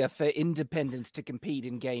easier for independents to compete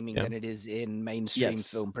in gaming than it is in mainstream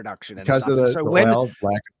film production. And Because stuff. of So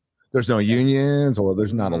there's no unions, or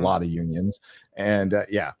there's not a lot of unions, and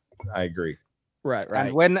I agree. Right.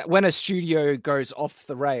 And when a studio goes off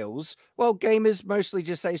the rails, well, gamers mostly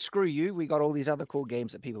just say, screw you. We got all these other cool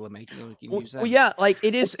games that people are making. And we can use them. Well, yeah, like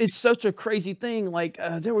it's such a crazy thing. Like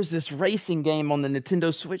there was this racing game on the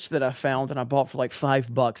Nintendo Switch that I found and I bought for like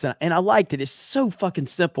 $5. And I liked it. It's so fucking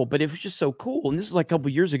simple, but it was just so cool. And this is like a couple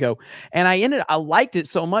years ago. And I liked it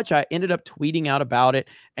so much, I ended up tweeting out about it.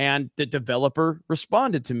 And the developer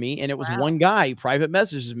responded to me. And it was one guy who private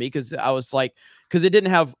messages me because I was like, because it didn't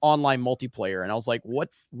have online multiplayer. And I was like, what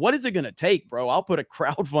is it going to take, bro? I'll put a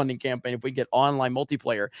crowdfunding campaign if we get online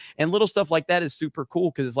multiplayer. And little stuff like that is super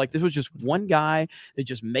cool because it's like this was just one guy that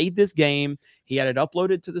just made this game. He had it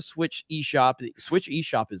uploaded to the Switch eShop. The Switch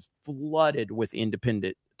eShop is flooded with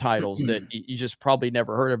independent titles that you just probably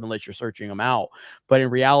never heard of unless you're searching them out. But in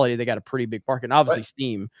reality, they got a pretty big market. And obviously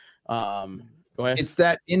Steam. Go ahead. It's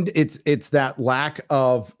that lack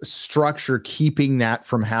of structure keeping that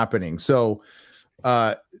from happening. So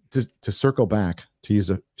to circle back, to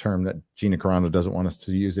use a term that Gina Carano doesn't want us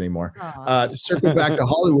to use anymore, to circle back to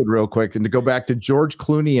Hollywood real quick and to go back to George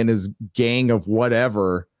Clooney and his gang of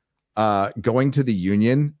whatever going to the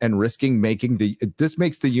union and risking making this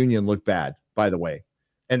makes the union look bad, by the way.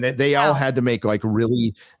 And they all had to make like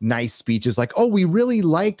really nice speeches like, oh, we really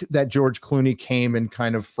liked that George Clooney came and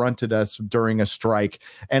kind of fronted us during a strike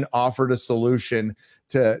and offered a solution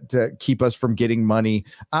to keep us from getting money.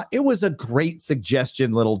 It was a great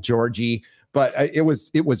suggestion, little Georgie, but it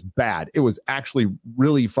was bad. It was actually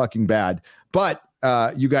really fucking bad. But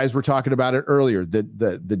you guys were talking about it earlier,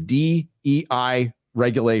 the DEI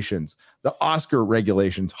regulations, the Oscar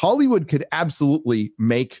regulations. Hollywood could absolutely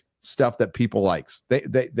make stuff that people likes.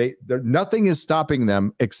 They're nothing is stopping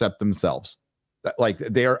them except themselves. Like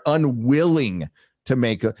they are unwilling to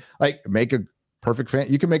make a perfect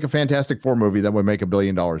you can make a Fantastic Four movie that would make $1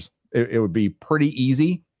 billion. It would be pretty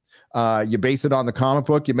easy. You base it on the comic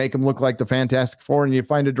book, you make them look like the Fantastic Four, and you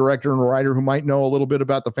find a director and a writer who might know a little bit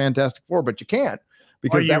about the Fantastic Four, but you can't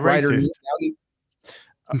because that writer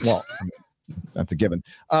well, that's a given.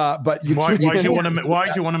 But why do you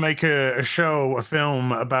want to make a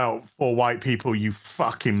film about 4 white people? You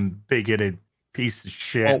fucking bigoted piece of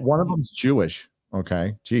shit. Oh, one of them's Jewish.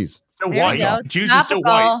 Okay, jeez. Still white. Jews are still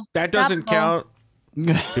white. That doesn't count.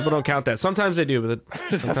 People don't count that. Sometimes they do, but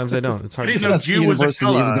sometimes they don't. It's hard to know. Jew was a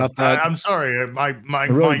color. I'm sorry, my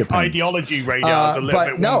really ideology radar is a little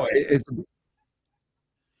bit. No, it's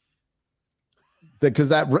because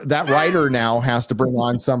that writer now has to bring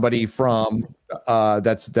on somebody from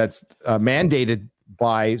that's mandated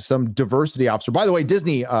by some diversity officer. By the way,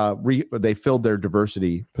 Disney they filled their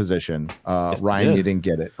diversity position. Ryan, you didn't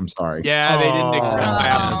get it. I'm sorry. Yeah, they didn't accept my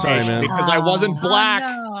application because I wasn't black.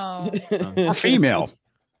 Or female.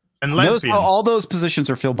 And all those positions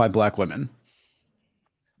are filled by black women.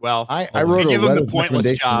 Well, I wrote give a them letter the of pointless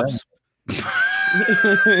recommendation jobs.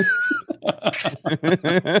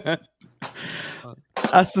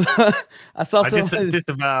 I saw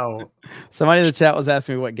disavow. Somebody in the chat was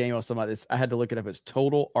asking me what game I was talking about. This I had to look it up. It's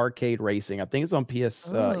Total Arcade Racing. I think it's on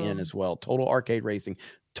PSN as well. Total Arcade Racing.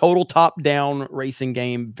 Total top-down racing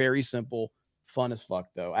game. Very simple, fun as fuck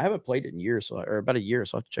though. I haven't played it in years, or about a year,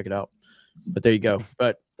 so I have to check it out. But there you go.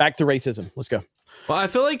 But back to racism. Let's go. Well, I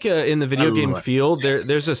feel like in the video game field,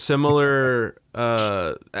 there's a similar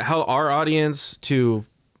how our audience to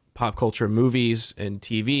pop culture, movies, and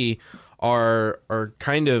TV are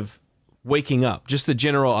kind of waking up. Just the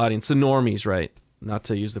general audience, the normies, right? Not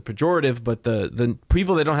to use the pejorative, but the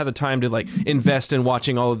people that don't have the time to like invest in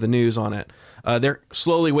watching all of the news on it. They're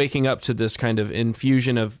slowly waking up to this kind of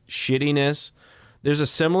infusion of shittiness. There's a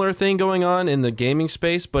similar thing going on in the gaming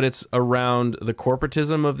space, but it's around the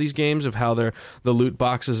corporatism of these games, of how they're the loot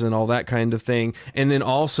boxes and all that kind of thing. And then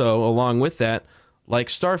also along with that, like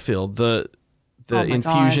Starfield, the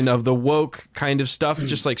infusion of the woke kind of stuff,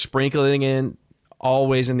 just like sprinkling in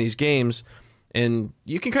always in these games. And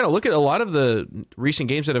you can kind of look at a lot of the recent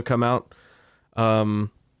games that have come out.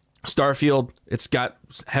 Starfield, it's got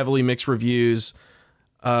heavily mixed reviews.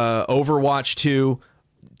 Overwatch 2,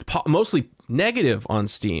 mostly negative on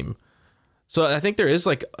Steam. So I think there is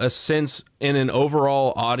like a sense in an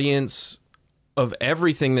overall audience of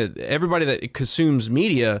everything, that everybody that consumes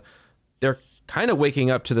media, they're kind of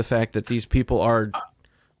waking up to the fact that these people are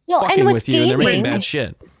fucking with you and they're making bad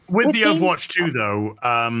shit. With the Overwatch 2, though,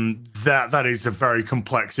 that is a very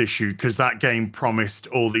complex issue because that game promised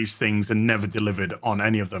all these things and never delivered on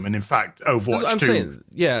any of them. And in fact, Overwatch 2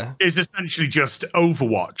 is essentially just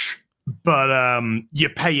Overwatch, but you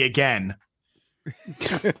pay again.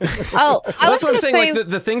 That's what I'm saying. Like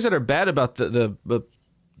the things that are bad about the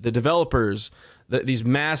developers, these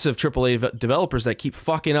massive AAA developers that keep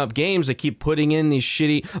fucking up games, that keep putting in these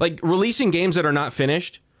shitty, like releasing games that are not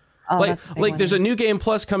finished. Like there's a new game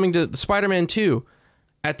plus coming to Spider-Man 2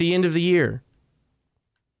 at the end of the year.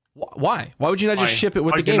 Why? Why would you not just ship it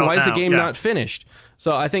with the game? Why is the game not finished?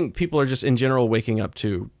 So I think people are just in general waking up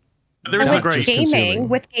to.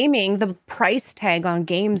 With gaming, the price tag on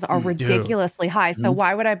games are ridiculously high. So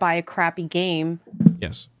why would I buy a crappy game?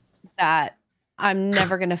 Yes. That I'm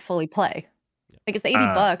never going to fully play. Like it's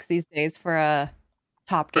 $80 these days for a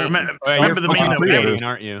top game. Remember the meme that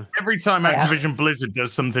aren't you? Every time Activision Blizzard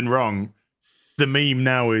does something wrong, the meme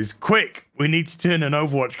now is, quick, we need to turn an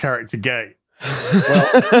Overwatch character gay.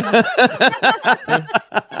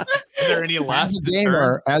 Is there any last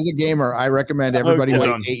as a gamer, I recommend everybody wait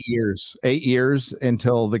 8 years. 8 years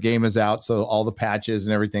until the game is out, so all the patches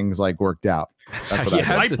and everything's like worked out. That's what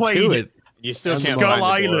I played it. You still can't Skull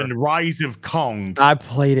Island: Rise of Kong. I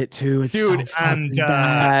played it too. It's dude, so and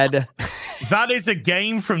bad. That is a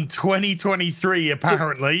game from 2023,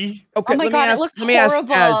 apparently. Okay, oh my god, it looks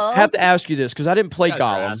horrible. I have to ask you this because I didn't play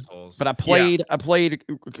Gollum, but I played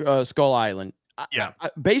Skull Island.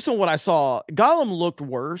 Based on what I saw, Gollum looked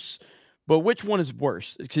worse. But which one is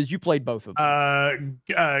worse? Because you played both of them.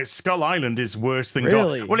 Skull Island is worse than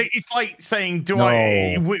Really? Gollum. Well, it's like saying,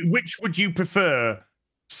 which would you prefer?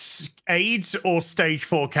 AIDS or stage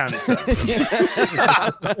 4 cancer?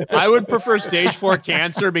 I would prefer stage 4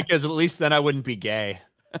 cancer because at least then I wouldn't be gay.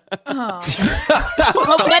 Well,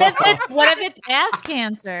 what if it's ass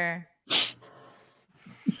cancer?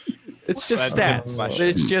 It's just stats.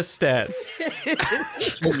 It's just stats.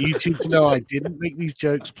 I want YouTube to know I didn't make these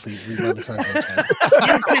jokes. Please remonetize my channel.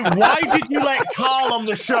 YouTube, why did you let Carl on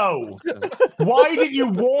the show? Why did you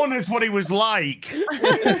warn us what he was like?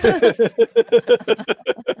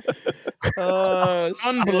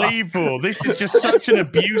 Unbelievable. This is just such an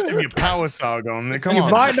abuse of your power, Sargon. Come You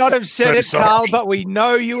on. might not have said it, sorry. Carl, but we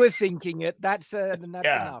know you were thinking it. That's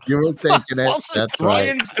enough. You were thinking it. Also, That's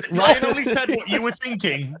right. Ryan only said what you were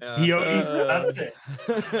thinking. That's it.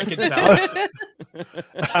 I can tell.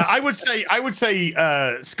 I would say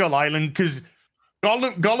Skull Island because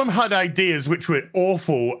Gollum had ideas which were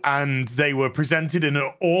awful and they were presented in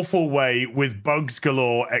an awful way with bugs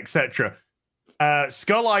galore, etc.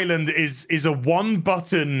 Skull Island is a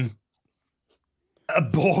one-button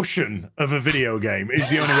abortion of a video game. Is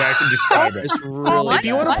the only way I can describe it. If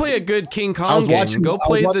you want to play a good King Kong game, go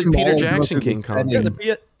play the Peter Jackson King Kong. Yeah,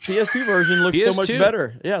 the PS2 version looks so much PS2.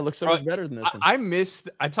 better. Yeah, it looks so much better than this one.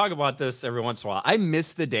 I talk about this every once in a while. I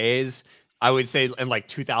miss the days, I would say in like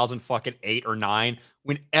 2008 or 9,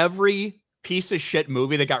 when every piece of shit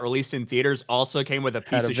movie that got released in theaters also came with a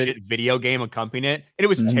piece of shit video game accompanying it, and it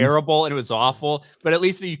was terrible and it was awful. But at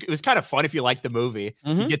least it was kind of fun if you liked the movie.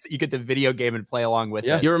 You get the video game and play along with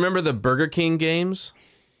it. You remember the Burger King games?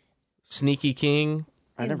 Sneaky King.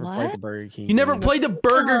 I never played the Burger King. You never played the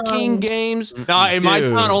Burger King games? No, in my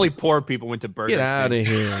town, only poor people went to Burger King. Get out of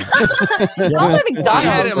here. I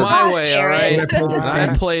had it my way, all right?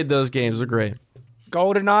 I played those games. They're great.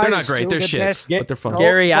 GoldenEye. They're not great. They're shit, but they're fun.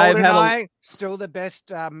 Gary, I've had still the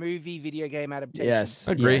best movie video game adaptation. Yes,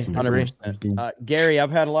 agree. 100%. Gary,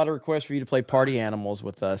 I've had a lot of requests for you to play Party Animals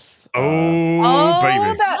with us. Oh,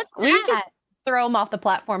 baby. We just throw them off the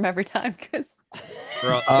platform every time because.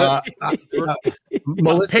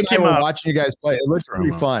 Melissa and I were watching you guys play. It looks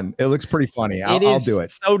pretty fun. It looks pretty funny. I'll do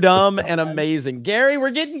it. So dumb and amazing. Gary,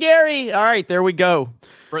 we're getting Gary. All right, there we go.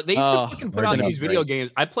 Bro, they used to fucking put out these video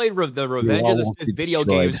games. I played the Revenge of the Sith video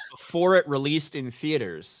games before it released in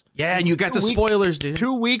theaters. Yeah, and you got the spoilers, dude.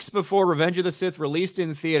 2 weeks before Revenge of the Sith released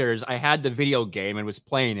in theaters, I had the video game and was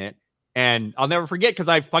playing it. And I'll never forget because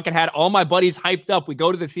I fucking had all my buddies hyped up. We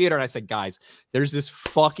go to the theater and I said, guys, there's this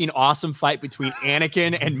fucking awesome fight between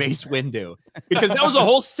Anakin and Mace Windu. Because that was a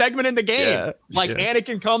whole segment in the game.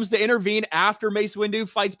 Anakin comes to intervene after Mace Windu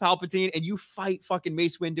fights Palpatine, and you fight fucking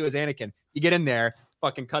Mace Windu as Anakin. You get in there,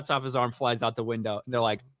 fucking cuts off his arm, flies out the window. And they're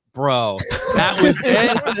like, bro, that was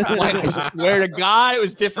it. Like, I swear to God, it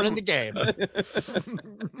was different in the game. That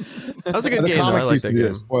was a good game. Though. I like that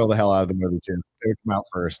game. Spoil the hell out of the movie too. They would come out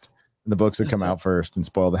first. The books would come out first and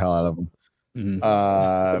spoil the hell out of them.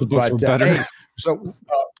 The books were better. So,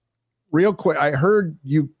 real quick, I heard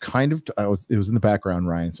you kind of. It was in the background,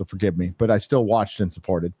 Ryan. So forgive me, but I still watched and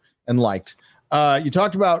supported and liked. You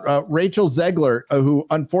talked about Rachel Ziegler, who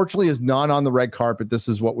unfortunately is not on the red carpet. This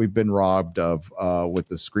is what we've been robbed of with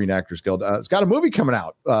the Screen Actors Guild. It's got a movie coming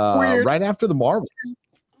out right after the Marvels.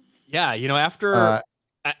 Yeah, you know,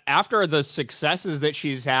 after the successes that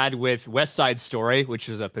she's had with West Side Story, which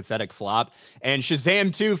is a pathetic flop, and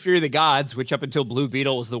Shazam 2: Fury of the Gods, which up until Blue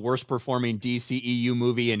Beetle was the worst performing DCEU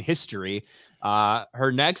movie in history,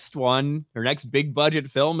 her next big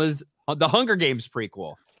budget film is the Hunger Games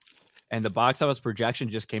prequel. And the box office projection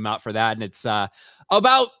just came out for that, and it's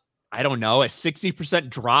about, I don't know, a 60%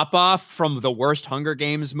 drop off from the worst Hunger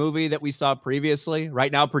Games movie that we saw previously.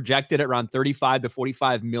 Right now projected at around $35 to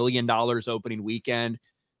 $45 million opening weekend.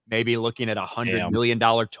 Maybe looking at $100 million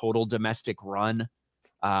total domestic run.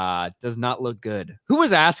 Does not look good. Who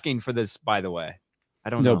was asking for this, by the way? I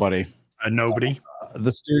don't know. Nobody.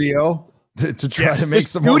 The studio to try to make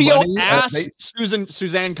some more money. Asked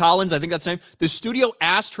Suzanne Collins, I think that's her name. The studio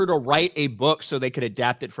asked her to write a book so they could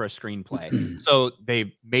adapt it for a screenplay. So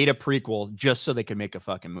they made a prequel just so they could make a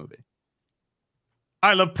fucking movie.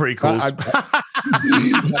 I love prequels.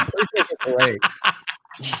 Prequels are great.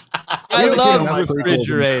 I love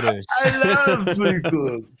refrigerators. I love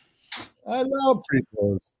prequels. I love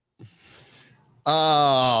prequels.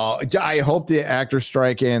 I hope the actors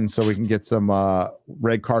strike in so we can get some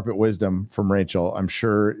red carpet wisdom from Rachel. I'm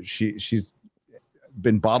sure she's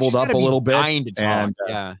been bottled up a little bit. And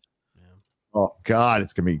oh God,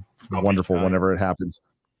 it's gonna be wonderful whenever it happens.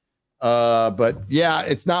 But yeah,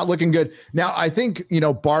 it's not looking good. Now, I think,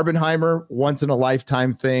 Barbenheimer, once in a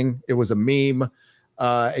lifetime thing. It was a meme.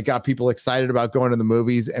 It got people excited about going to the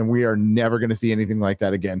movies, and we are never going to see anything like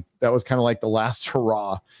that again. That was kind of like the last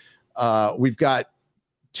hurrah. We've got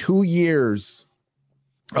 2 years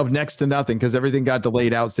of next to nothing because everything got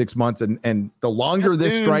delayed out 6 months. And the longer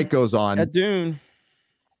this strike goes on, Dune.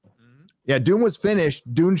 Yeah, Dune was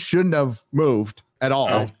finished. Dune shouldn't have moved at all.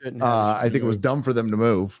 I think it was dumb for them to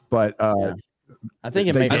move, but I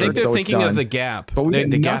think they're thinking of the gap. But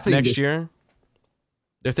the gap next year.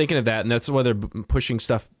 They're thinking of that, and that's why they're pushing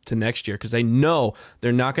stuff to next year because they know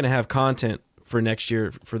they're not going to have content for next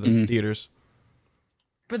year for the theaters.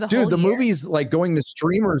 For the the movies like going to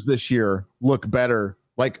streamers this year look better,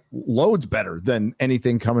 like loads better than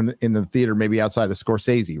anything coming in the theater, maybe outside of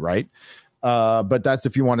Scorsese, right? But that's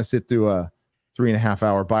if you want to sit through a 3.5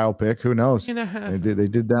 hour biopic. Who knows? They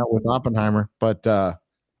did that with Oppenheimer, but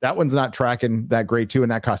that one's not tracking that great too,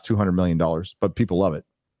 and that cost $200 million. But people love it.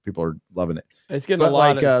 People are loving it. It's getting a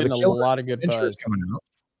lot of good buzz coming out.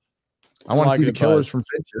 I want to see the Killers from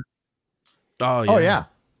Fincher. Oh yeah.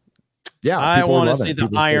 Yeah, I want to see the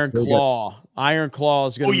Iron Claw. Iron Claw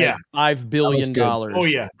is going to make $5 billion. Oh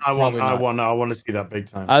yeah, I want to see that big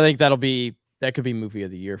time. I think that could be movie of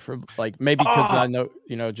the year for maybe because I know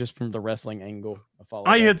just from the wrestling angle.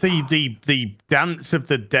 I heard the Dance of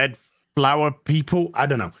the Dead Flower People. I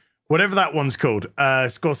don't know, whatever that one's called.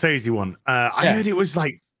 Scorsese one. I heard it was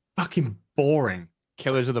like fucking boring.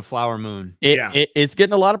 Killers of the Flower Moon. It's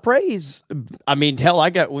getting a lot of praise. I mean, hell, I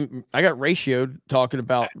got ratioed talking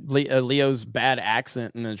about Leo's bad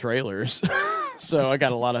accent in the trailers. So I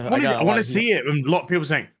got a lot of. I want to see it. And a lot of people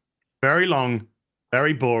saying very long,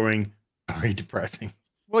 very boring, very depressing.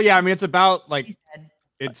 Well, yeah, I mean, it's about like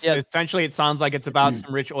it's essentially it sounds like it's about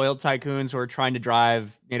some rich oil tycoons who are trying to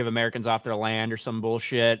drive Native Americans off their land or some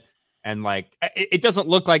bullshit. And like, it doesn't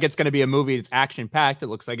look like it's going to be a movie that's action packed. It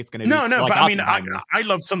looks like it's going to be no. Like but I mean, I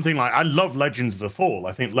love something like I love Legends of the Fall.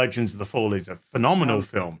 I think Legends of the Fall is a phenomenal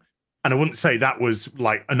film, and I wouldn't say that was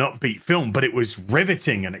like an upbeat film, but it was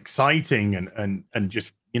riveting and exciting and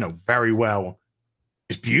just very well,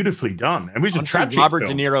 just beautifulily done. It was a tragic. Robert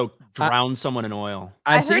film. De Niro drowned someone in oil.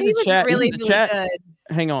 I heard he was really good.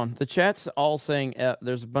 Hang on, the chat's all saying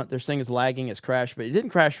they're saying it's lagging, it's crashed, but it didn't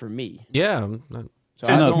crash for me. Yeah.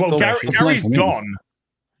 So well, Gary's gone.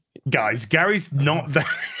 Guys, Gary's not there.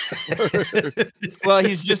 Well,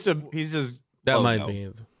 he's just that logo. might be.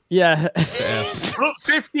 Yeah. Look,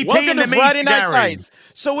 50p Welcome to in the Friday Night Gary. Tights.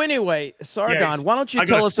 So anyway, Sargon, Yes, why don't you I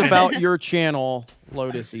gotta tell us spin about it. your channel,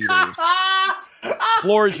 Lotus Eaters?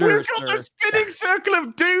 Floor is yours, We've got the sir. spinning circle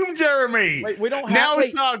of doom, Jeremy. Wait, we don't have now,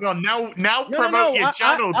 wait. Sargon. Now No, promote your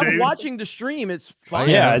channel, I'm dude. watching the stream. It's fine.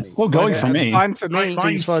 Yeah, it's still going for me. Fine for me.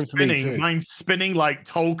 Mine's fine for me spinning. too. Mine's spinning like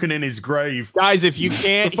Tolkien in his grave. Guys, if you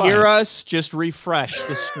can't hear us, just refresh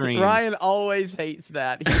the stream. Ryan always hates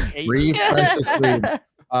that. He hates Refresh the screen.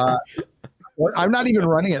 I'm not even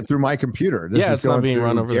running it through my computer. This is It's not going being through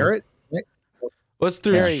run over there. Garrett. What's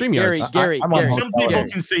through StreamYard? Gary, I'm on Some people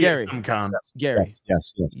can see Gary. it, some can't. Gary,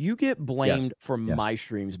 Yes. you get blamed for Yes. my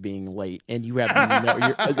streams being late, and you have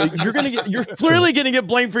you're clearly going to get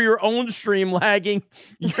blamed for your own stream lagging.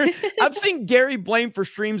 I've seen Gary blamed for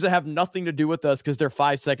streams that have nothing to do with us because they're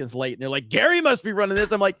 5 seconds late, and they're like, Gary must be running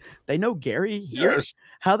this. I'm like, they know Gary here. Yes.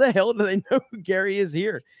 How the hell do they know who Gary is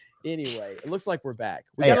here? Anyway, it looks like we're back.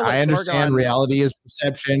 We Hey, gotta let I understand Sargon- reality is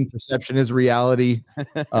perception. Perception is reality.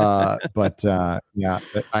 But yeah,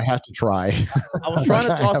 I have to try. I was trying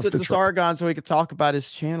to I toss have it to try. Sargon so he could talk about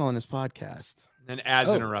his channel and his podcast. And ads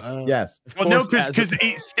interrupted. Yes. Well, no, because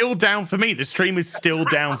it's still down for me. The stream is still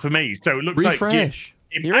down for me. So it looks Refresh.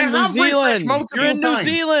 like You're in New Zealand. You're in New times.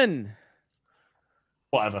 Zealand.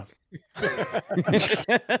 Whatever.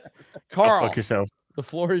 Carl, Fuck yourself. the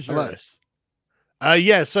floor is Hello. yours.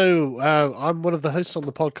 So I'm one of the hosts on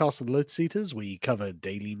the podcast of Lotus Eaters. We cover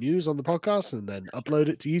daily news on the podcast and then upload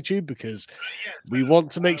it to YouTube because we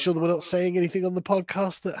want to make sure that we're not saying anything on the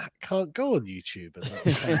podcast that can't go on YouTube.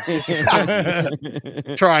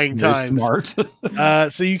 And trying Very times.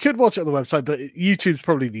 smart. So you could watch it on the website, but YouTube's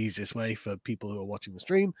probably the easiest way for people who are watching the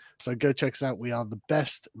stream. So go check us out. We are the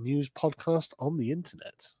best news podcast on the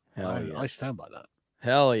internet. I stand by that.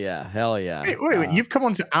 Hell yeah. Hell yeah. Wait. You've come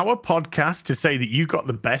onto our podcast to say that you got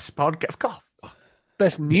the best podcast. God.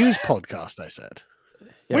 Best news podcast, I said.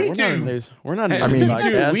 Yeah, We we're do. Not a news. We're not. Hey, A news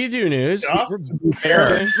podcast. we do news.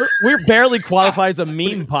 We're barely qualified as a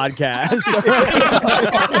meme podcast.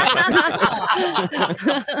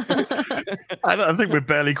 I don't think we're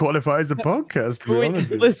barely qualified as a podcast. to be honest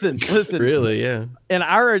with you. Listen. Really, yeah. In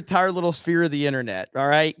our entire little sphere of the internet, all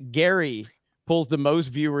right, Gary pulls the most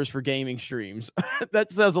viewers for gaming streams.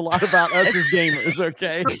 That says a lot about us as gamers,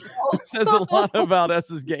 okay? It says a lot about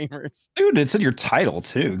us as gamers. Dude, it's in your title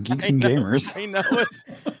too. Geeks and Gamers. I know it.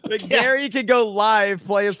 But Gary can go live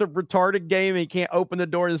playing some retarded game and he can't open the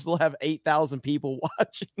door and still have 8,000 people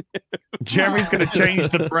watching. Jeremy's going to change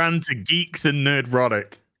the brand to Geeks and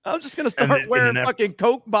Nerdrotic. I'm just gonna start wearing fucking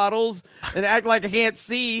Coke bottles and act like I can't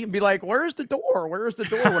see and be like, "Where's the door? Where's the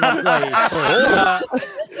door?" When I play.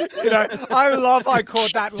 I love I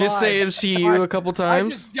caught that. Just say live. MCU a couple times. I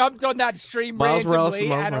just jumped on that stream Miles Morales, randomly,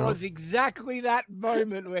 Miles and it Morales. was exactly that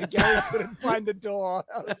moment where Gary couldn't find the door.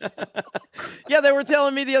 Yeah, they were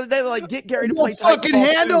telling me the other day, they're like, "Get Gary to No play fucking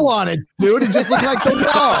Titanfall handle 2. on it, dude. It just looked like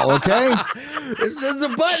the wall. Okay. There's a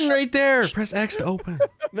button right there. Press X to open.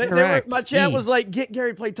 My chat was like, "Get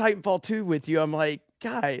Gary to play Titanfall 2 with you." I'm like,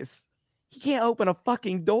 guys, he can't open a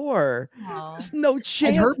fucking door. There's no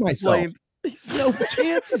chance. hurt he's myself. playing- There's no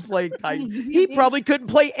chance he's playing Titan. He probably couldn't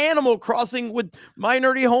play Animal Crossing with my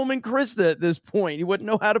nerdy home and Krista at this point. He wouldn't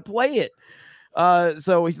know how to play it.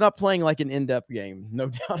 So he's not playing like an in-depth game, no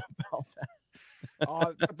doubt about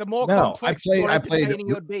that. The more No, complex, I more played- entertaining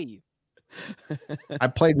it would be. I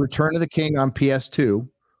played Return of the King on PS2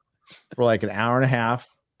 for like an hour and a half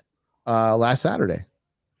last Saturday.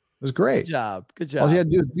 It was great. Good job. Good All job. you had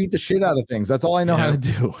to do is beat the shit out of things. That's all I know how to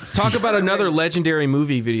do. Talk about another legendary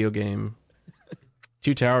movie video game.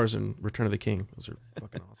 Two Towers and Return of the King. Those are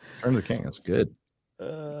fucking awesome. Return of the King. That's good.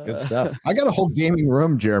 Good stuff. I got a whole gaming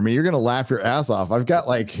room, Jeremy. You're gonna laugh your ass off. I've got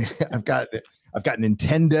Nintendo.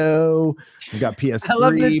 I've got PS3. I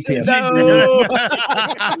love Nintendo.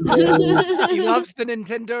 PS4. He loves the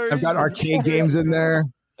Nintendo. I've got arcade games in there.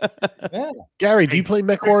 Yeah. Gary, do you play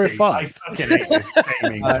MechWarrior 5? Fucking hate this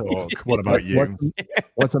gaming talk. What about you?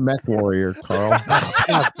 What's a Mech Warrior, Carl?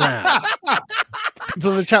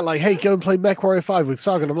 People in the chat like, hey, go and play MechWarrior 5 with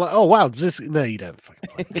Saga. And I'm like, oh wow, does this? No, you don't.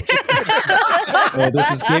 Well, there's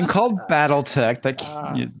this game called BattleTech that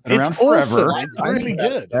been around awesome. forever. It's really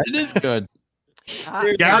good. It is good.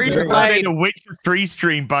 Gary started a Witcher 3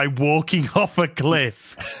 stream by walking off a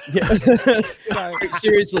cliff.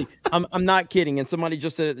 Seriously, I'm not kidding. And somebody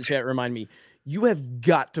just said in the chat, remind me, you have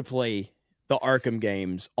got to play the Arkham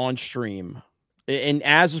games on stream. And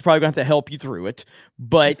Az was probably going to have to help you through it,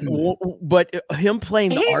 but him playing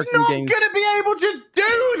the Arkham games, he's not going to be able to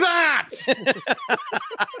do that.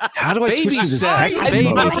 How do I switch to this?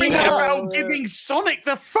 I'm giving Sonic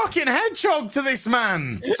the fucking Hedgehog to this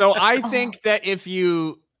man. So I think that if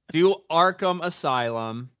you do Arkham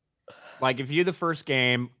Asylum, like if you do the first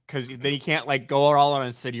game, because then you can't like go all around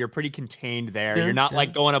the city, you're pretty contained there. Yeah, you're not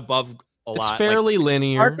like going above a lot. It's fairly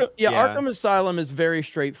linear. Arkham Asylum is very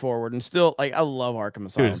straightforward, and still, like, I love Arkham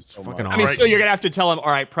Asylum. Dude, so fucking much. I mean, still, you're gonna have to tell him,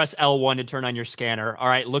 all right, press L1 to turn on your scanner. All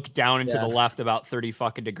right, look down and to the left about 30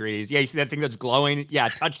 fucking degrees. Yeah, you see that thing that's glowing? Yeah,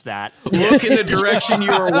 touch that. Look in the direction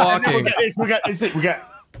you are walking. We got.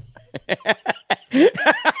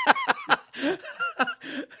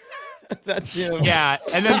 That's him. Yeah,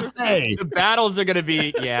 and then the battles are gonna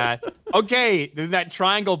be okay. Then that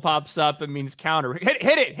triangle pops up. It means counter. Hit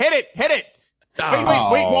it. Wait,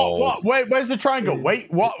 what? Wait, where's the triangle?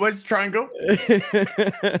 Wait, what? Where's the triangle?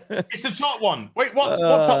 It's the top one. Wait, what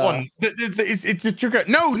top one? It's the trigger.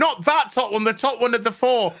 No, not that top one. The top one of the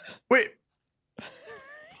 4. Wait.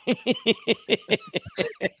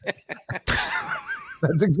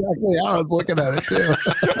 That's exactly how I was looking at it too.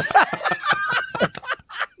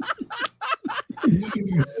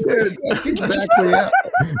 Dude, that's exactly it.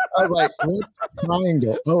 I was like, what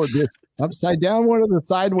triangle? Oh, this upside down one or the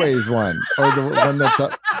sideways one? Or the one that's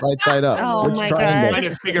right side up? Oh, Which my triangle? Trying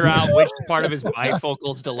to figure out which part of his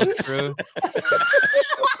bifocals to look through.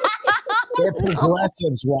 They're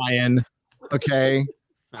progressives, Ryan. Okay?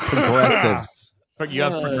 Progressives. But you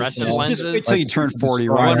have progressive lenses. Just wait till you turn 40,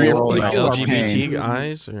 Ryan, Ryan. are you like You'll LGBT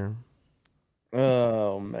eyes or?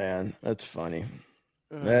 Oh man, that's funny.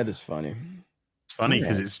 That is funny. It's funny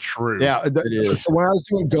because it's true. Yeah, It is. when I was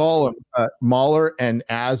doing Gollum, Mahler and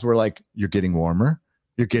Az were like, "You're getting warmer.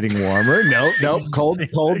 You're getting warmer. Nope, cold.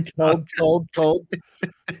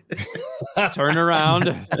 Turn around."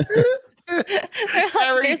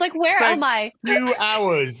 There's like, where am I? 2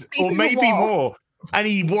 hours or maybe more, and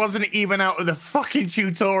he wasn't even out of the fucking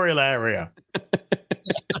tutorial area.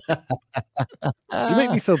 You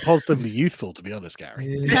make me feel positively youthful, to be honest,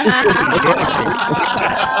 Gary.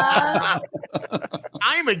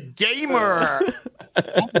 I'm a gamer.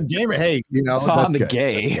 I'm a gamer. Hey, you know, Saw that's the good.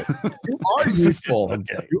 gay. You are youthful.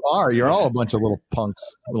 You are. You're all a bunch of little punks,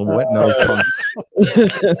 little wet nose punks.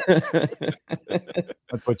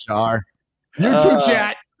 That's what you are. YouTube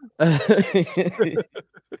chat.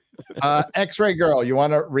 X-Ray Girl, you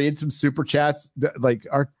want to read some super chats? Like,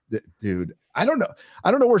 dude, I don't know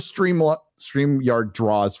where StreamYard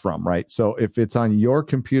draws from, right? So if it's on your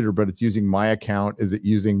computer but it's using my account, is it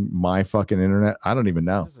using my fucking internet? I don't even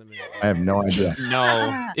know. I have no idea.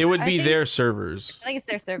 No, it would be their servers. I think it's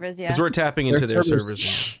their servers, yeah. Because we're tapping into their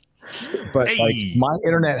servers. But like, my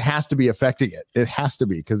internet has to be affecting it. It has to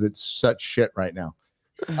be because it's such shit right now.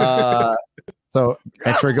 So,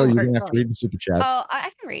 X-Ray Girl, you're gonna have to read the super chats. Oh, I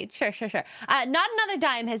can read. Sure. Not Another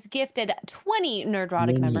Dime has gifted 20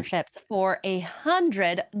 Nerdrotic memberships for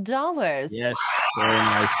 $100. Yes, very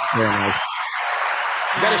nice. You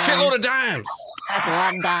got a shitload of dimes. That's a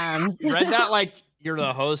lot of dimes. You read that like you're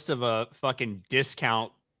the host of a fucking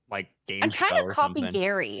discount like game I'm show trying to or copy something.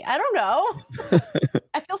 Gary. I don't know.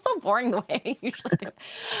 I feel so boring the way I usually do.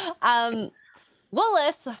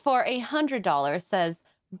 Willis for $100 says,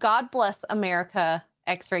 "God bless America,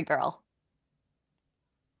 X-Ray Girl."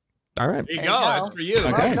 All right. There you go. That's for you.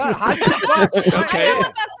 Okay. I know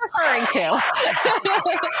what that's referring to.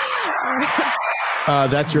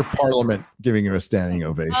 That's your parliament giving you a standing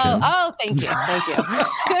ovation. Oh, thank you.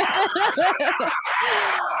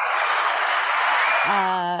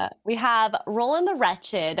 We have Roland the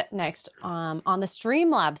Wretched next on the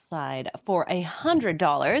Streamlabs side for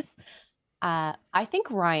 $100. I think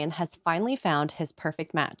Ryan has finally found his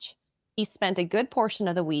perfect match. He spent a good portion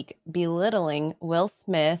of the week belittling Will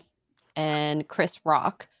Smith and Chris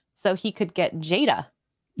Rock so he could get Jada.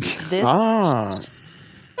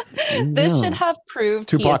 This should have proved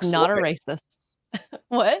Tupac's he is not a soulmate. racist.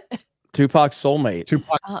 What? Tupac's soulmate.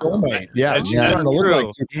 Tupac's soulmate. Yeah, That's, yeah. that's Starting to look true.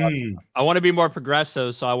 like Tupac. I want to be more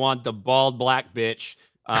progressive, so I want the bald black bitch.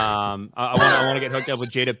 I want to get hooked up with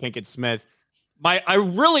Jada Pinkett Smith. I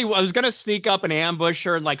was gonna sneak up and ambush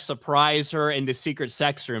her and like surprise her in the secret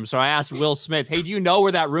sex room. So I asked Will Smith, "Hey, do you know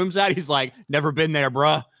where that room's at?" He's like, "Never been there,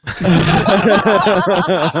 bruh."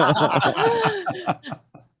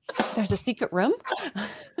 There's a secret room.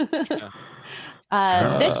 This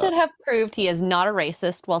should have proved he is not a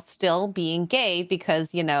racist while still being gay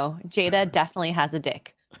because, you know, Jada definitely has a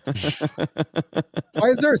dick. Why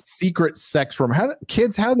is there a secret sex room?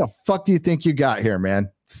 Kids, how the fuck do you think you got here, man?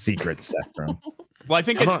 Secret sex room. Well, I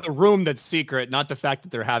think it's the room that's secret, not the fact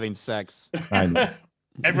that they're having sex. I know.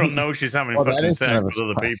 Everyone knows she's having Well, that fucking is sex kind of with a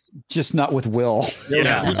other surprise. people. Just not with Will.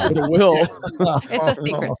 Yeah. With a will. It's a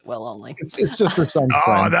secret to Will only. It's just for some Oh,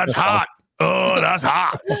 friends. that's hot. Oh, that's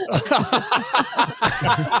hot.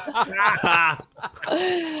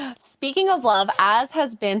 Speaking of love, Az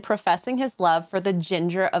has been professing his love for the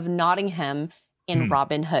Ginger of Nottingham in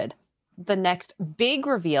Robin Hood. The next big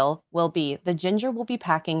reveal will be the Ginger will be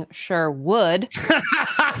packing Sherwood.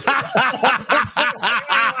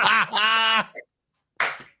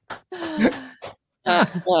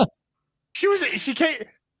 She came.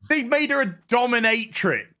 They made her a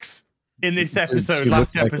dominatrix in this episode. She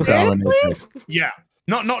Last looks like a episode. dominatrix. Yeah.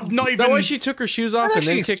 Not Is even. that why she took her shoes off and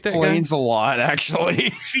then kicked that guy? Explains a lot, actually.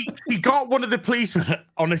 She got one of the policemen.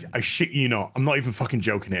 Honestly, I shit you not. I'm not even fucking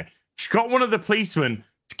joking here. She got one of the policemen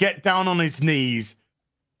to get down on his knees,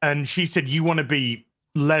 and she said, "You want to be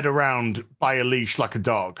led around by a leash like a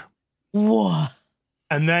dog." What?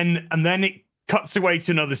 And then it cuts away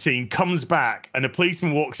to another scene, comes back, and a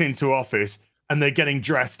policeman walks into office, and they're getting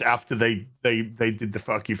dressed after they did the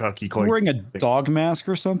fucky clothes. Wearing a dog mask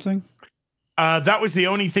or something? That was the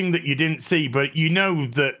only thing that you didn't see, but you know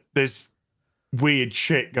that there's weird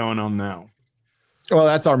shit going on now. Well,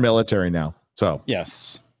 that's our military now. So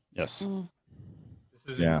yes. This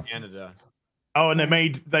is Yeah. in Canada. Oh, and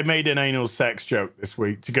they made an anal sex joke this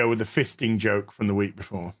week to go with the fisting joke from the week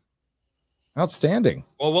before. Outstanding.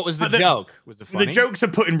 Well, what was the But joke? Was it The funny? jokes are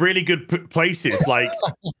put in really good places. Like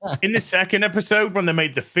in the second episode, when they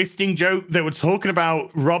made the fisting joke, they were talking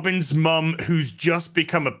about Robin's mum, who's just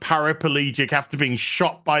become a paraplegic after being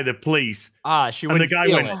shot by the police. She and the wouldn't guy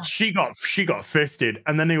feel went, it. she got fisted,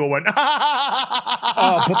 and then they all went,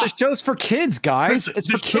 Oh, but the show's for kids, guys.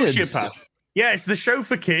 It's for kids. sociopath. Yeah, it's the show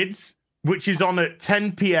for kids, which is on at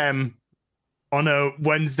 10 p.m. on a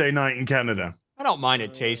Wednesday night in Canada. I don't mind a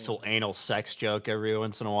tasteful anal sex joke every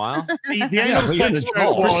once in a while. The anal sex joke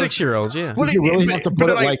For was- 6-year-olds, yeah. Well, Did you really have to put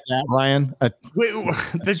it like- like that, Ryan?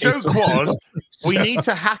 The joke was, we need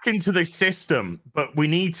to hack into the system, but we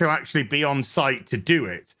need to actually be on site to do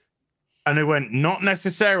it. And they went, not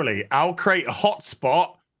necessarily. I'll create a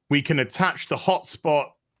hotspot. We can attach the hotspot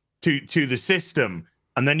to the system,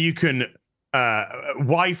 and then you can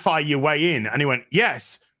Wi-Fi your way in. And he went,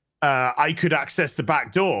 yes, I could access the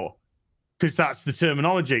back door because that's the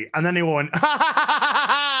terminology. And then he went,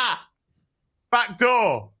 back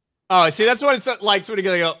door. Oh, see, that's what it's like. Somebody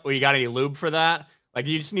go, well, you got any lube for that? Like,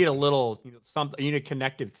 you just need a little, something. You need a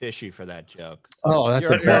connective tissue for that joke. Oh, that's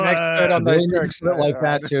You're an expert on those jokes. Put it like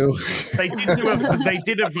that too. They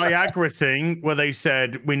did a Viagra thing where they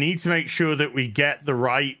said we need to make sure that we get the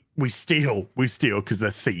right. We steal because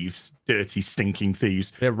they're thieves, dirty, stinking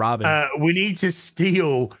thieves. They're robbing. We need to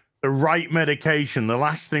steal the right medication. The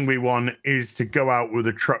last thing we want is to go out with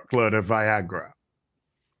a truckload of Viagra.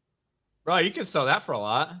 Right, you can sell that for a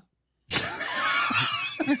lot.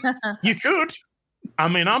 You could. I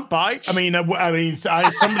mean, I'm bi. Somebody.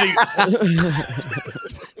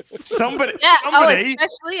 Somebody. Yeah, somebody.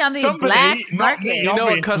 especially on the somebody, black not market. me, You know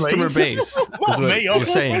a obviously. customer base, is Not what me, you're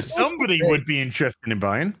obviously. saying. Somebody would be interested in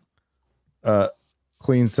buying.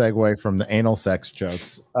 Clean segue from the anal sex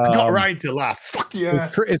jokes. I got Ryan to laugh. Fuck yeah.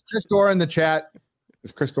 Is Chris Gore in the chat?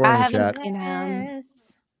 Is Chris Gore in the chat? seen him.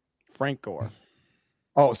 Frank Gore.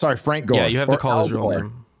 Oh, sorry, Frank Gore. Yeah, you have to Or call his Al real Gore.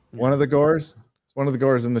 name. One of the Gores. One of the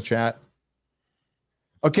Gores in the chat.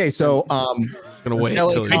 Okay, so Gonna wait LA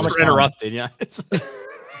until Thanks Comic for Con. interrupting. Yeah.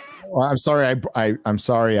 Well, I'm sorry. I'm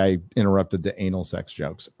sorry. I interrupted the anal sex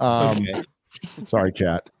jokes. Okay. Sorry,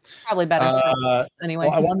 chat. Probably better. Anyway.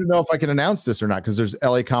 Well, I wanted to know if I can announce this or not because there's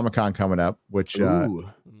LA Comic Con coming up, which people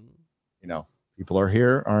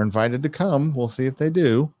are invited to come. We'll see if they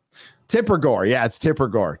do. Tipper Gore, yeah, it's Tipper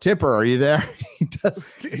Gore. Tipper, are you there?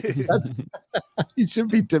 He should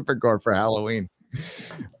be Tipper Gore for Halloween.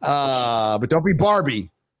 But don't be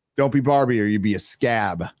Barbie. Don't be Barbie, or you'd be a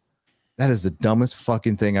scab. That is the dumbest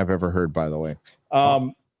fucking thing I've ever heard, by the way.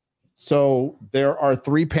 So there are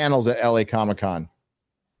 3 panels at LA Comic-Con.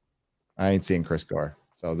 I ain't seeing Chris Gore.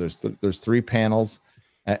 So there's 3 panels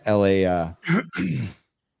at LA.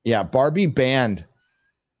 Yeah, Barbie banned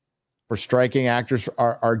for striking actors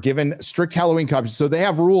are given strict Halloween costumes. So they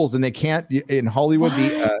have rules, and they can't in Hollywood.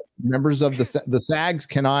 The members of the SAGs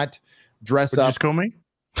cannot dress up. Just call me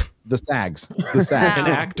the SAGs. The SAGs.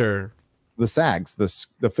 An actor. The SAGs,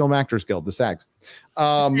 the Film Actors Guild, the SAGs,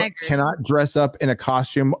 cannot dress up in a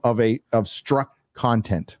costume of struck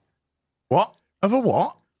content. What? Of a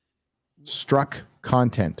what? Struck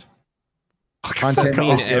content. Content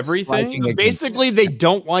mean everything. Basically, they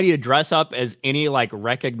don't want you to dress up as any like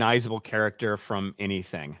recognizable character from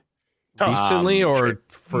anything. Recently or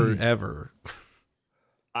forever?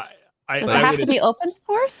 Does it have to be open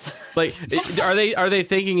source? Like, are they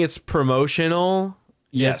thinking it's promotional?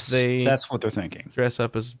 Yes, they that's what they're thinking. Dress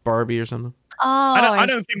up as Barbie or something. Oh, I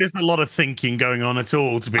don't think there's a lot of thinking going on at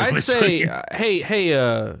all. To be honest, I'd say,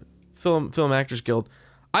 hey, Film Actors Guild,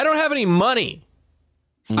 I don't have any money.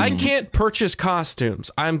 I can't purchase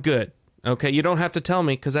costumes. I'm good. Okay, you don't have to tell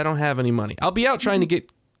me because I don't have any money. I'll be out trying to get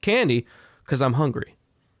candy because I'm hungry.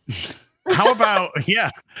 How about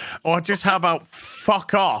or just how about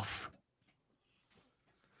fuck off?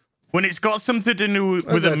 When it's got something to do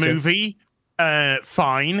with a movie,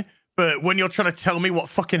 fine. But when you're trying to tell me what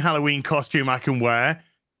fucking Halloween costume I can wear,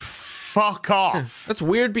 fuck off. That's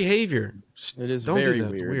weird behavior. It is Don't very do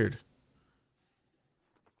that. weird.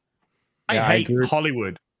 I hate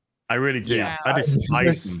Hollywood. I really do. Yeah, I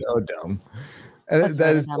despise them. So dumb. And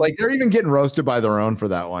that is like they're even getting roasted by their own for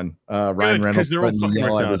that one. Ryan Reynolds threatened to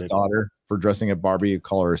yell at his daughter for dressing at Barbie. You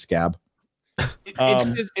call her a scab.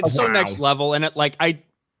 It's so next level, and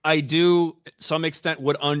I do to some extent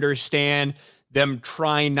would understand them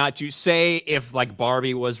trying not to say if like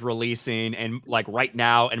Barbie was releasing and like right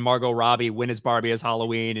now and Margot Robbie when is Barbie as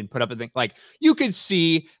Halloween and put up a thing like you could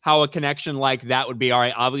see how a connection like that would be all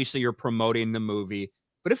right. Obviously you're promoting the movie,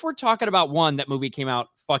 but if we're talking about that movie came out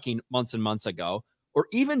fucking months and months ago, or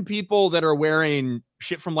even people that are wearing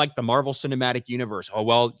shit from like the Marvel Cinematic Universe. Oh,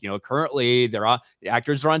 well, currently the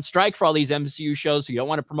actors are on strike for all these MCU shows. So you don't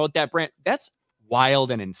want to promote that brand. That's wild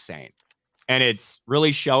and insane. And it's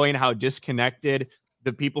really showing how disconnected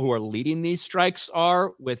the people who are leading these strikes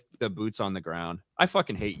are with the boots on the ground. I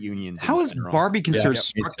fucking hate unions. How is Barbie considered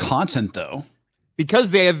struck content though?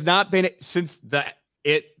 Because they have not been since the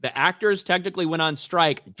actors technically went on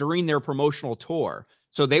strike during their promotional tour.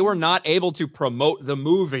 So they were not able to promote the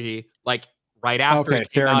movie like right after it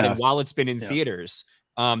came out and while it's been in theaters.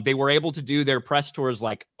 They were able to do their press tours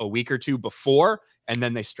like a week or two before, and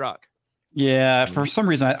then they struck. Yeah, for some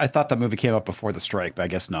reason I thought that movie came up before the strike, but I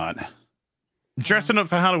guess not. Dressing up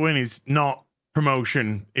for Halloween is not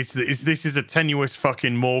promotion. This is a tenuous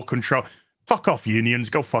fucking more control. Fuck off, unions.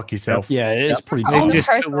 Go fuck yourself. Yeah, it is pretty. They just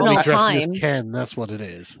really dressing as Ken. That's what it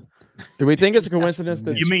is. Do we think it's a coincidence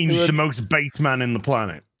that you mean the most base man in the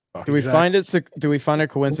planet? Do we find a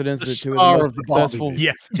coincidence that two of the most successful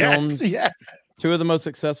films? Two of the most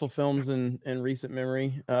successful films in recent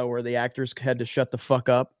memory, where the actors had to shut the fuck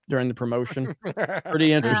up during the promotion.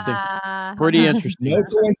 Pretty interesting. Pretty interesting. No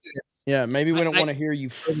coincidence. Yeah, maybe we don't want to hear you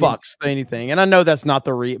fucks say anything. And I know that's not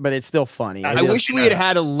but it's still funny. I wish we had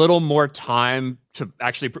had a little more time to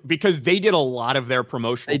actually, because they did a lot of their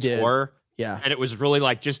promotional tour. Yeah. And it was really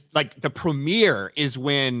like just like the premiere is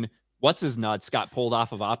when what's his nuts got pulled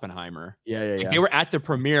off of Oppenheimer. Yeah. They were at the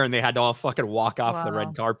premiere and they had to all fucking walk off the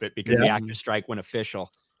red carpet because the actor strike went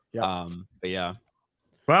official. But yeah.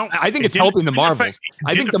 Well, I think it's helping the Marvels.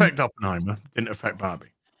 I think affect Oppenheimer. Didn't affect Barbie.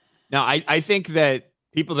 Now, I think that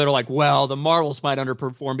people that are like, well, the Marvels might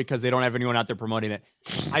underperform because they don't have anyone out there promoting it.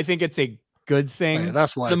 I think it's a good thing. Yeah,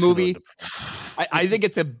 that's why the movie. I think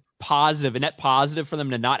it's a net positive for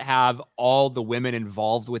them to not have all the women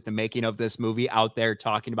involved with the making of this movie out there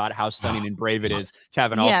talking about how stunning and brave it is to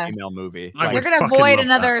have an all-female movie. We're gonna avoid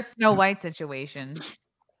another Snow White situation.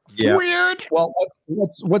 Yeah. Weird. Well,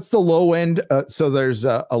 what's the low end? So there's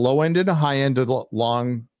a low end and a high end of the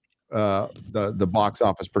long, the box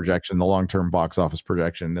office projection, the long-term box office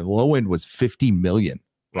projection. The low end was 50 million.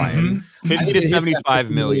 Ryan, 50 to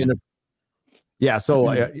 75 million. Yeah,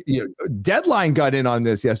 so Deadline got in on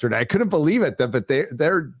this yesterday. I couldn't believe it, but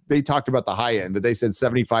they talked about the high end, but they said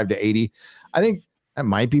 75 to 80. I think that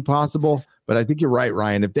might be possible, but I think you're right,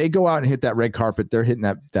 Ryan. If they go out and hit that red carpet, they're hitting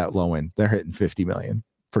that low end. They're hitting 50 million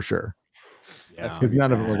for sure. That's because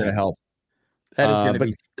none of them are going to help. That is going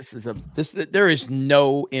to be. There is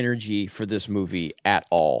no energy for this movie at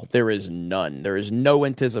all. There is none. There is no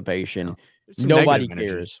anticipation. Nobody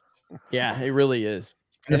cares. Yeah, it really is.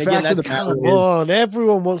 The And fact again, of the that's matter Come is, on,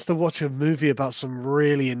 everyone wants to watch a movie about some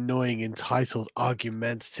really annoying, entitled,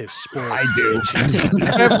 argumentative spirit. I do.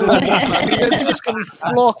 Everyone wants that. I mean, they're just going to be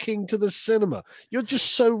flocking to the cinema. You're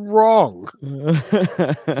just so wrong.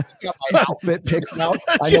 got my outfit picked out.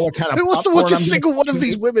 I know what kind of Who wants to popcorn watch a I'm gonna- single one of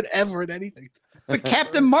these women ever in anything? But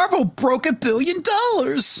Captain Marvel broke $1 billion.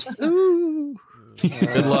 Ooh.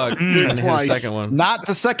 Good luck trying to hit a Twice. second one. Not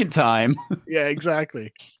the second time. Yeah,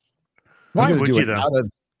 exactly. Why would you though?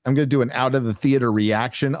 I'm going to do an out of the theater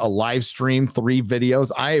reaction, a live stream, 3 videos.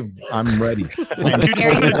 I'm ready. I'm going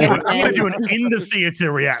to do an in the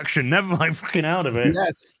theater reaction. Never mind fucking out of it.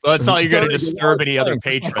 Yes. Well, that's all you're going to disturb any other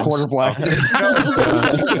patrons. Quarter black.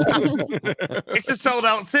 It's a sold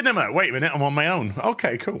out cinema. Wait a minute, I'm on my own.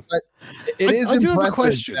 Okay, cool. But it is I do have a impressive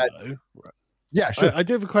question, that- though. Yeah, sure. I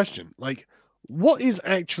do have a question. Like, what is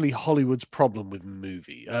actually Hollywood's problem with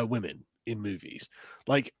women in movies?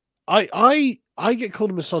 Like, I get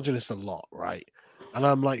called a misogynist a lot, right? And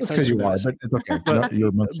I'm like, That's thanks because for you are, noticing. but it's okay. But,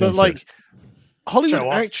 You're much but nicer. like, Hollywood Show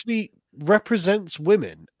off. actually represents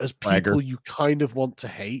women as people Bragger. you kind of want to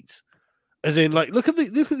hate. As in, like, look at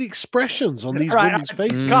the expressions on these Right, women's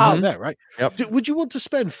faces Mhm. out there, right? Yep. Would you want to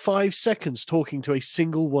spend 5 seconds talking to a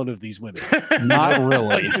single one of these women? Not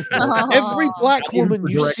really. Every black Not even woman for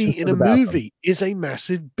you directions see in to a the bathroom. movie is a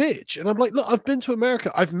massive bitch. And I'm like, look, I've been to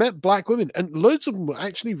America. I've met black women, and loads of them were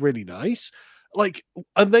actually really nice. Like,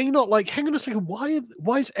 are they not like, hang on a second, why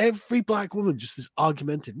is every black woman just this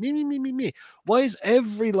argumentative? Me. Why is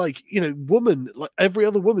every, like, woman, like every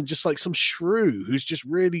other woman, just like some shrew who's just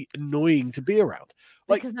really annoying to be around?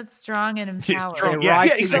 Like, Because it's strong and It's empowered. strong. Yeah, yeah,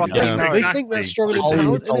 right, exactly. yeah. They think they're strong and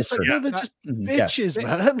Hollywood empowered, and it's like, culture. no, they're just Yes. bitches,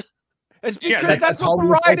 man. It's Yeah, because that's that's what the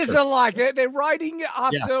Hollywood writers culture. are like. They're writing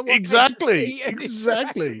after what they Exactly. see and-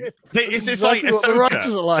 Exactly. It's exactly like what the Ahsoka.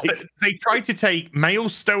 writers are like. They try to take male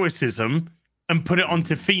stoicism and put it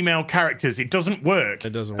onto female characters. It doesn't work.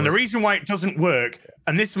 It doesn't And the work. reason why it doesn't work,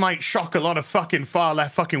 and this might shock a lot of fucking far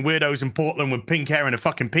left fucking weirdos in Portland with pink hair and a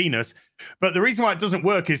fucking penis, but the reason why it doesn't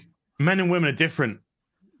work is men and women are different.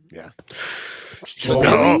 Yeah.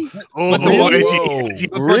 Oh, But the oh, one- edgy.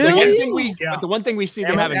 But the one thing we see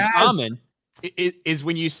them Yeah, have in yes. common is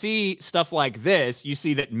when you see stuff like this, you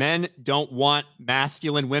see that men don't want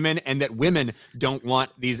masculine women and that women don't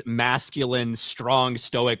want these masculine, strong,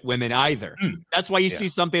 stoic women either. That's why you see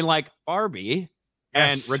something like Barbie.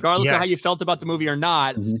 And Yes, regardless of how you yes. felt about the movie or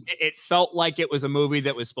not, it felt like it was a movie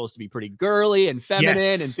that was supposed to be pretty girly and feminine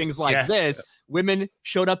Yes, and things like yes. this. Women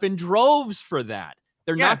showed up in droves for that.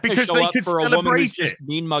 They're Yeah, not going to because show they up could for a woman who's celebrate just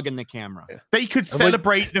mean mugging the camera. They could And when-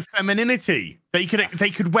 celebrate the femininity. They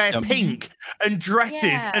could wear pink and dresses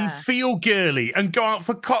and Yeah. feel girly and go out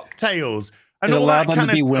for cocktails and It all allowed that them kind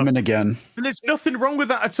to of be stuff. women again. And there's nothing wrong with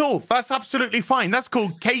that at all. That's absolutely fine. That's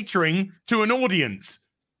called catering to an audience.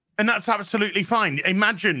 And that's absolutely fine.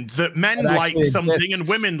 Imagine that men That like actually something exists. and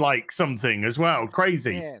women like something as well.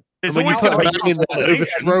 Crazy. Yeah. There's And when you always put gonna a be man in there consolidation.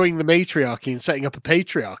 overthrowing the matriarchy and setting up a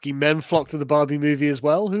patriarchy, men flock to the Barbie movie as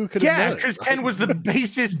well. Who could have Yeah, known? because Ken was the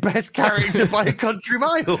basest, best character by a country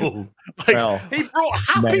mile. Like, Well, he brought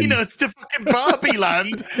happiness to fucking Barbie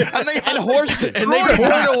land, and they had horses, and they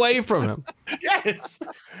tore it away from him. Yes,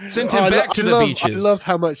 Sent Oh, him I back lo- to I the love, beaches. I love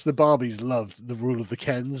how much the Barbies loved the rule of the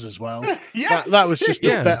Kens as well. yes. That was just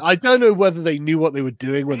Yeah. I don't know whether they knew what they were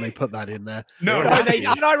doing when they put that in there. No, No, they,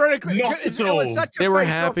 unironically, Not it at all. was such a They were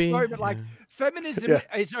face-off happy. moment. Like, feminism Yeah.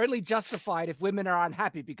 is only justified if women are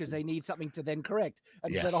unhappy because they need something to then correct.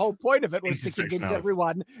 And so Yes. the whole point of it was to convince Intersectionality.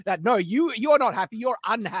 everyone that no, you're not happy, you're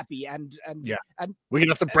unhappy, and Yeah. and We're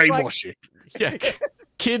gonna have to It's like- brainwash you. Yeah,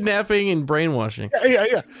 kidnapping and brainwashing.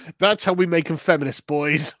 Yeah. That's how we make them feminist,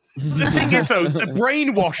 boys. The thing is, though, the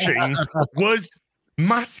brainwashing was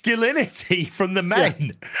masculinity from the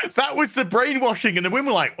men. That was the brainwashing, and the women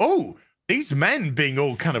were like, "Oh, these men being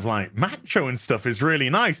all kind of like macho and stuff is really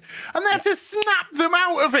nice," and they had to snap them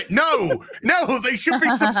out of it. No, they should be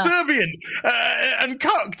subservient and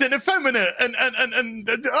cocked and effeminate and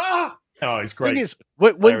oh, it's great. Thing is,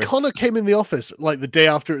 when Hilarious. Connor came in the office like the day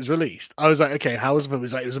after it was released, I was like, okay, how was it? He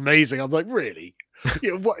was like, it was amazing. I'm like, really?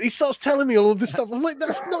 You know, what? He starts telling me all of this stuff. I'm like,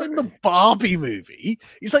 that's not in the Barbie movie.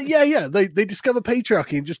 He's like, yeah. They discover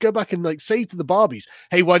patriarchy and just go back and like say to the Barbies,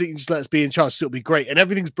 hey, why don't you just let us be in charge? It'll be great. And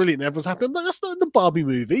everything's brilliant and everyone's happy. I'm like, that's not in the Barbie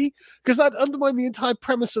movie because that undermined the entire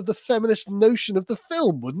premise of the feminist notion of the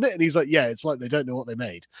film, wouldn't it? And he's like, yeah, it's like they don't know what they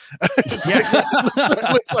made.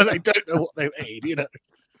 It looks like they don't know what they made, you know.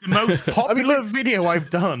 The most popular video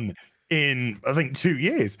I've done in I think 2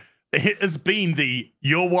 years. It has been the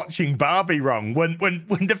 "you're watching Barbie wrong" when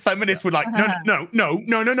the feminists were like, no,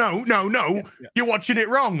 you're watching it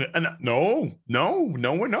wrong, and no,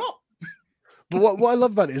 we're not. But what I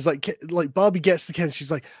love about it is like Barbie gets the Ken. She's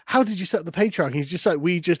like, "How did you set up the patriarchy?" He's just like,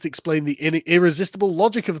 "We just explained the irresistible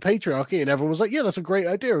logic of the patriarchy," and everyone was like, "Yeah, that's a great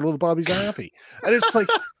idea," and all the Barbies are happy. And it's like,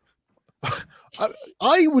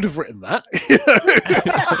 I would have written that.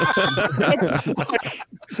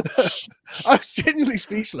 I was genuinely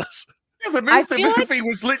speechless. Yeah, the movie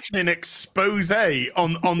was literally an expose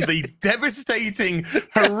on the devastating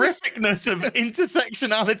horrificness of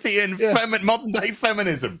intersectionality and modern day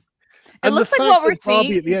feminism. It looks like what we're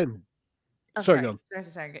seeing at the end. Oh, sorry, go on.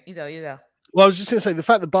 Sorry. You go. Well, I was just going to say the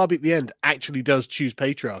fact that Barbie at the end actually does choose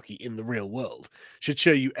patriarchy in the real world should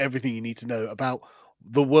show you everything you need to know about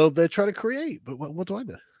the world they're trying to create. But what do I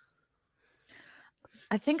know?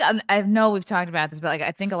 I think I know we've talked about this, but like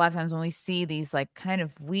I think a lot of times when we see these like kind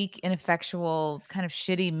of weak, ineffectual, kind of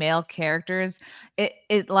shitty male characters,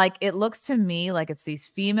 it looks to me like it's these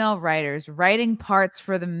female writers writing parts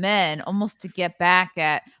for the men, almost to get back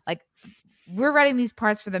at like we're writing these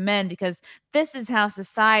parts for the men because this is how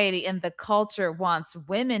society and the culture wants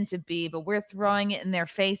women to be, but we're throwing it in their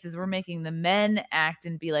faces. We're making the men act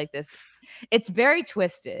and be like this. It's very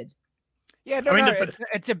twisted. Yeah,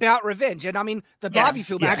 it's about revenge. And I mean, the Barbie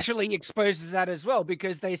film actually exposes that as well,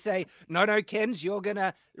 because they say, no, Kens, you're going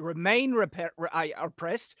to remain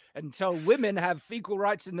oppressed until women have equal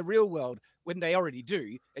rights in the real world, when they already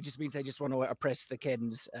do. It just means they just want to oppress the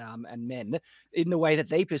Kens and men in the way that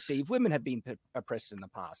they perceive women have been oppressed in the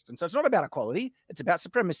past. And so it's not about equality. It's about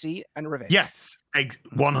supremacy and revenge. Yes,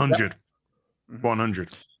 100. 100.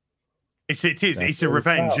 It is. It's a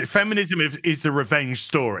revenge. Feminism is a revenge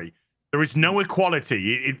story. There is no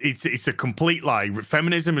equality. It's a complete lie.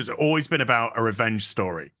 Feminism has always been about a revenge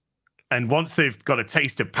story. And once they've got a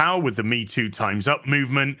taste of power with the Me Too Time's Up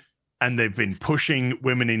movement, and they've been pushing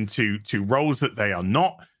women into roles that they are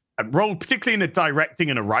not, particularly in a directing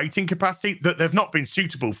and a writing capacity, that they've not been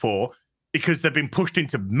suitable for, because they've been pushed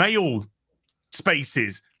into male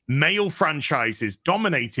spaces, male franchises,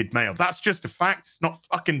 dominated male. That's just a fact. It's not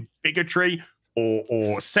fucking bigotry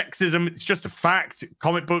or sexism. It's just a fact.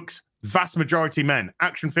 Comic books, vast majority men.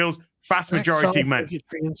 Action films, vast majority men.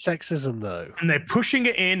 Sexism, though. And they're pushing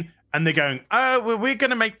it in, and they're going, oh, well, we're going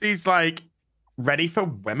to make these like ready for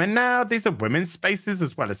women now. These are women's spaces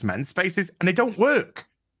as well as men's spaces, and they don't work.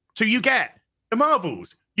 So you get the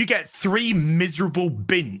Marvels. You get 3 miserable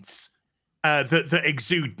bints that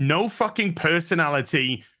exude no fucking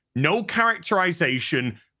personality, no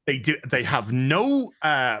characterization. They have no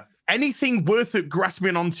anything worth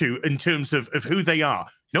grasping onto in terms of who they are.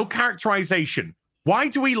 No characterization. Why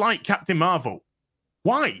do we like Captain Marvel?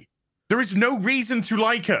 Why? There is no reason to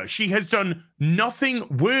like her. She has done nothing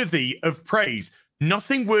worthy of praise,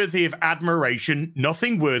 nothing worthy of admiration,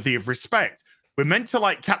 nothing worthy of respect. We're meant to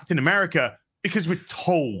like Captain America because we're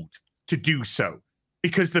told to do so,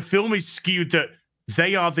 because the film is skewed that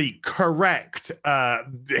they are the correct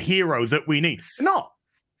hero that we need. Not.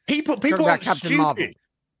 People aren't stupid. Marvel.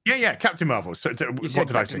 Yeah, Captain Marvel. So what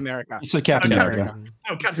did I say? America. You said Captain America.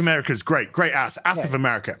 No, Captain America's great ass of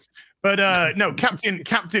America. But no,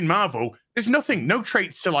 Captain Marvel. There's nothing, no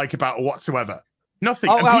traits to like about her whatsoever. Nothing.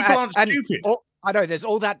 And people aren't stupid. I know there's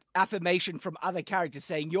all that affirmation from other characters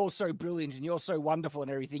saying you're so brilliant and you're so wonderful and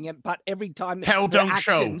everything. But every time Hell don't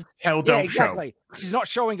show. She's not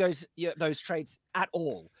showing those traits at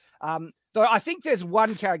all. Though I think there's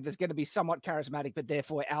one character that's going to be somewhat charismatic, but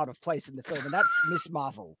therefore out of place in the film, and that's Miss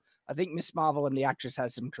Marvel. I think Miss Marvel and the actress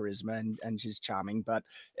has some charisma and she's charming, but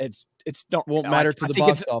it's not won't matter to the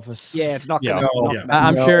box office. Yeah, it's not.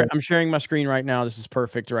 I'm sharing my screen right now. This is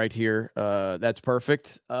perfect right here. That's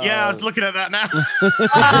perfect. Yeah, I was looking at that now.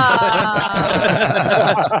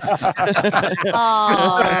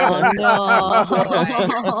 Oh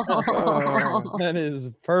no! That is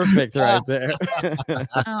perfect right there.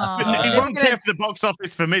 It won't care for the box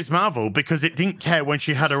office for Ms. Marvel because it didn't care when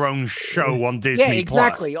she had her own show on Disney. Yeah,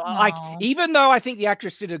 exactly. Like, even though I think the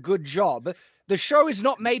actress did a good job, the show is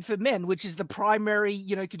not made for men, which is the primary,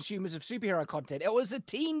 consumers of superhero content. It was a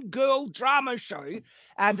teen girl drama show,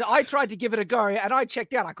 and I tried to give it a go, and I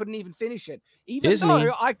checked out. I couldn't even finish it, even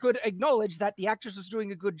though I could acknowledge that the actress was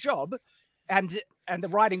doing a good job, and the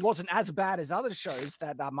writing wasn't as bad as other shows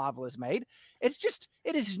that Marvel has made. It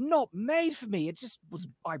is not made for me. It just was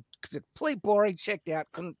complete boring. Checked out.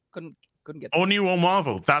 Couldn't get. All new, all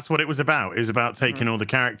Marvel. That's what it was about. It was about taking all the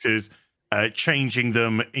characters, changing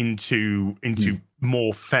them into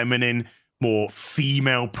more feminine, more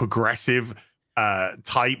female progressive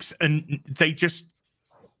types, and they just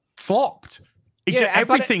flopped.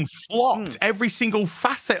 Everything flopped. Every single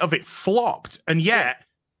facet of it flopped, and yet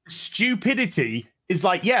stupidity is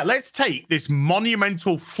like, let's take this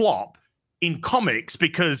monumental flop in comics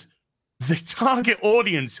because the target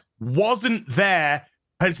audience wasn't there,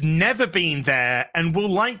 has never been there, and will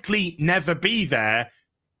likely never be there.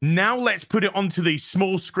 Now let's put it onto the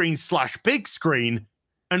small screen / big screen.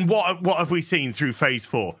 And what have we seen through phase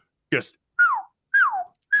 4? Just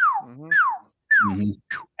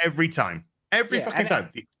every time. Every fucking time.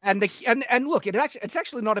 And look, it's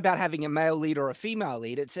actually not about having a male lead or a female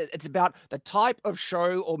lead. It's about the type of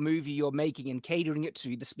show or movie you're making and catering it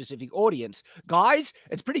to the specific audience. Guys,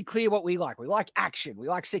 it's pretty clear what we like. We like action. We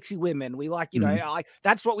like sexy women. We like, you know,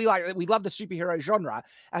 that's what we like. We love the superhero genre.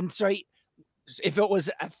 And so if it was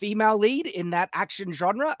a female lead in that action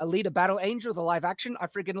genre, a lead, a battle angel, the live action, I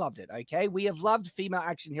freaking loved it. Okay. We have loved female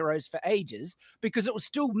action heroes for ages because it was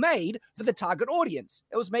still made for the target audience.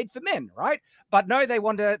 It was made for men, right? But no, they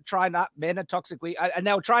want to try and men are toxic. And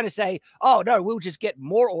they were trying to say, oh no, we'll just get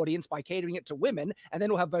more audience by catering it to women. And then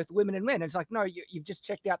we'll have both women and men. And it's like, no, you've just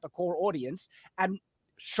checked out the core audience. And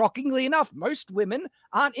shockingly enough, most women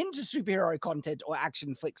aren't into superhero content or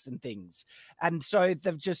action flicks and things. And so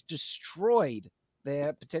they've just destroyed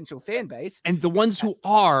their potential fan base. And the ones who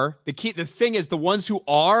are, the thing is, the ones who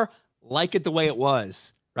are like it the way it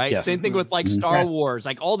was, right? Yes. Same thing with like Star Wars,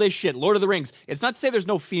 like all this shit, Lord of the Rings. It's not to say there's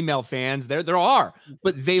no female fans. There are,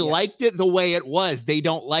 but they liked it the way it was. They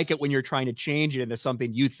don't like it when you're trying to change it into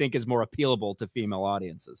something you think is more appealable to female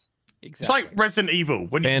audiences. Exactly. It's like Resident Evil.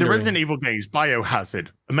 When the Resident Evil games, Biohazard,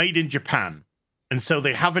 are made in Japan. And so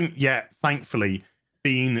they haven't yet, thankfully,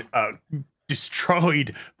 been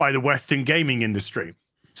destroyed by the Western gaming industry.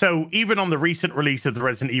 So even on the recent release of the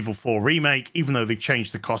Resident Evil 4 remake, even though they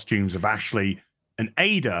changed the costumes of Ashley and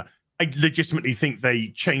Ada, I legitimately think they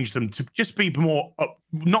changed them to just be more,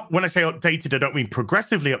 not when I say updated, I don't mean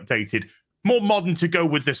progressively updated, more modern to go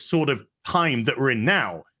with this sort of time that we're in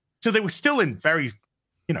now. So they were still in very,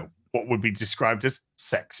 you know, what would be described as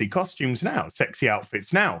sexy costumes now, sexy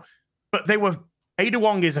outfits now. But Ada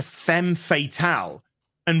Wong is a femme fatale.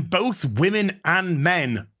 And both women and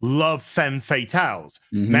men love femme fatales.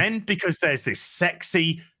 Men, because there's this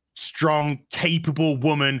sexy, strong, capable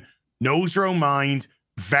woman, knows her own mind,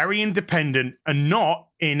 very independent, and not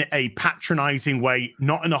in a patronizing way,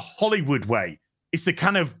 not in a Hollywood way. It's the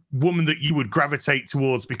kind of woman that you would gravitate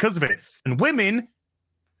towards because of it. And women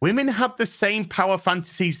have the same power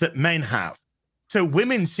fantasies that men have. So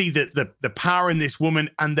women see the power in this woman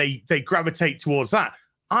and they gravitate towards that.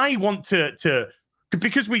 I want to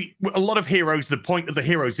because a lot of heroes, the point of the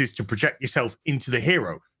heroes is to project yourself into the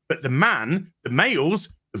hero. But the males,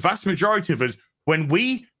 the vast majority of us, when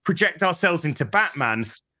we project ourselves into Batman,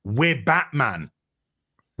 we're Batman.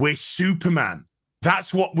 We're Superman.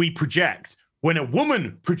 That's what we project. When a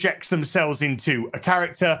woman projects themselves into a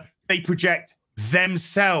character, they project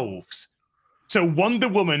themselves. So Wonder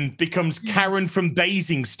Woman becomes Karen from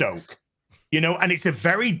Basingstoke, you know, and it's a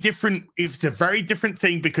very different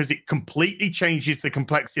thing because it completely changes the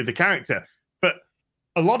complexity of the character. But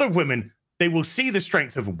a lot of women, they will see the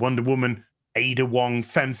strength of Wonder Woman, Ada Wong,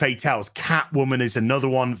 femme fatales. Catwoman is another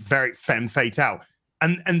one, very femme fatale,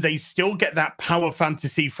 and they still get that power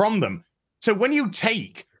fantasy from them. So when you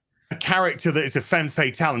take a character that is a femme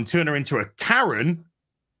fatale and turn her into a Karen,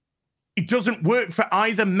 it doesn't work for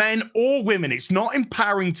either men or women. It's not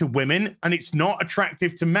empowering to women and it's not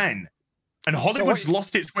attractive to men. And Hollywood's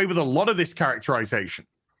lost its way with a lot of this characterization.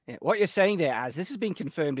 Yeah, what you're saying there, Az, this has been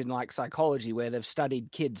confirmed in like psychology where they've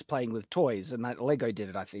studied kids playing with toys, and Lego did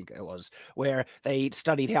it, I think it was, where they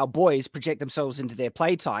studied how boys project themselves into their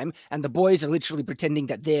playtime, and the boys are literally pretending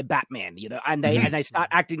that they're Batman, you know, and they start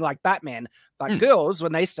acting like Batman. But girls,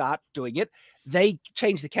 when they start doing it, they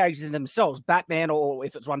change the characters in themselves. Batman, or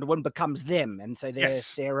if it's Wonder Woman, becomes them, and so they're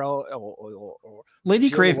Sarah or Lady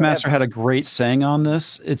Jill, Gravemaster whatever. had a great saying on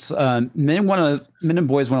this. It's men and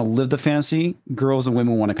boys want to live the fantasy, girls and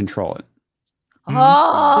women want to control it. Oh,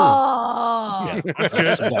 Yeah, that's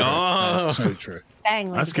good. That's so true.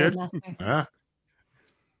 Dang, That's Lady good. Gravemaster. Yeah.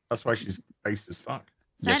 That's why she's based as fuck.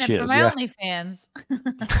 sign Yes, up she for is, my yeah. OnlyFans.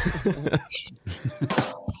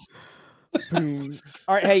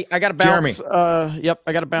 All right, hey, I got to Jeremy. bounce. Yep,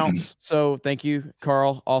 I got to bounce. So thank you,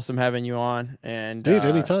 Carl. Awesome having you on. And Dude,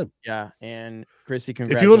 anytime. Yeah, and Chrissy, If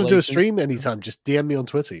congratulations. you want to do a stream anytime, just DM me on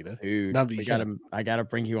Twitter, you know. Dude, Now that you can. I gotta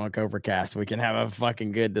bring you on Covercast. We can have a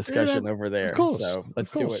fucking good discussion over there. Of course. So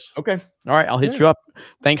let's of do it. course. Okay. All right. I'll hit you up.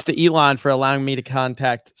 Thanks to Elon for allowing me to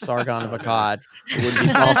contact Sargon of Akkad. It wouldn't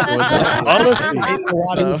be possible without Honestly,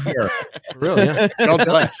 Really? Yeah. God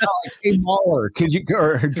bless. Hey, Mahler,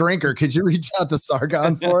 or Drinker, could you reach out to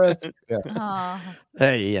Sargon for us? Yeah. Oh.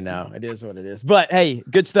 Hey, you know, it is what it is. But hey,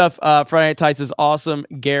 good stuff. Friday Night Tights is awesome.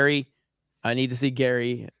 Gary, I need to see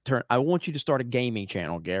Gary turn. I want you to start a gaming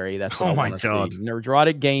channel, Gary. That's what Oh I my want to God. see.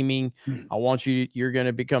 Nerdrotic gaming. I want you. You're going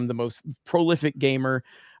to become the most prolific gamer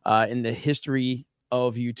in the history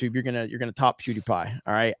of YouTube. You're gonna top PewDiePie.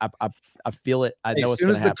 All right. I feel it. I know As it's soon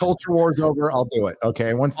gonna as the happen. culture war is over, I'll do it.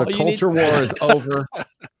 Okay. Once the All you need- culture war is over,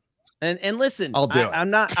 And listen, I'll do it.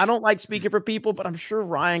 I don't like speaking for people, but I'm sure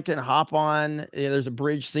Ryan can hop on. There's a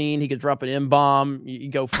bridge scene. He could drop an M-bomb. You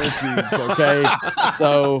go full fuse, okay?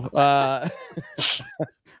 So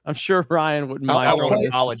I'm sure Ryan wouldn't mind. I'll throwing play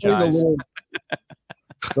apologize.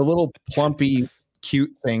 The little plumpy,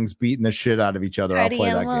 cute things beating the shit out of each other. I'll Party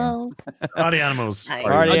play that game. animals. Party animals. Nice.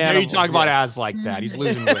 How dare you talk about Az like that? He's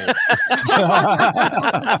losing weight.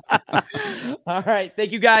 All right.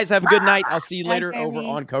 Thank you guys. Have a good night. I'll see you Bye, later over Jeremy.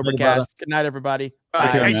 on Cobra Later, brother. Cast. Good night, everybody. Bye.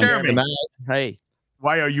 Okay, Hey, man. Jeremy. Good night. Hey.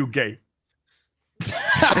 Why are you gay?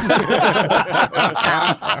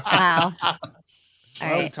 Wow. All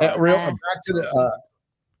right.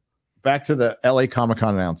 Back to the LA Comic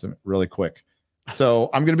Con announcement really quick. So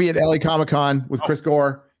I'm going to be at LA Comic Con with Chris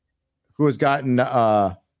Gore, who has gotten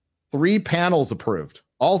 3 panels approved.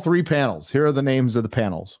 All 3 panels. Here are the names of the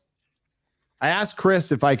panels. I asked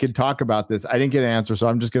Chris if I could talk about this. I didn't get an answer, so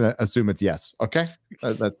I'm just going to assume it's yes. Okay,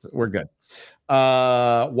 we're good.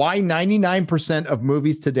 Why 99% of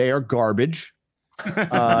movies today are garbage.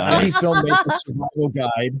 Indie filmmaker survival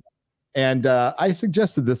guide. And I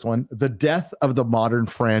suggested this one, the death of the modern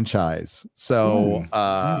franchise. So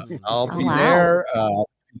I'll be there.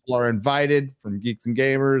 People are invited from Geeks and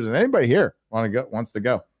Gamers, and anybody here wants to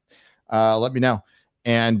go. Let me know.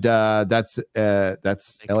 And that's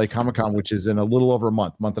LA Comic Con, which is in a little over a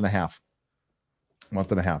month and a half.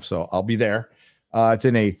 So I'll be there. It's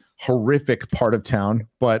in a horrific part of town,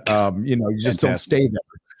 but you just don't stay there.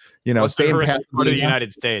 It's stay in part of the Pasadena.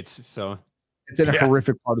 United States. So It's in a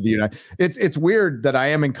horrific part of the United. It's weird that I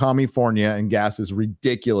am in California and gas is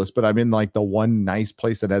ridiculous, but I'm in like the one nice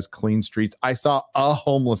place that has clean streets. I saw a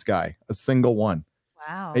homeless guy, a single one.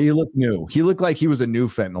 Wow. He looked new. He looked like he was a new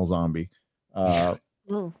fentanyl zombie.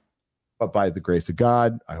 But by the grace of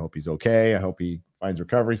God, I hope he's okay. I hope he finds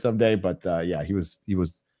recovery someday. But yeah, he was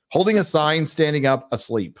holding a sign, standing up,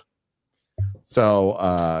 asleep. So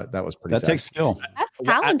that was pretty. That takes skill. That's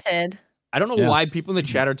talented. I don't know why people in the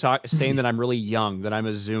chat are saying that I'm really young, that I'm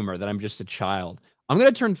a Zoomer, that I'm just a child. I'm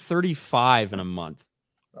gonna turn 35 in a month.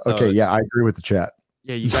 So, okay, yeah, I agree with the chat.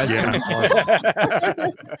 Yeah, you guys.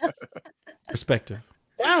 Perspective.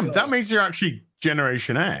 Damn, that means you're actually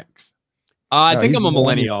Generation X. I think I'm a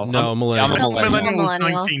millennial. No, I'm a Millennial was Millennial.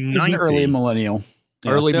 1990. He's an early millennial.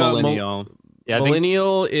 Early No, millennial. Yeah, I think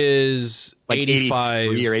millennial is like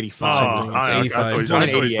 85 or 85. It's 85. I thought it was I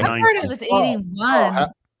heard it was 81.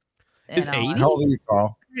 Is and on. 80? How old are you,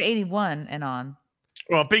 Carl? 81 and on.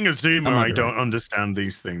 Well, being a Zoomer, I'm not I don't understand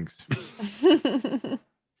these things.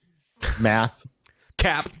 Math,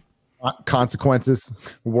 Cap. consequences,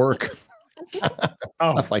 work.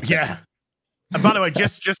 Oh, like yeah. And by the way,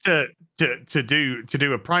 just to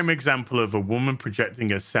do a prime example of a woman projecting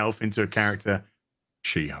herself into a character,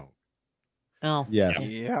 She-Hulk. Oh, yes.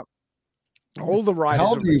 Yeah. All the writers How are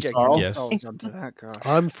old are you, projecting Carl? Yes. themselves onto that guy.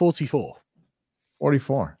 I'm 44.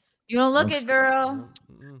 44. You don't look it, girl.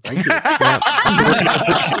 Thank you.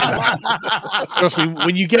 Trust me,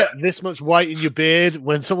 when you get this much white in your beard,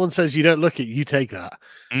 when someone says you don't look it, you take that.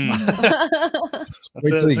 Wait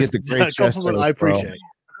till you get the great compliment I appreciate.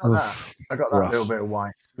 I got that little bit of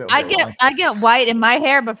white. I get white in my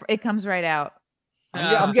hair, but it comes right out.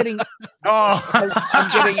 I'm getting. Oh,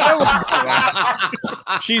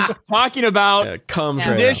 She's talking about Comes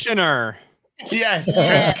right out. conditioner. yes.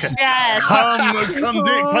 yes.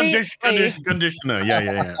 Conditioner.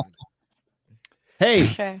 Yeah. Hey,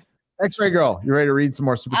 Sure. X-Ray Girl, you ready to read some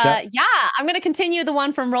more super chats? Yeah, I'm going to continue the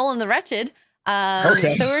one from Roland the Wretched.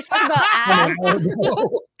 Okay. So we were talking about ass.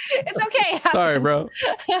 It's okay. it Sorry, happens. bro.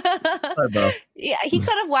 Sorry, bro. Yeah, he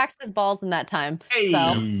could have waxed his balls in that time. Hey.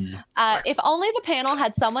 So, if only the panel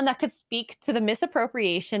had someone that could speak to the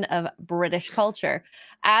misappropriation of British culture,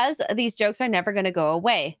 as these jokes are never going to go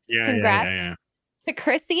away. Congrats to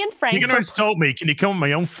Chrissy and Frank. You're going to insult me. Can you come on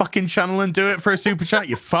my own fucking channel and do it for a super chat,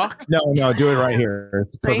 you fuck? No, do it right here.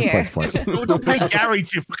 It's a perfect Right place for it. Don't pay Gary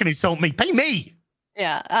to fucking insult me. Pay me.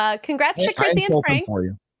 Yeah. Congrats Hey, to Chrissy and insulted Frank. for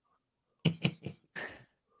you.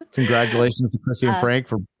 Congratulations to Chrissy and Frank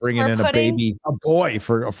for bringing for in a putting- baby, a boy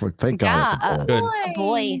for thank God. Yeah, It's a boy. a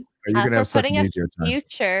boy. You're gonna have For such putting an a easier time.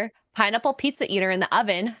 future pineapple pizza eater in the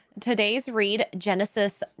oven. Today's read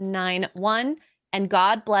Genesis 9:1, and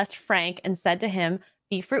God blessed Frank and said to him,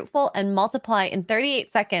 "Be fruitful and multiply in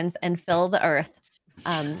 38 seconds and fill the earth."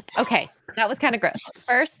 Okay, that was kind of gross.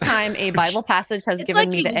 First time a Bible passage has given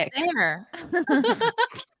me the ick. There.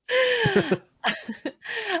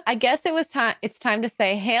 I guess it was time. It's time to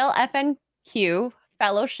say hail FNQ,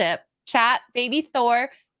 fellowship, chat, baby Thor,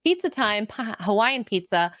 pizza time, Hawaiian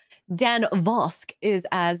pizza. Dan Vosk is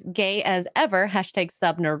as gay as ever. Hashtag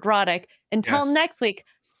sub Nerdrotic. Until next week.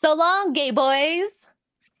 So long, gay boys.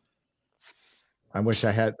 I wish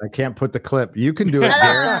I had. I can't put the clip. You can do it,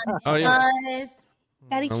 Gary. Oh, yeah.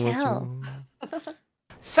 Daddy chill.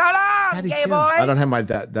 So long, gay boys. I don't have my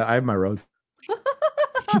that. I have my road.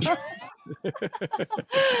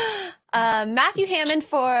 Matthew Hammond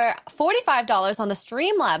for $45 on the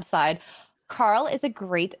Streamlabs side. Carl is a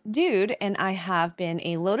great dude, and I have been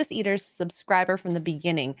a Lotus Eaters subscriber from the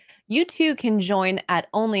beginning. You too can join at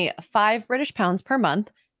only £5 per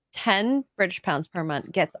month. 10 British pounds per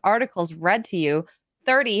month gets articles read to you.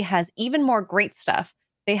 30 has even more great stuff.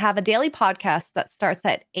 They have a daily podcast that starts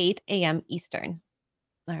at 8 a.m. Eastern.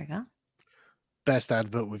 There you go. Best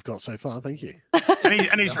advert we've got so far. Thank you.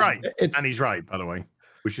 And he's right. And he's right, by the way,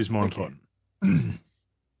 which is more important.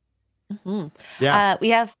 Mm-hmm. Yeah. We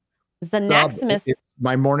have Zanaximus. It's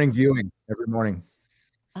my morning viewing every morning.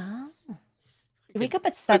 Oh. You wake up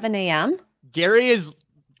at 7 a.m.? Gary is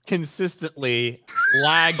consistently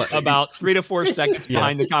lagged about 3 to 4 seconds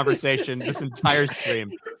behind the conversation this entire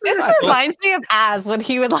stream. This reminds me of Az when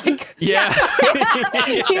he would like he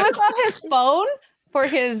was on his phone for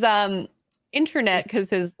his internet because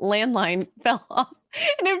his landline fell off,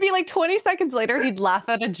 and it would be like 20 seconds later he'd laugh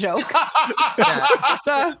at a joke.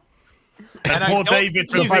 And poor David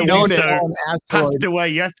from Binge passed away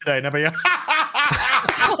yesterday. Never.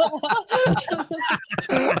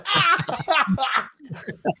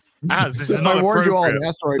 As this is If not I warned you all, appropriate. an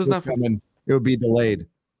asteroid was coming. It would be delayed.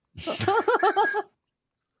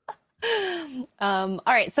 All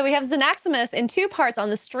right, so we have Zanaximus in 2 parts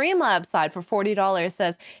on the Streamlabs side for $40.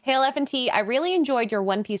 Says, hail FNT, I really enjoyed your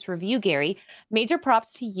One Piece review, Gary. Major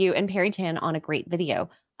props to you and Perry Chan on a great video.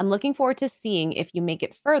 I'm looking forward to seeing if you make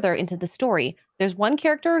it further into the story. There's one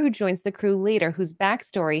character who joins the crew later whose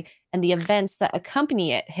backstory and the events that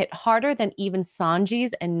accompany it hit harder than even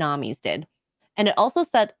Sanji's and Nami's did. And it also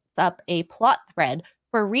sets up a plot thread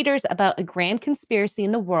for readers about a grand conspiracy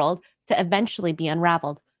in the world to eventually be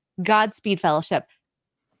unraveled. Godspeed, Fellowship.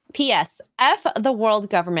 P.S. F the world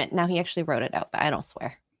government. Now, he actually wrote it out, but I don't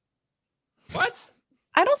swear. What?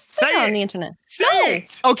 I don't swear on the internet. Say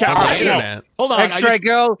it. Okay, all right. Internet. Hold on. X-ray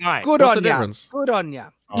girl. All right. Good What's on the ya. difference? Good on ya.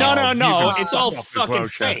 No. It's all fucking fucking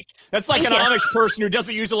close, fake. That's like an Amish person who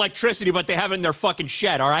doesn't use electricity, but they have it in their fucking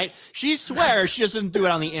shed, all right? She swears she doesn't do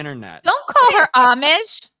it on the internet. Don't call her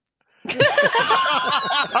Amish. I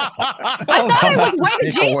thought it was white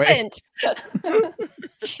adjacent.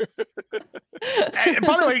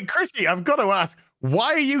 By the way, Christy, I've got to ask,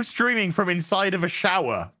 why are you streaming from inside of a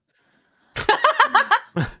shower?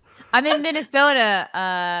 I'm in Minnesota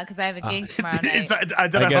because I have a gig tomorrow night. I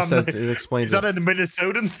don't know. guess that it explains Is that a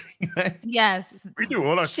Minnesotan thing? Yes. We do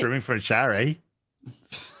all our streaming for a shower, eh?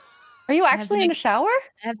 Are you actually in a shower?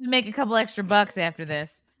 I have to make a couple extra bucks after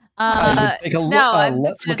this. Take a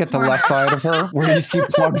look at the left side of her where you see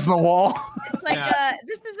plugs in the wall. It's like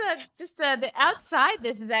this is the outside.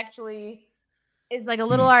 This is like a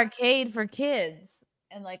little arcade for kids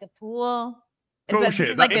and like a pool.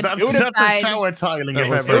 Bullshit. Like That's a shower tiling. It If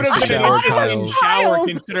would ever. have been Shower an interesting tiles. shower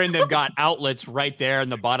considering they've got outlets right there in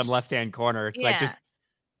the bottom left-hand corner. It's like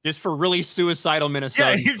just for really suicidal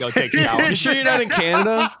Minnesotans, go take a shower. You sure you're not in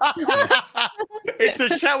Canada? It's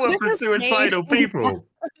a shower for suicidal people.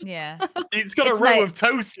 Yeah. It's got a row of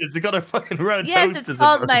toasters. It's got a fucking row of Yes, toasters. it's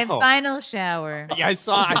called my Oh. final shower. Yeah, I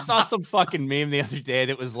saw some fucking meme the other day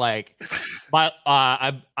that was like,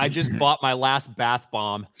 I just bought my last bath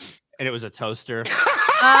bomb, and it was a toaster.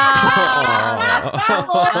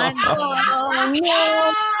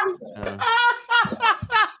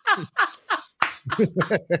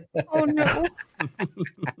 Oh no.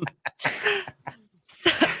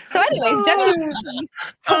 So anyways, definitely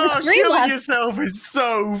killing yourself is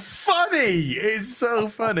so funny. It's so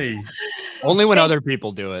funny. Only when other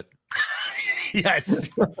people do it. Yes.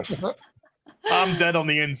 I'm dead on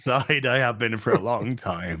the inside. I have been for a long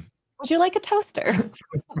time. Would you like a toaster?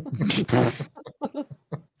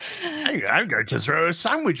 Hey, I'm going to throw a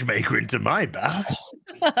sandwich maker into my bath.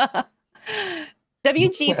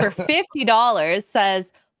 WG for $50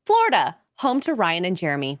 says, Florida, home to Ryan and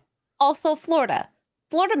Jeremy. Also Florida.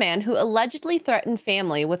 Florida man who allegedly threatened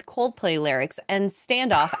family with Coldplay lyrics and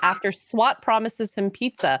standoff after SWAT promises him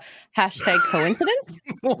pizza. Hashtag coincidence?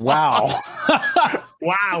 Wow.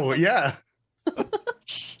 Wow, yeah.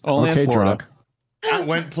 Only in Florida. Drunk. That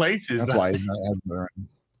went places. That's why he's not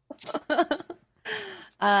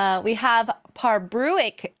We have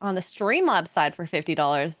Parbruick on the Streamlabs side for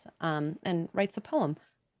 $50 and writes a poem.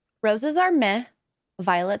 Roses are meh,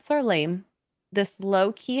 violets are lame. This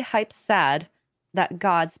low-key hype sad that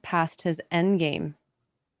God's past his endgame.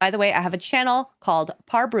 By the way, I have a channel called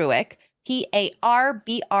Parbruick,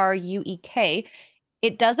 Parbruek.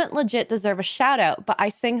 It doesn't legit deserve a shout out, but I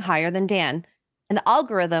sing higher than Dan. And the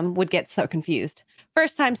algorithm would get so confused.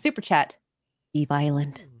 First time super chat, be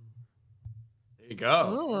violent. There you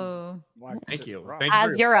go. Thank you. Thank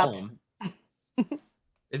As for you're up. poem.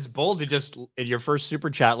 It's bold to just in your first super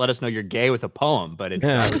chat let us know you're gay with a poem, but it's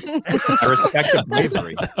I respect the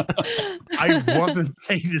bravery. I wasn't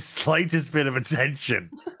paying the slightest bit of attention.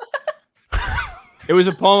 It was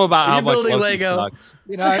a poem about how much building Loki Lego. sucks.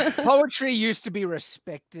 You know, poetry used to be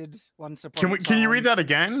respected once upon a time. Can you read that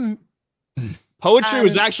again? Poetry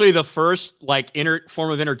was actually the first like form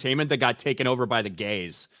of entertainment that got taken over by the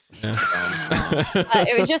gays.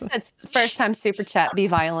 It was just that first time super chat, be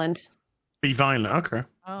violent. Be violent. Okay.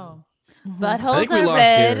 Oh. I Buttholes think we are lost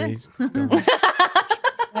red. Gary.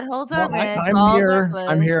 Buttholes are red. I'm balls here. are blue.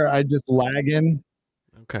 I'm here. I just lagging.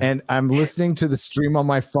 Okay. And I'm listening to the stream on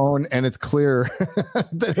my phone, and it's clear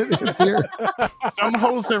that it is here. Some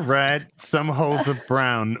holes are red, some holes are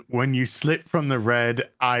brown. When you slip from the red,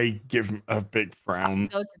 I give 'em a big frown.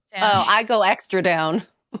 Go to town. Oh, I go extra down.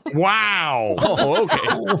 Wow. Oh, okay.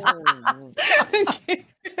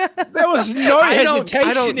 There was no hesitation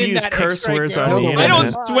I don't in use that curse X-ray words girl. on the I internet.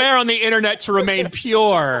 don't swear on the internet to remain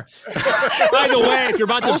pure. By the way, if you're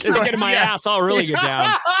about to stick it in my ass, I'll really get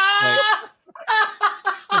down. Like,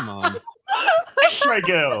 come on. X-ray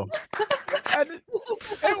girl. And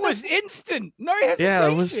it was instant. No hesitation. Yeah,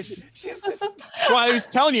 it was- She's just... Well, I was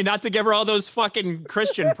telling you not to give her all those fucking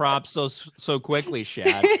Christian props so quickly,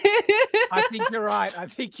 Shad. I think you're right. I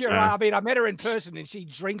think you're right. I mean, I met her in person and she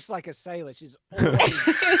drinks like a sailor. She's always...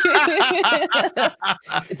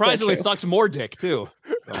 Surprisingly sucks more dick, too.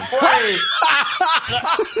 I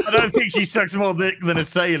don't think she sucks more dick than a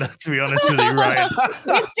sailor, to be honest with you, Ryan.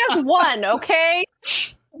 It's just one, okay?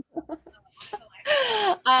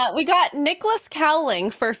 We got Nicholas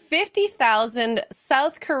Cowling for 50,000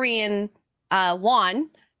 South Korean won.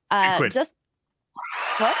 quid. Just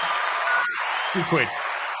what? £2.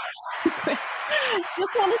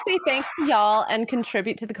 Just want to say thanks to y'all and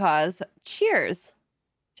contribute to the cause. Cheers.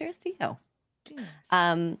 Cheers to you.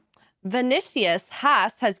 Vinicius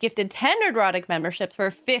Haas has gifted 10 Nerdrotic memberships for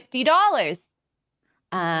 $50.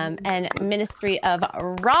 And Ministry of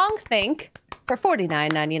Wrongthink for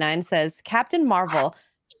 $49.99 says Captain Marvel.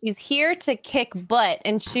 She's here to kick butt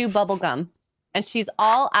and chew bubblegum. And she's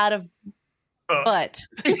all out of butt.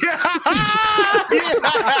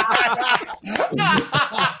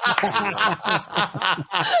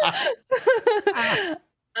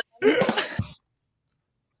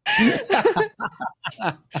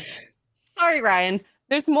 Sorry, Ryan.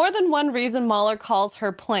 There's more than one reason Mahler calls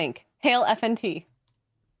her plank. Hail FNT.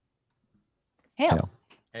 Hail.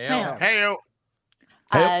 Hail. Hail.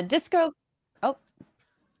 Disco. Oh,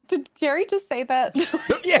 did Gary just say that?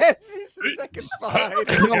 Yes, he's the second behind.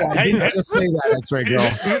 No, I didn't just say that, X-ray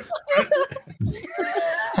girl.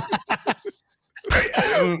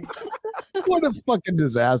 What a fucking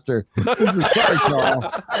disaster. This is sorry, Carl.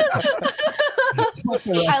 Fuck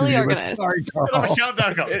the rest Highly of you, but organized. sorry, On a Carl.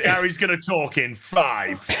 countdown, Gary's going to talk in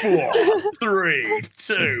 5, 4, 3,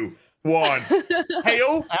 2, 1.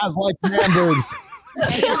 Hail. As likes man boobs.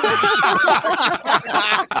 That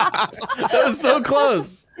was so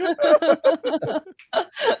close.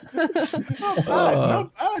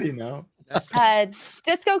 Not bad, you know.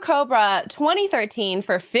 Disco Cobra 2013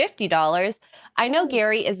 for $50. I know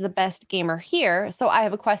Gary is the best gamer here, so I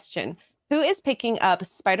have a question. Who is picking up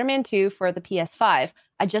Spider-Man 2 for the PS5?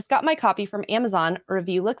 I just got my copy from Amazon.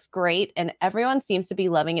 Review looks great, and everyone seems to be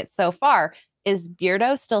loving it so far. Is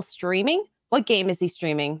Beardo still streaming? What game is he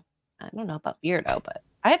streaming? I don't know about Beardo, but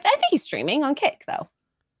I think he's streaming on Kick, though.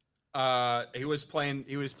 He was playing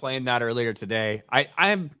that earlier today.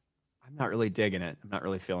 I'm not really digging it. I'm not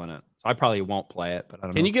really feeling it. So I probably won't play it, but I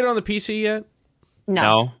don't know. Can you get it on the PC yet?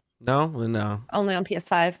 No. No? Well, no. Only on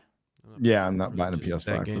PS5. Yeah, I'm not buying a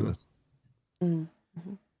PS5 for game. this.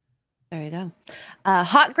 Mm-hmm. There you go.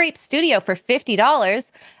 Hot Grape Studio for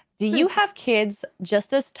 $50. Do you have kids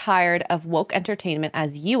just as tired of woke entertainment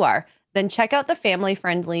as you are? Then check out the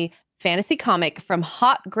family-friendly fantasy comic from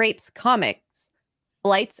Hot Grapes Comics,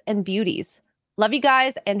 Blights and Beauties. Love you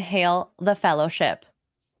guys and hail the fellowship.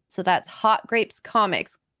 So that's Hot Grapes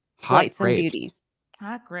Comics, Blights and Beauties.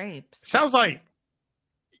 Hot grapes. Sounds like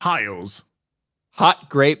tiles. Hot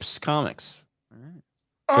Grapes Comics.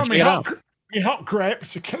 Oh, Check it out. me hot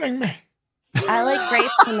grapes are killing me. I like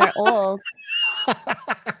grapes when they're old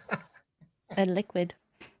and liquid.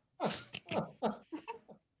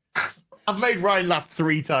 I've made Ryan laugh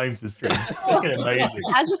 3 times this stream. It's fucking amazing.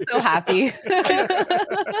 I was so happy.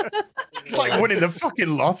 It's like winning the fucking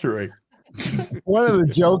lottery. One of the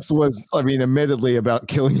jokes was, I mean, admittedly about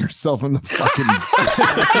killing yourself in the fucking.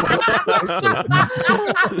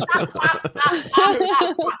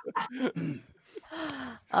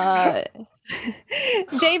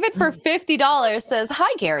 David for $50 says,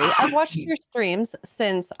 "Hi Gary, I've watched your streams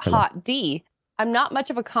since Hot D. I'm not much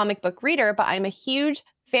of a comic book reader, but I'm a huge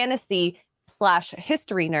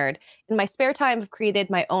fantasy/history nerd. In my spare time, I've created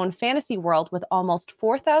my own fantasy world with almost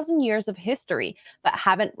 4,000 years of history, but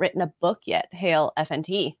haven't written a book yet. Hail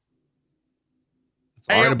FNT."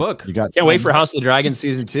 Write a book. You got. Can't wait for House of the Dragon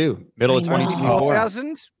season 2, middle of I know. 2024.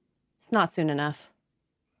 4,000? It's not soon enough.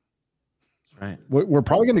 Right. We're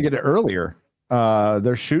probably going to get it earlier.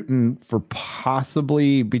 They're shooting for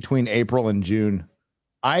possibly between April and June.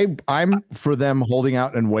 I'm for them holding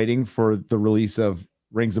out and waiting for the release of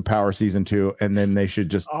Rings of Power season 2, and then they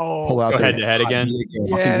should just pull out Go their head to head again.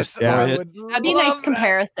 Yes, I would That'd be a nice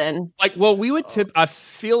comparison. Like, well, we would tip. I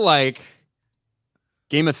feel like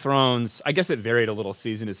Game of Thrones. I guess it varied a little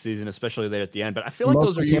season to season, especially late at the end. But I feel like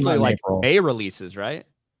those are Mostly came out usually in like April. May releases, right?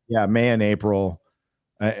 Yeah, May and April.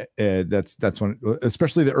 That's when,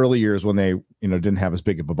 especially the early years when they didn't have as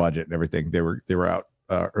big of a budget and everything. They were out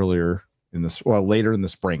earlier in this, well, later in the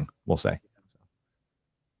spring, we'll say.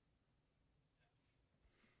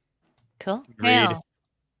 Cool. Hail.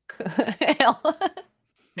 Hail.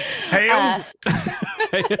 Hail. I'm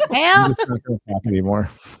Hail. just not going to talk anymore.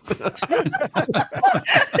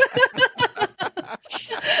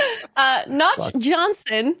 Notch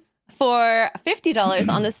Johnson for $50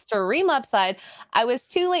 on the Streamlabs side. "I was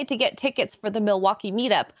too late to get tickets for the Milwaukee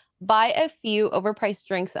meetup. Buy a few overpriced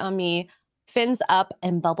drinks on me. Fins up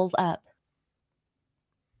and bubbles up."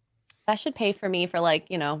 That should pay for me for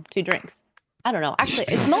 2 drinks. I don't know. Actually,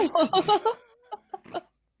 it's no.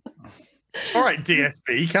 All right,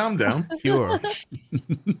 DSP, calm down. Pure.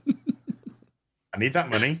 I need that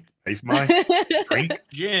money to pay for my drink.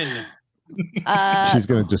 Gin. She's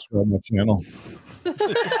going to destroy my channel.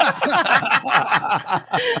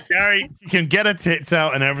 Gary, you can get her tits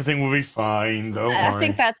out and everything will be fine. Don't I worry.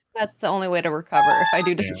 think that's the only way to recover if I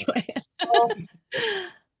do destroy it.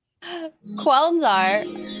 Quelnzar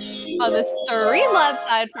on the Streamlabs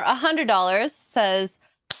side for $100 says,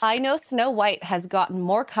 "I know Snow White has gotten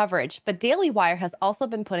more coverage, but Daily Wire has also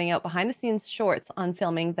been putting out behind-the-scenes shorts on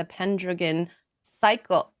filming the Pendragon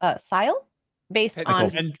Cycle based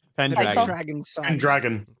on Pendragon. Pendragon.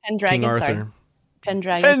 Pendragon. King Arthur.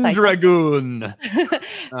 Pendragon. Cycle. Pendragon.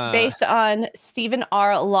 Based on Stephen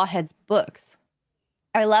R. Lawhead's books.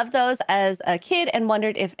 I loved those as a kid and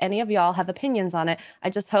wondered if any of y'all have opinions on it. I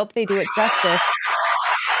just hope they do it justice."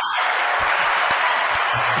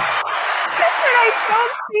 I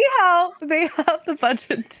don't see how they have the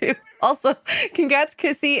budget to. Also, congrats,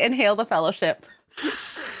 Kissy, and hail the fellowship.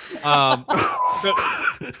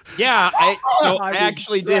 Yeah, I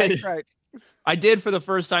actually did. Right. I did for the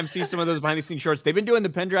first time see some of those behind the scenes shorts. They've been doing the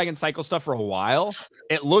Pendragon Cycle stuff for a while.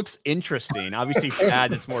 It looks interesting. Obviously,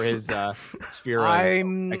 Chad, it's more his sphere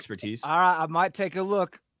of expertise. All right, I might take a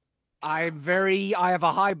look. I have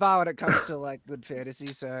a high bar when it comes to good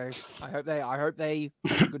fantasy, so I hope they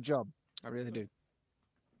do a good job. I really do.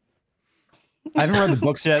 I haven't read the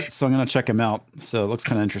books yet, so I'm going to check them out. So it looks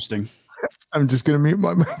kind of interesting. I'm just going to mute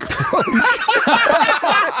my microphone.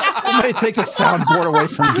 Somebody take the soundboard away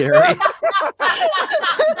from Gary.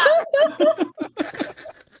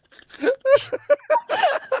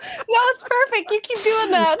 No, it's perfect. You keep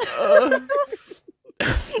doing that.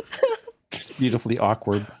 It's beautifully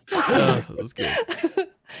awkward. That's good.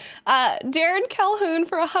 Darren Calhoun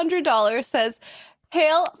for $100 says,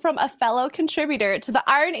 "Hail from a fellow contributor to the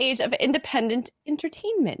Iron Age of independent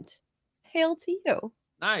entertainment. Hail to you."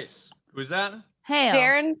 Nice. Who's that? Hail.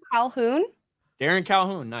 Darren Calhoun. Darren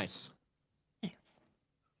Calhoun. Nice.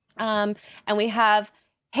 And we have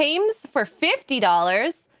Hames for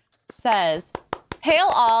 $50 says,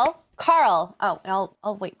 "Hail all, Carl." Oh,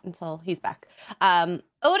 I'll wait until he's back.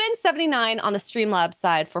 Odin 79 on the Streamlabs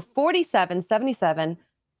side for $47.77.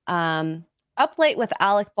 Up Late with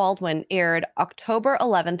Alec Baldwin aired October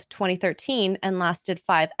 11th, 2013, and lasted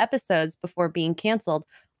 5 episodes before being canceled.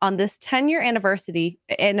 On this 10-year anniversary,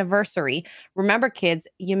 remember, kids,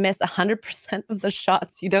 you miss 100% of the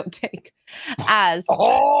shots you don't take.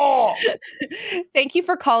 Thank you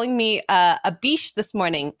for calling me a biche this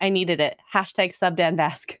morning. I needed it.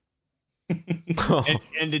 #SubDanBask.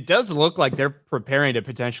 and it does look like they're preparing to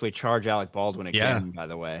potentially charge Alec Baldwin again, by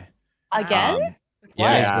the way. Again?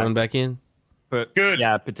 Yeah, he's going back in. But good.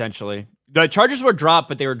 Yeah, potentially. The charges were dropped,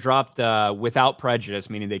 but they were dropped without prejudice,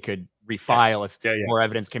 meaning they could refile if more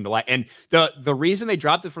evidence came to light. And the reason they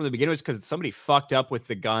dropped it from the beginning was because somebody fucked up with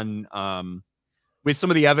the gun, with some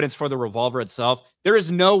of the evidence for the revolver itself. There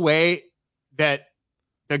is no way that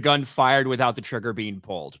the gun fired without the trigger being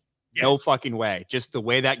pulled. No fucking way. Just the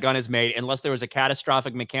way that gun is made, unless there was a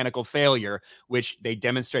catastrophic mechanical failure, which they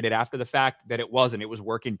demonstrated after the fact that it wasn't. It was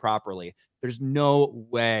working properly. There's no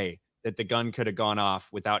way that the gun could have gone off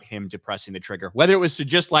without him depressing the trigger. Whether it was to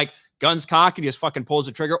just like guns cocked and he just fucking pulls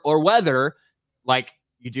the trigger, or whether like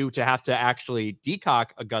you do to have to actually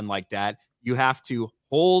decock a gun like that, you have to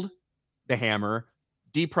hold the hammer,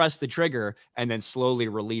 depress the trigger, and then slowly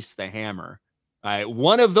release the hammer.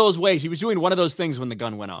 One of those ways. He was doing one of those things when the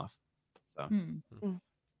gun went off. So. There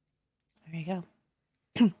you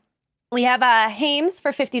go. We have Hames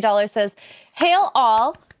for $50 says, "Hail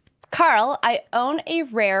all. Carl, I own a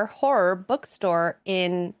rare horror bookstore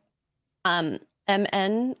in MN,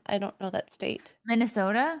 I don't know that state.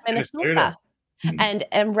 Minnesota? And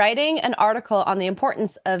am writing an article on the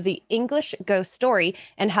importance of the English ghost story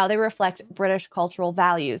and how they reflect British cultural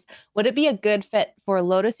values. Would it be a good fit for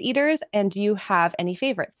Lotus Eaters? And do you have any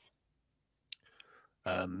favorites?"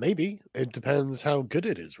 Maybe. It depends how good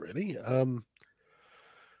it is, really.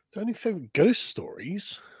 Any favorite ghost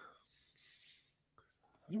stories?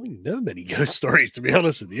 I don't really know many ghost stories, to be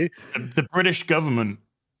honest with you. The British government.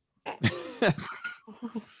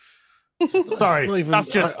 Sorry, that's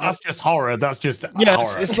just horror. That's just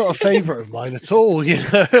horror. It's not a favorite of mine at all. You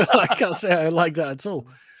know, I can't say I like that at all.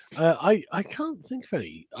 I can't think of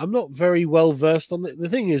any. I'm not very well versed on it. The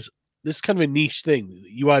thing is, this is kind of a niche thing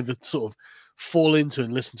that you either sort of fall into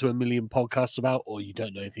and listen to a million podcasts about, or you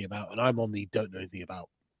don't know anything about. And I'm on the don't know anything about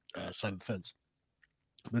side of the fence.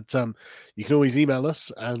 But you can always email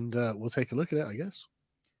us and we'll take a look at it, I guess.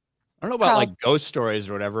 I don't know about like ghost stories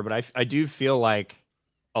or whatever, but I do feel like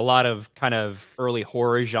a lot of kind of early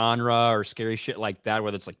horror genre or scary shit like that,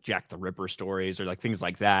 whether it's like Jack the Ripper stories or like things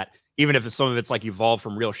like that, even if some of it's like evolved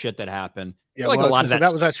from real shit that happened. Yeah, like well, a lot of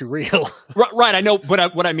that was actually real. Right, I know,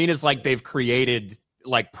 but what I mean is like they've created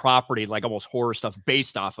like property, like almost horror stuff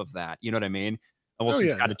based off of that. You know what I mean? Almost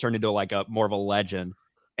it's kind of turned into like a more of a legend.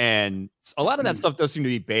 And a lot of that stuff does seem to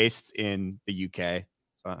be based in the UK.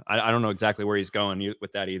 I don't know exactly where he's going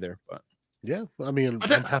with that either, but yeah, I mean,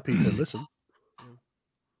 I'm happy to listen.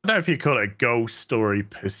 I don't know if you call it a ghost story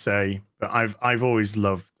per se, but I've always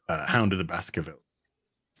loved Hound of the Baskervilles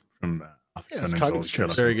from Arthur Conan Doyle's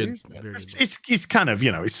Sherlock. Very good. It's kind of,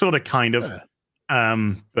 you know, it's sort of kind of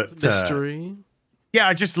but mystery. Yeah,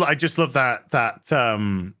 I just love that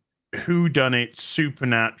whodunit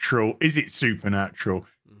supernatural. Is it supernatural?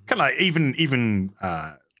 Kind of like even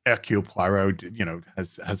Hercule Poirot, you know,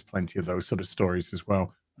 has plenty of those sort of stories as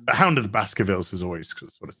well. But Hound of the Baskervilles has always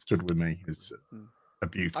sort of stood with me as a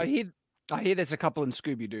beauty. I hear there's a couple in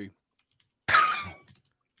Scooby-Doo.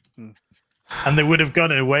 And they would have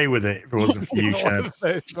gotten away with it if it wasn't for you, Shad.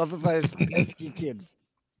 It wasn't those pesky kids.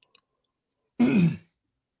 All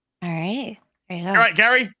right. There you go. All right,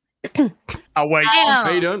 Gary. I'll wait. Hail. How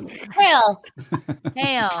you doing? Hail.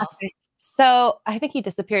 Hail. So I think he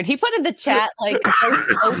disappeared. He put in the chat like a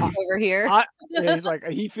ghost over here. Yeah, he's like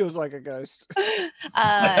he feels like a ghost.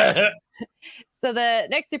 So the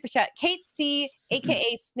next super chat, Kate C,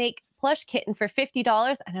 aka Snake Plush Kitten for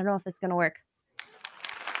 $50. I don't know if it's gonna work.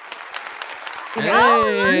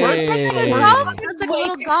 Hey. That's like a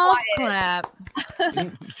little golf clap.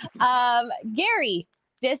 Gary,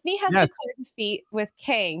 Disney has Yes. been feet with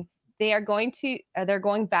Kang. They're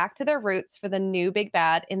going back to their roots for the new big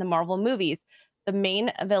bad in the Marvel movies. The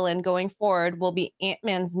main villain going forward will be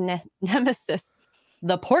Ant-Man's nemesis,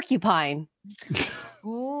 the Porcupine.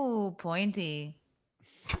 Ooh, pointy.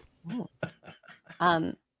 Do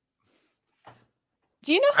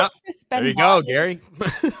you know who Chris there you Benoit go, Gary.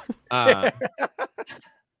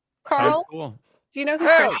 Carl? Cool. Do you know who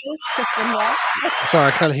Chris is? Chris Benoit? Sorry,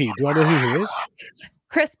 I can't hear you. Do I know who he is?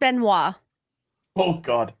 Chris Benoit. Oh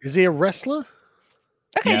God, is he a wrestler?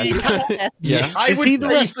 Okay, Yeah. Is he the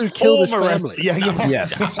wrestler who killed his family? Yeah.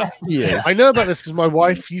 Yes. Yes. I know about this because my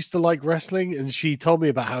wife used to like wrestling, and she told me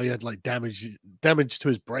about how he had like damage to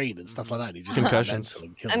his brain and stuff like that. And he just Concussions. went mental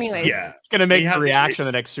and killed Anyway, his It's gonna make the reaction of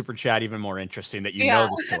the next super chat even more interesting that you know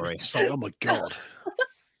the story. family. It's like, oh my God.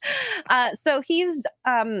 So he's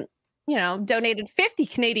donated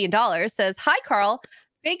 $50 Canadian. Says, "Hi Carl,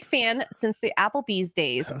 big fan since the Applebee's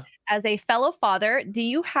days. as a fellow father, do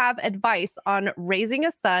you have advice on raising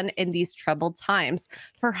a son in these troubled times?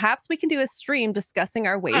 Perhaps we can do a stream discussing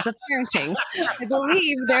our ways of parenting. I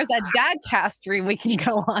believe there's a dad cast stream we can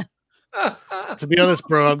go on. To be honest,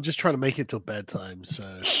 bro, I'm just trying to make it till bedtime. So,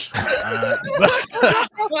 but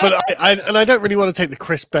I don't really want to take the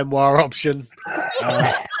Chris Benoit option.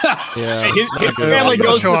 Yeah, his family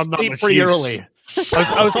goes to sleep pretty early.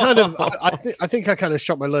 I was kind of. I think I kind of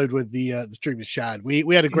shot my load with the stream with Shad.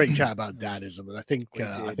 We had a great chat about dadism, and I think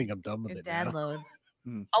I'm done with it. Dad load.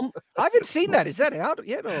 I haven't seen that. Is that out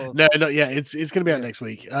yet? Or? No, not yet. It's going to be out next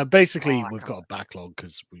week. Basically, we've got a backlog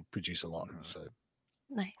because we produce a lot. So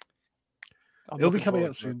nice. It'll be coming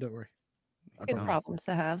out soon. Don't worry. Good problems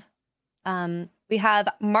to have. We have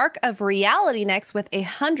Mark of Reality next with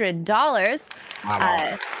 $100.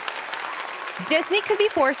 Disney could be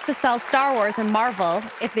forced to sell Star Wars and Marvel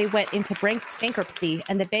if they went into bankruptcy,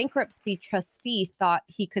 and the bankruptcy trustee thought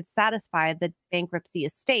he could satisfy the bankruptcy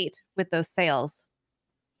estate with those sales.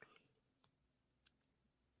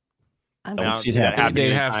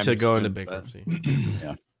 They'd have to go into bankruptcy.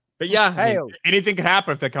 Yeah. But yeah, Hey, anything could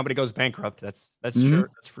happen if the company goes bankrupt. That's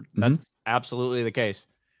sure. That's absolutely the case.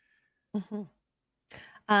 Mm-hmm.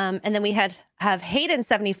 And then we have Hayden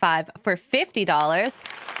 75 for $50.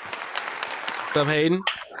 What's up, Hayden?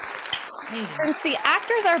 Since the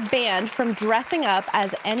actors are banned from dressing up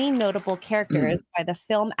as any notable characters by the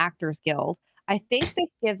Film Actors Guild, I think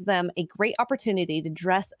this gives them a great opportunity to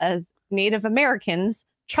dress as Native Americans,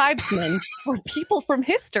 tribesmen, or people from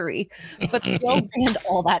history, but they'll ban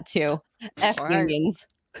all that too. F unions.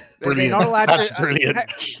 They're not allowed That's to, brilliant.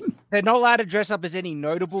 They're not allowed to dress up as any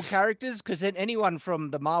notable characters because then anyone from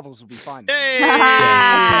the Marvels will be fine.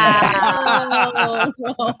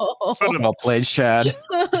 Well played, Shad.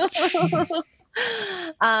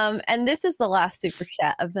 And this is the last super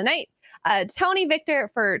chat of the night. Tony Victor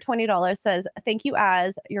for $20 says, "Thank you,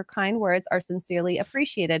 as your kind words are sincerely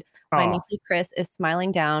appreciated. My nephew Chris is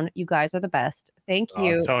smiling down. You guys are the best. Thank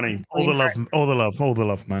you, Tony. All the love,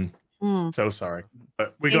 man. So sorry,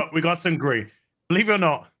 but we got some green. Believe it or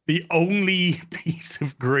not, the only piece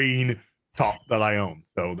of green top that I own.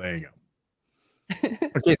 So there you go. Okay,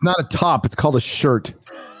 it's not a top. It's called a shirt.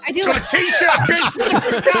 I do got a T-shirt.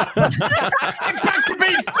 I'm back to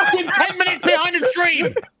being fucking 10 minutes behind the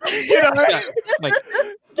stream. You know, Like,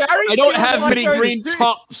 Gary I don't feels have like many those green two-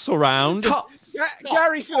 tops around.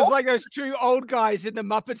 Gary feels like those two old guys in the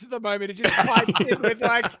Muppets at the moment who just piped in with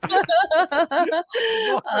like, and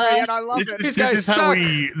I love it. This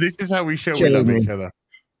is how we show we love each other.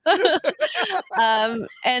 And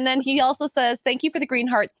then he also says, "Thank you for the Green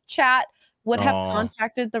Hearts chat. Would have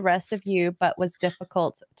contacted the rest of you, but was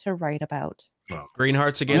difficult to write about." Green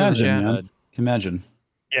hearts again in the chat. Imagine.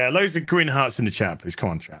 Yeah, loads of green hearts in the chat, please. Come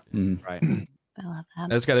on, chat. Right. I love that.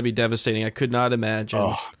 That's got to be devastating. I could not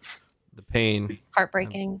imagine the pain.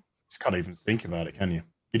 Heartbreaking. Just can't even think about it, can you?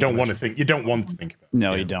 You don't want to think. You don't want to think about it.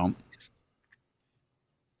 No, you don't.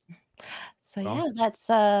 So yeah, that's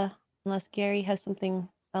unless Gary has something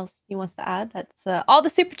else he wants to add. That's all the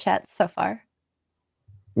super chats so far.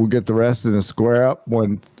 We'll get the rest in the square up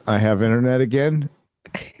when I have internet again.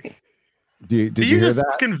 Did you hear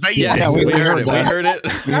that? Yes, Yeah, we heard it. We heard it.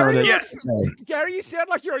 We heard it. Yes. Gary, you sound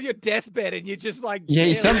like you're on your deathbed and you're just like, Yeah,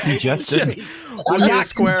 he sounds congested. We'll get a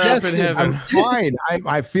square up in heaven. I'm fine.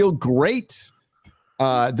 I feel great.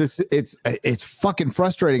 It's fucking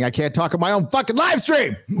frustrating. I can't talk on my own fucking live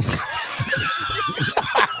stream.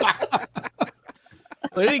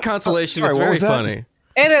 Any consolation, it's very funny.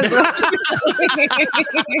 It is.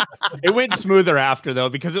 It went smoother after though,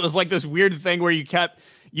 because it was like this weird thing where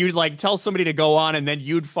you'd like tell somebody to go on and then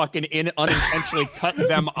you'd fucking unintentionally cut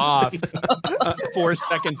them off 4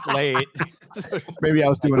 seconds late. Maybe I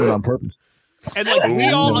was doing it on purpose. And like we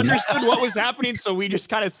all understood what was happening, so we just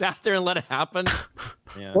kind of sat there and let it happen.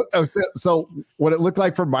 Yeah. So what it looked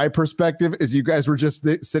like from my perspective is you guys were just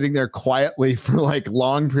sitting there quietly for like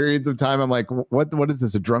long periods of time. I'm like, what is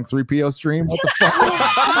this, a drunk 3PO stream? What the fuck?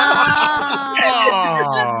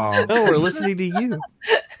 No, we're listening to you.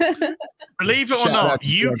 Believe it or Shout out not, to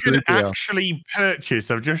you Drunk can 3PO. actually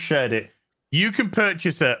purchase, I've just shared it, you can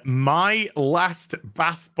purchase a My Last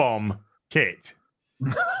Bath Bomb kit.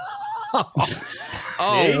 Oh,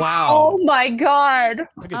 wow. Oh my god.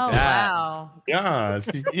 Look at that. Wow. Yeah,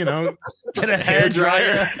 you know, get a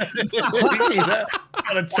hairdryer,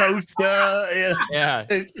 got a toaster. Yeah.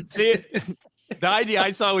 See, the idea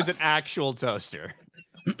I saw was an actual toaster.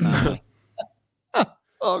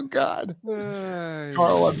 Oh God,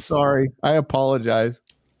 Carl, I'm sorry. I apologize.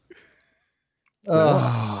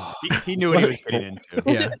 He knew what he was getting into.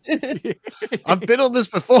 Yeah. I've been on this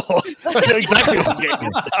before. I know exactly what's getting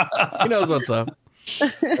into. He knows what's up.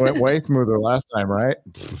 It went way smoother last time, right?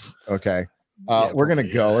 Okay. We're gonna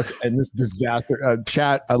go. Let's end this disaster.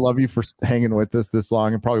 Chat, I love you for hanging with us this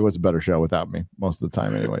long. It probably was a better show without me most of the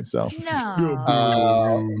time, anyway. So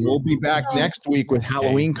we'll be back next week with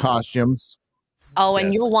Halloween costumes. Oh,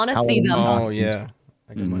 and you'll want to see them. Oh yeah,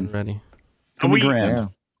 I got mine ready. Are we, grand.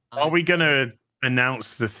 are we gonna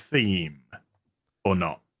announce the theme or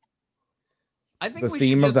not? I think The we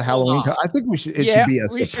theme should of the just hold Halloween. off. I think we should. It should be a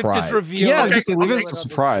surprise. Yeah, just leave it as a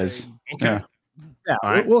surprise. Okay.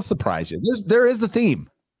 Yeah, we'll surprise you. There is the theme.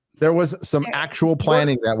 There was some actual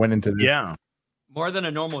planning that went into this. Yeah. More than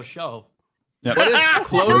a normal show. But if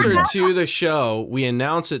closer to the show, we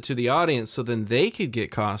announce it to the audience so then they could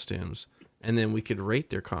get costumes and then we could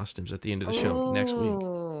rate their costumes at the end of the show next week.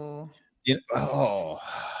 Yeah,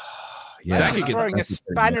 That's throwing a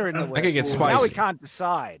spanner in the works. I could get Now we spicy. can't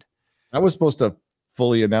decide. I was supposed to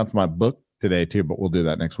fully announce my book today too, but we'll do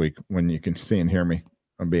that next week when you can see and hear me.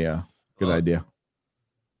 That'd be a good idea.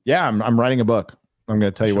 Yeah, I'm writing a book. I'm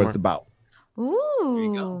going to tell you what it's about.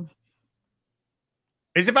 Ooh.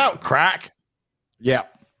 It's about crack. Yeah.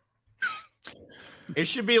 It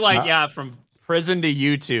should be like, from prison to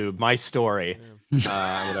YouTube, my story.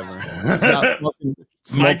 Whatever.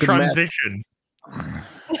 My transition.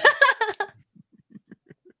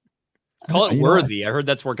 Call it worthy. I heard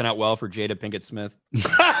that's working out well for Jada Pinkett Smith.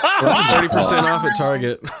 30% off at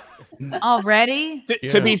Target. Already?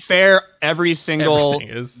 To be fair, every single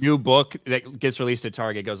new book that gets released at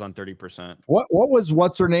Target goes on 30%.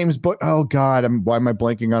 What's her name's book? Oh God, why am I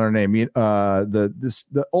blanking on her name?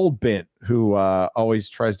 The old bit who always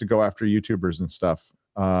tries to go after YouTubers and stuff.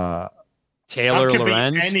 Taylor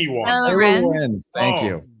Lorenz. Anyone. Taylor Lorenz. Thank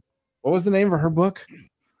you. What was the name of her book?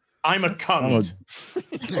 I'm a cunt.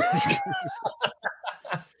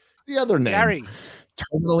 The other name. Gary.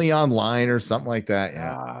 Totally Online or something like that.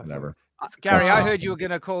 Yeah, whatever. Gary, I heard you were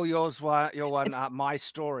going to call your one My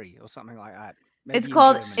Story or something like that. Maybe It's in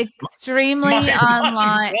called German. Extremely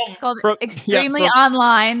Online. It's called Extremely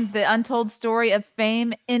Online: The Untold Story of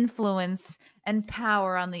Fame, Influence, and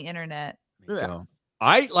Power on the Internet. Ugh.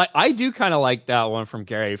 I do kind of like that one from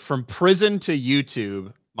Gary. From prison to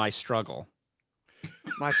YouTube, my struggle.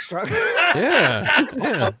 My struggle. Yeah.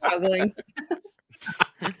 Struggling.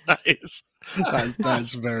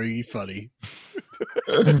 That's very funny.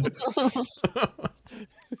 Like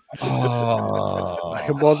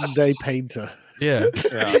a modern day painter. Yeah.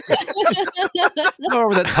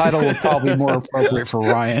 However, that title would probably be more appropriate for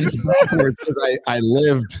Ryan. Backwards because I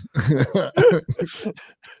lived.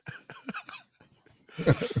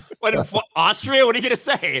 What, Austria? What are you gonna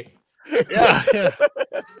say? Yeah.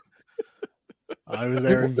 I was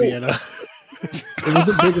there in Vienna. It was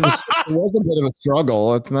a bit of a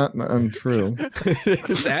struggle. It's not untrue.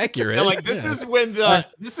 It's accurate. Yeah, like this is when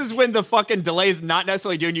the fucking delay is not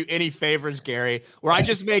necessarily doing you any favors, Gary. Where I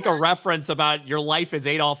just make a reference about your life as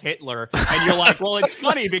Adolf Hitler, and you're like, "Well, it's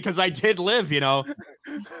funny because I did live," and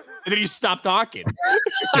then you stop talking.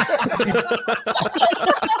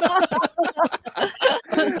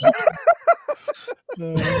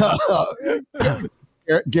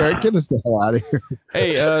 Garrett, get us the hell out of here.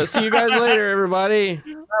 Hey, see you guys later, everybody.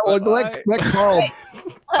 Well, let Carl.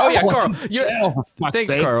 Oh yeah, Carl. For fuck's Thanks,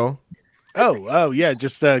 sake. Carl. Oh yeah.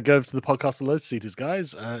 Just go to the podcast Alert Seaters,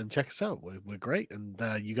 guys, and check us out. We're great, and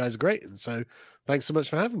you guys are great. And so, thanks so much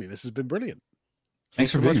for having me. This has been brilliant.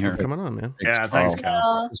 Thanks for being here. Coming on, man. Thanks,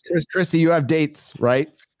 Carl. Chrissy, you have dates, right?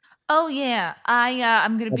 Oh yeah,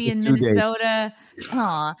 I'm gonna be in That's 2 dates. Minnesota.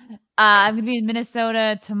 I'm gonna be in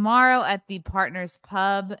Minnesota tomorrow at the Partners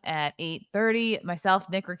Pub at 8:30. Myself,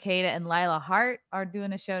 Nick Ricada, and Lila Hart are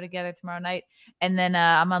doing a show together tomorrow night, and then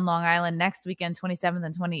I'm on Long Island next weekend, 27th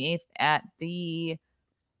and 28th at the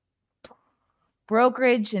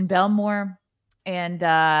Brokerage in Belmore, and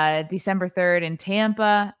December 3rd in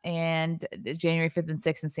Tampa, and January 5th and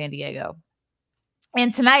 6th in San Diego.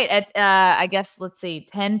 And tonight at, I guess, let's see,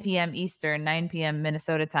 10 p.m. Eastern, 9 p.m.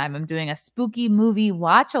 Minnesota time, I'm doing a spooky movie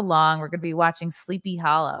watch along. We're going to be watching Sleepy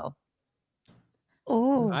Hollow.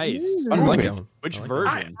 Oh, Nice. I like that one. Which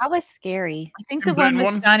version? That was scary. I think the one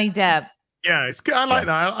with Johnny Depp. Yeah, it's good. I like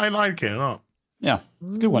that. I like it a lot. Yeah,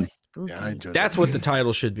 it's a good one. Yeah, I enjoyed That's what the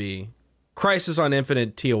title should be. Crisis on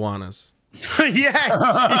Infinite Tijuanas. Yes.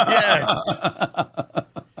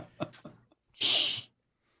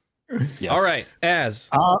 Yeah. All right, Az.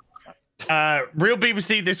 Real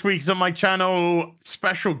BBC this week is on my channel.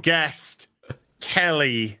 Special guest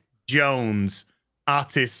Kelly Jones.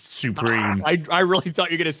 Artist Supreme. I really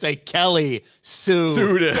thought you were gonna say Kelly Sue.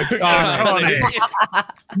 Suda. Iconic.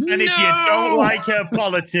 And if you don't like her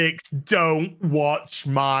politics, don't watch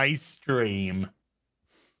my stream.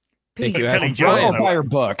 Thank you, Kelly Adam. Jones, Ryan. though. Buy your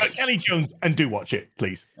book. Kelly Jones, and do watch it,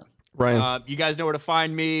 please. Ryan. You guys know where to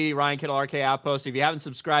find me, Ryan Kittle, RK Outpost. If you haven't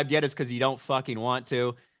subscribed yet, it's because you don't fucking want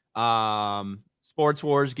to. Sports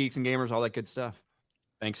Wars, Geeks and Gamers, all that good stuff.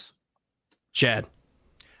 Thanks. Chad.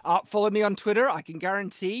 Follow me on Twitter. I can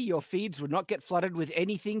guarantee your feeds would not get flooded with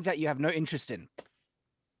anything that you have no interest in.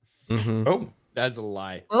 Oh, that's a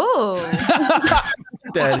lie. Oh,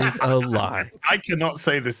 That is a lie. I cannot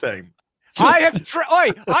say the same. I have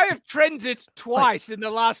trended twice in the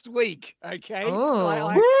last week. Okay.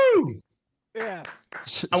 Oh. Woo! Yeah.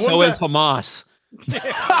 So is Hamas.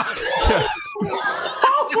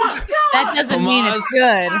 That doesn't mean it's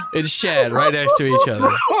good. It's Chad right next to each other.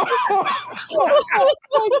 Oh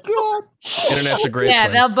my god! Internet's a great Yeah,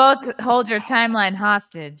 place. they'll both hold your timeline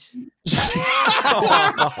hostage.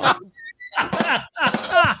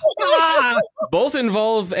 Both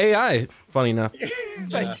involve AI, funny enough.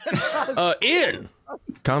 In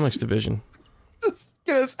comics division. Just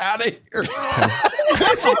get us out of here.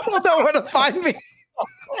 People know where to find me.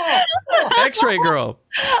 X-Ray Girl.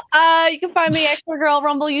 You can find me Extra Girl,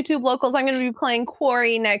 Rumble, YouTube, Locals. I'm going to be playing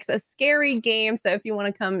Quarry next, a scary game. So if you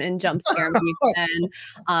want to come and jump scare me, you can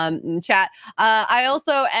in chat. I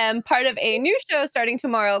also am part of a new show starting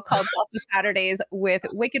tomorrow called Selfie Saturdays with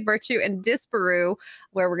Wicked Virtue and Disparu,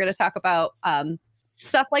 where we're going to talk about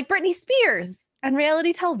stuff like Britney Spears and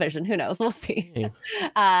reality television. Who knows? We'll see.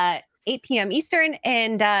 8 p.m. Eastern.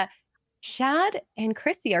 And Shad and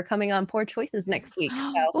Chrissy are coming on Poor Choices next week.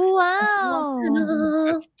 So. Wow.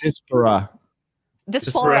 That's Dispara.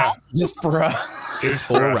 Dispara.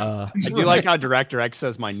 I do like how Director X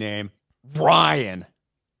says my name, Ryan.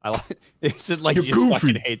 I like. It's like You're he just goofy.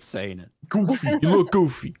 fucking hates saying it. Goofy. You look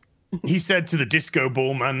goofy. He said to the disco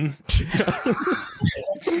ball man.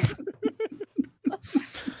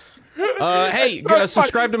 Hey,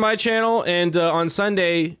 subscribe to my channel, and on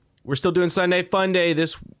Sunday, we're still doing Sunday Fun Day.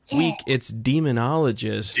 This week, it's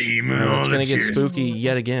Demonologist. It's going to get spooky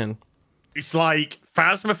yet again. It's like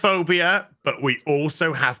Phasmophobia, but we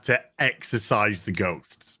also have to exorcise the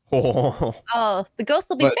ghosts. Oh, the ghosts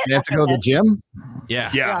will be But fit. they have to go to the gym?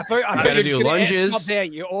 Yeah. Yeah. I thought You gotta you do were gonna lunges. stop there.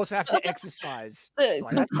 You also have to exercise. Some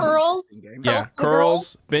that's curls. an interesting game. Yeah,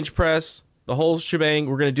 curls, bench press, the whole shebang.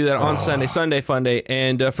 We're going to do that on Sunday Fun Day.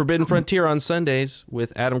 And Forbidden Frontier on Sundays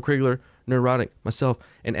with Adam Krigler, Nerdrotic, myself,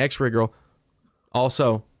 and X-Ray Girl.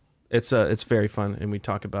 Also, it's very fun, and we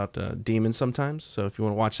talk about demons sometimes. So if you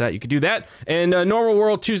want to watch that, you can do that. And Normal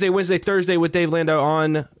World Tuesday, Wednesday, Thursday with Dave Landau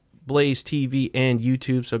on Blaze TV and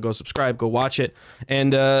YouTube. So go subscribe, go watch it.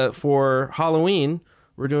 And for Halloween,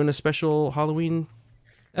 we're doing a special Halloween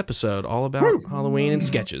episode all about Halloween and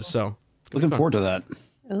sketches. So Looking forward to that.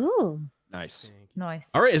 Ooh. Nice. Nice.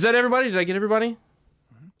 all right, is that everybody? Did I get everybody?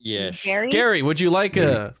 Yes. Gary? Would you like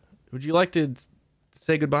to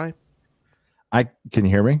say goodbye? Can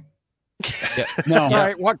you hear me? No. All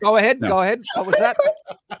right, what? Go ahead. No. Go ahead. What was that?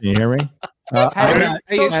 Can you hear me?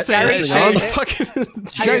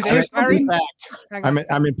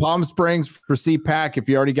 I'm in Palm Springs for CPAC. If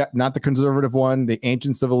you already got not the conservative one, the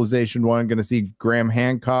ancient civilization one, going to see Graham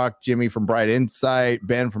Hancock, Jimmy from Bright Insight,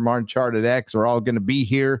 Ben from Uncharted X are all going to be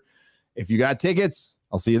here. If you got tickets,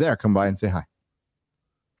 I'll see you there. Come by and say hi.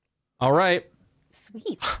 All right.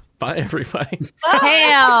 Sweet. Bye, everybody.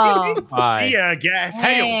 Hail. Bye. Yeah, guys.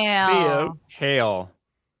 Hail. Hail. Hail.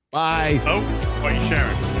 Bye. Oh, what are you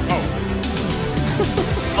sharing? Oh.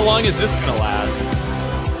 How long is this gonna last?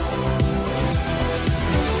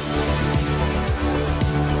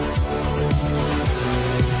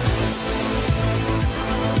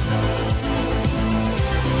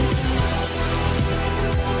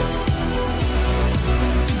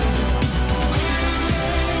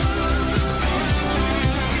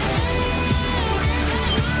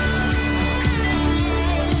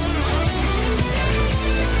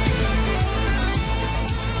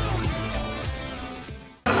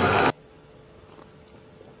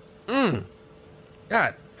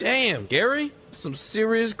 God damn, Gary. Some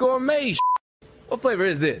serious gourmet What flavor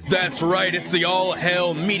is this? That's right, it's the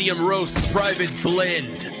all-hell medium roast private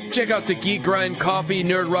blend. Check out the Geek Grind Coffee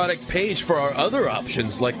Nerdrotic page for our other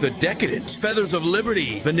options like the Decadent, Feathers of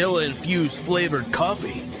Liberty, vanilla-infused flavored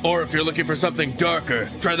coffee. Or if you're looking for something darker,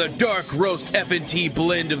 try the Dark Roast FNT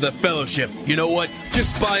blend of the Fellowship. You know what?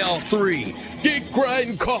 Just buy all three.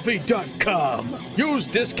 GeekGrindCoffee.com. Use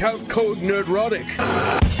discount code Nerdrotic.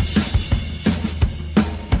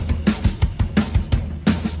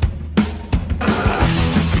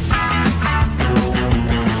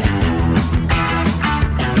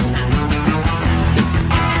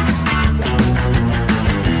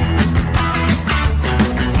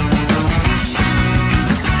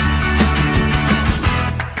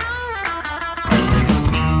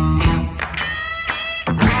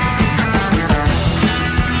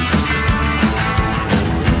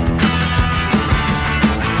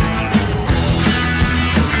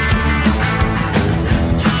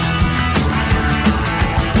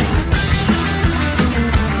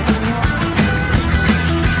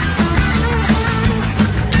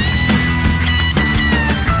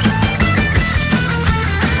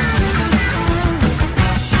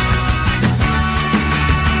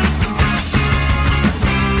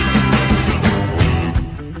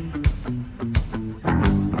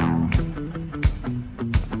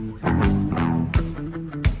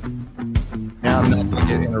 I'm not going to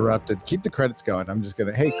get interrupted. Keep the credits going. I'm just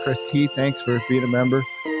going to, hey, Chris T, thanks for being a member.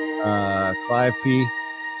 Clive P,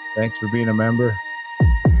 thanks for being a member.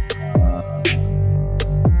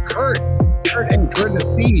 Kurt in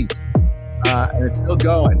the C's. And it's still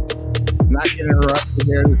going. I'm not getting interrupted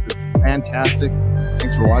here. This is fantastic.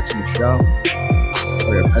 Thanks for watching the show.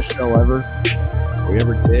 Probably our best show ever. We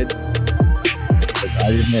ever did. I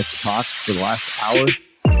didn't have to talk for the last hour.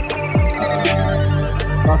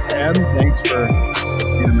 Buff M, thanks for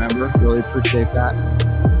being a member. Really appreciate that.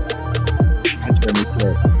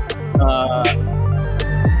 How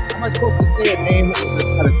am I supposed to say a name that's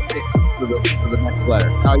got a 6 for the next letter?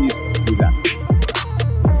 How are you supposed to do that?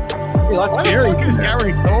 Hey, Why the fuck is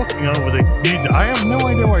Gary talking over the music? I have no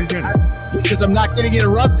idea what he's doing. Because I'm not getting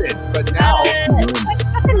interrupted. But now.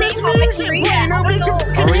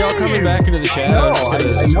 Are we all coming back into the chat? No,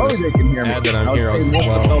 I know they can hear me. Add that I'm here as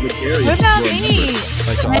well. What about me?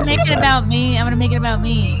 I'm gonna make it about me. I'm gonna make it about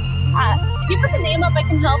me. If you put the name up, I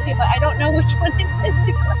can help you, but I don't know which one it is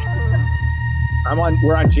to click.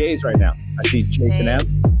 We're on J's right now. I see Jason M.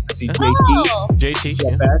 I see JT.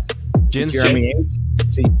 JFS. Jins, Jeremy H. I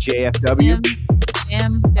see JFW.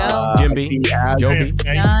 Jim, Joe. Jim B. I see Az Joby.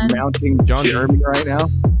 John. mounting Jeremy right now.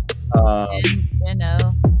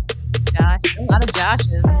 Josh. A lot of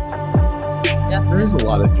Joshes. There's a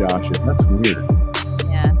lot of Joshes. That's weird.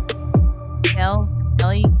 Yeah.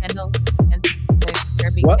 Kelly, Kendall,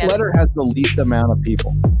 Kirby. What Kevin. letter has the least amount of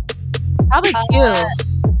people? Probably Q.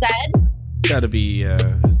 Z. Gotta be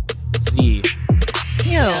Z. Q.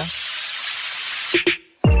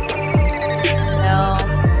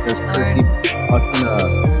 There's Christy busting a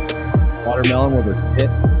watermelon with her tit.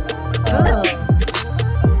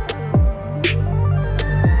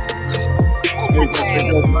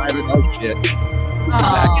 Oh shit.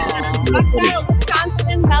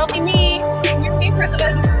 Wisconsin, that'll be me. Your favorite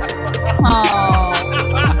one.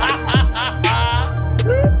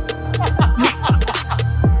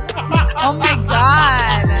 Oh my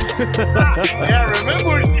god. Yeah, remember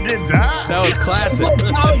when she did that? That was classic. Oh,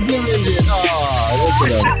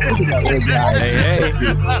 look at that little guy. Hey.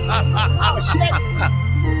 Oh, shit.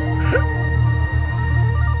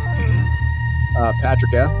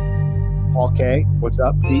 Patrick F. Paul K. What's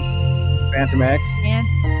up, Pete? Phantom X.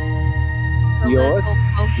 Eos. I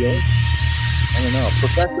don't know.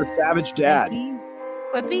 Professor Savage Dad.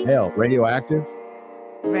 Quippy. Hell, Radioactive.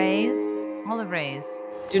 Rays. All the Rays.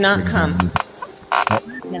 Do not come.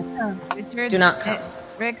 Richard, Do not come.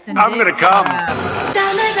 Ricks and I'm Dick. gonna come.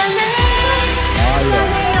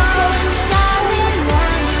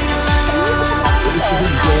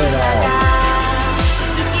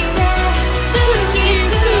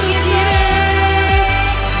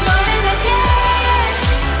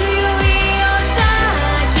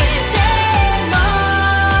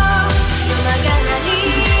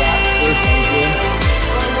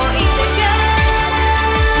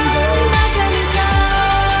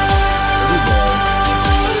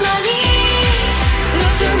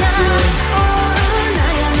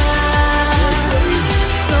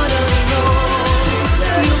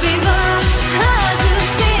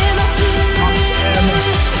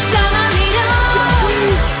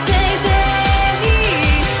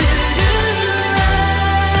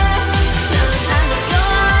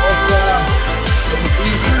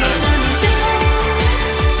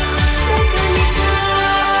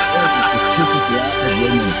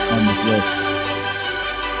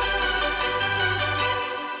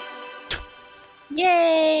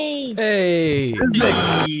 Yay! Hey.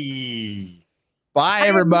 Bye,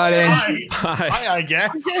 everybody. Bye, I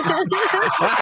guess.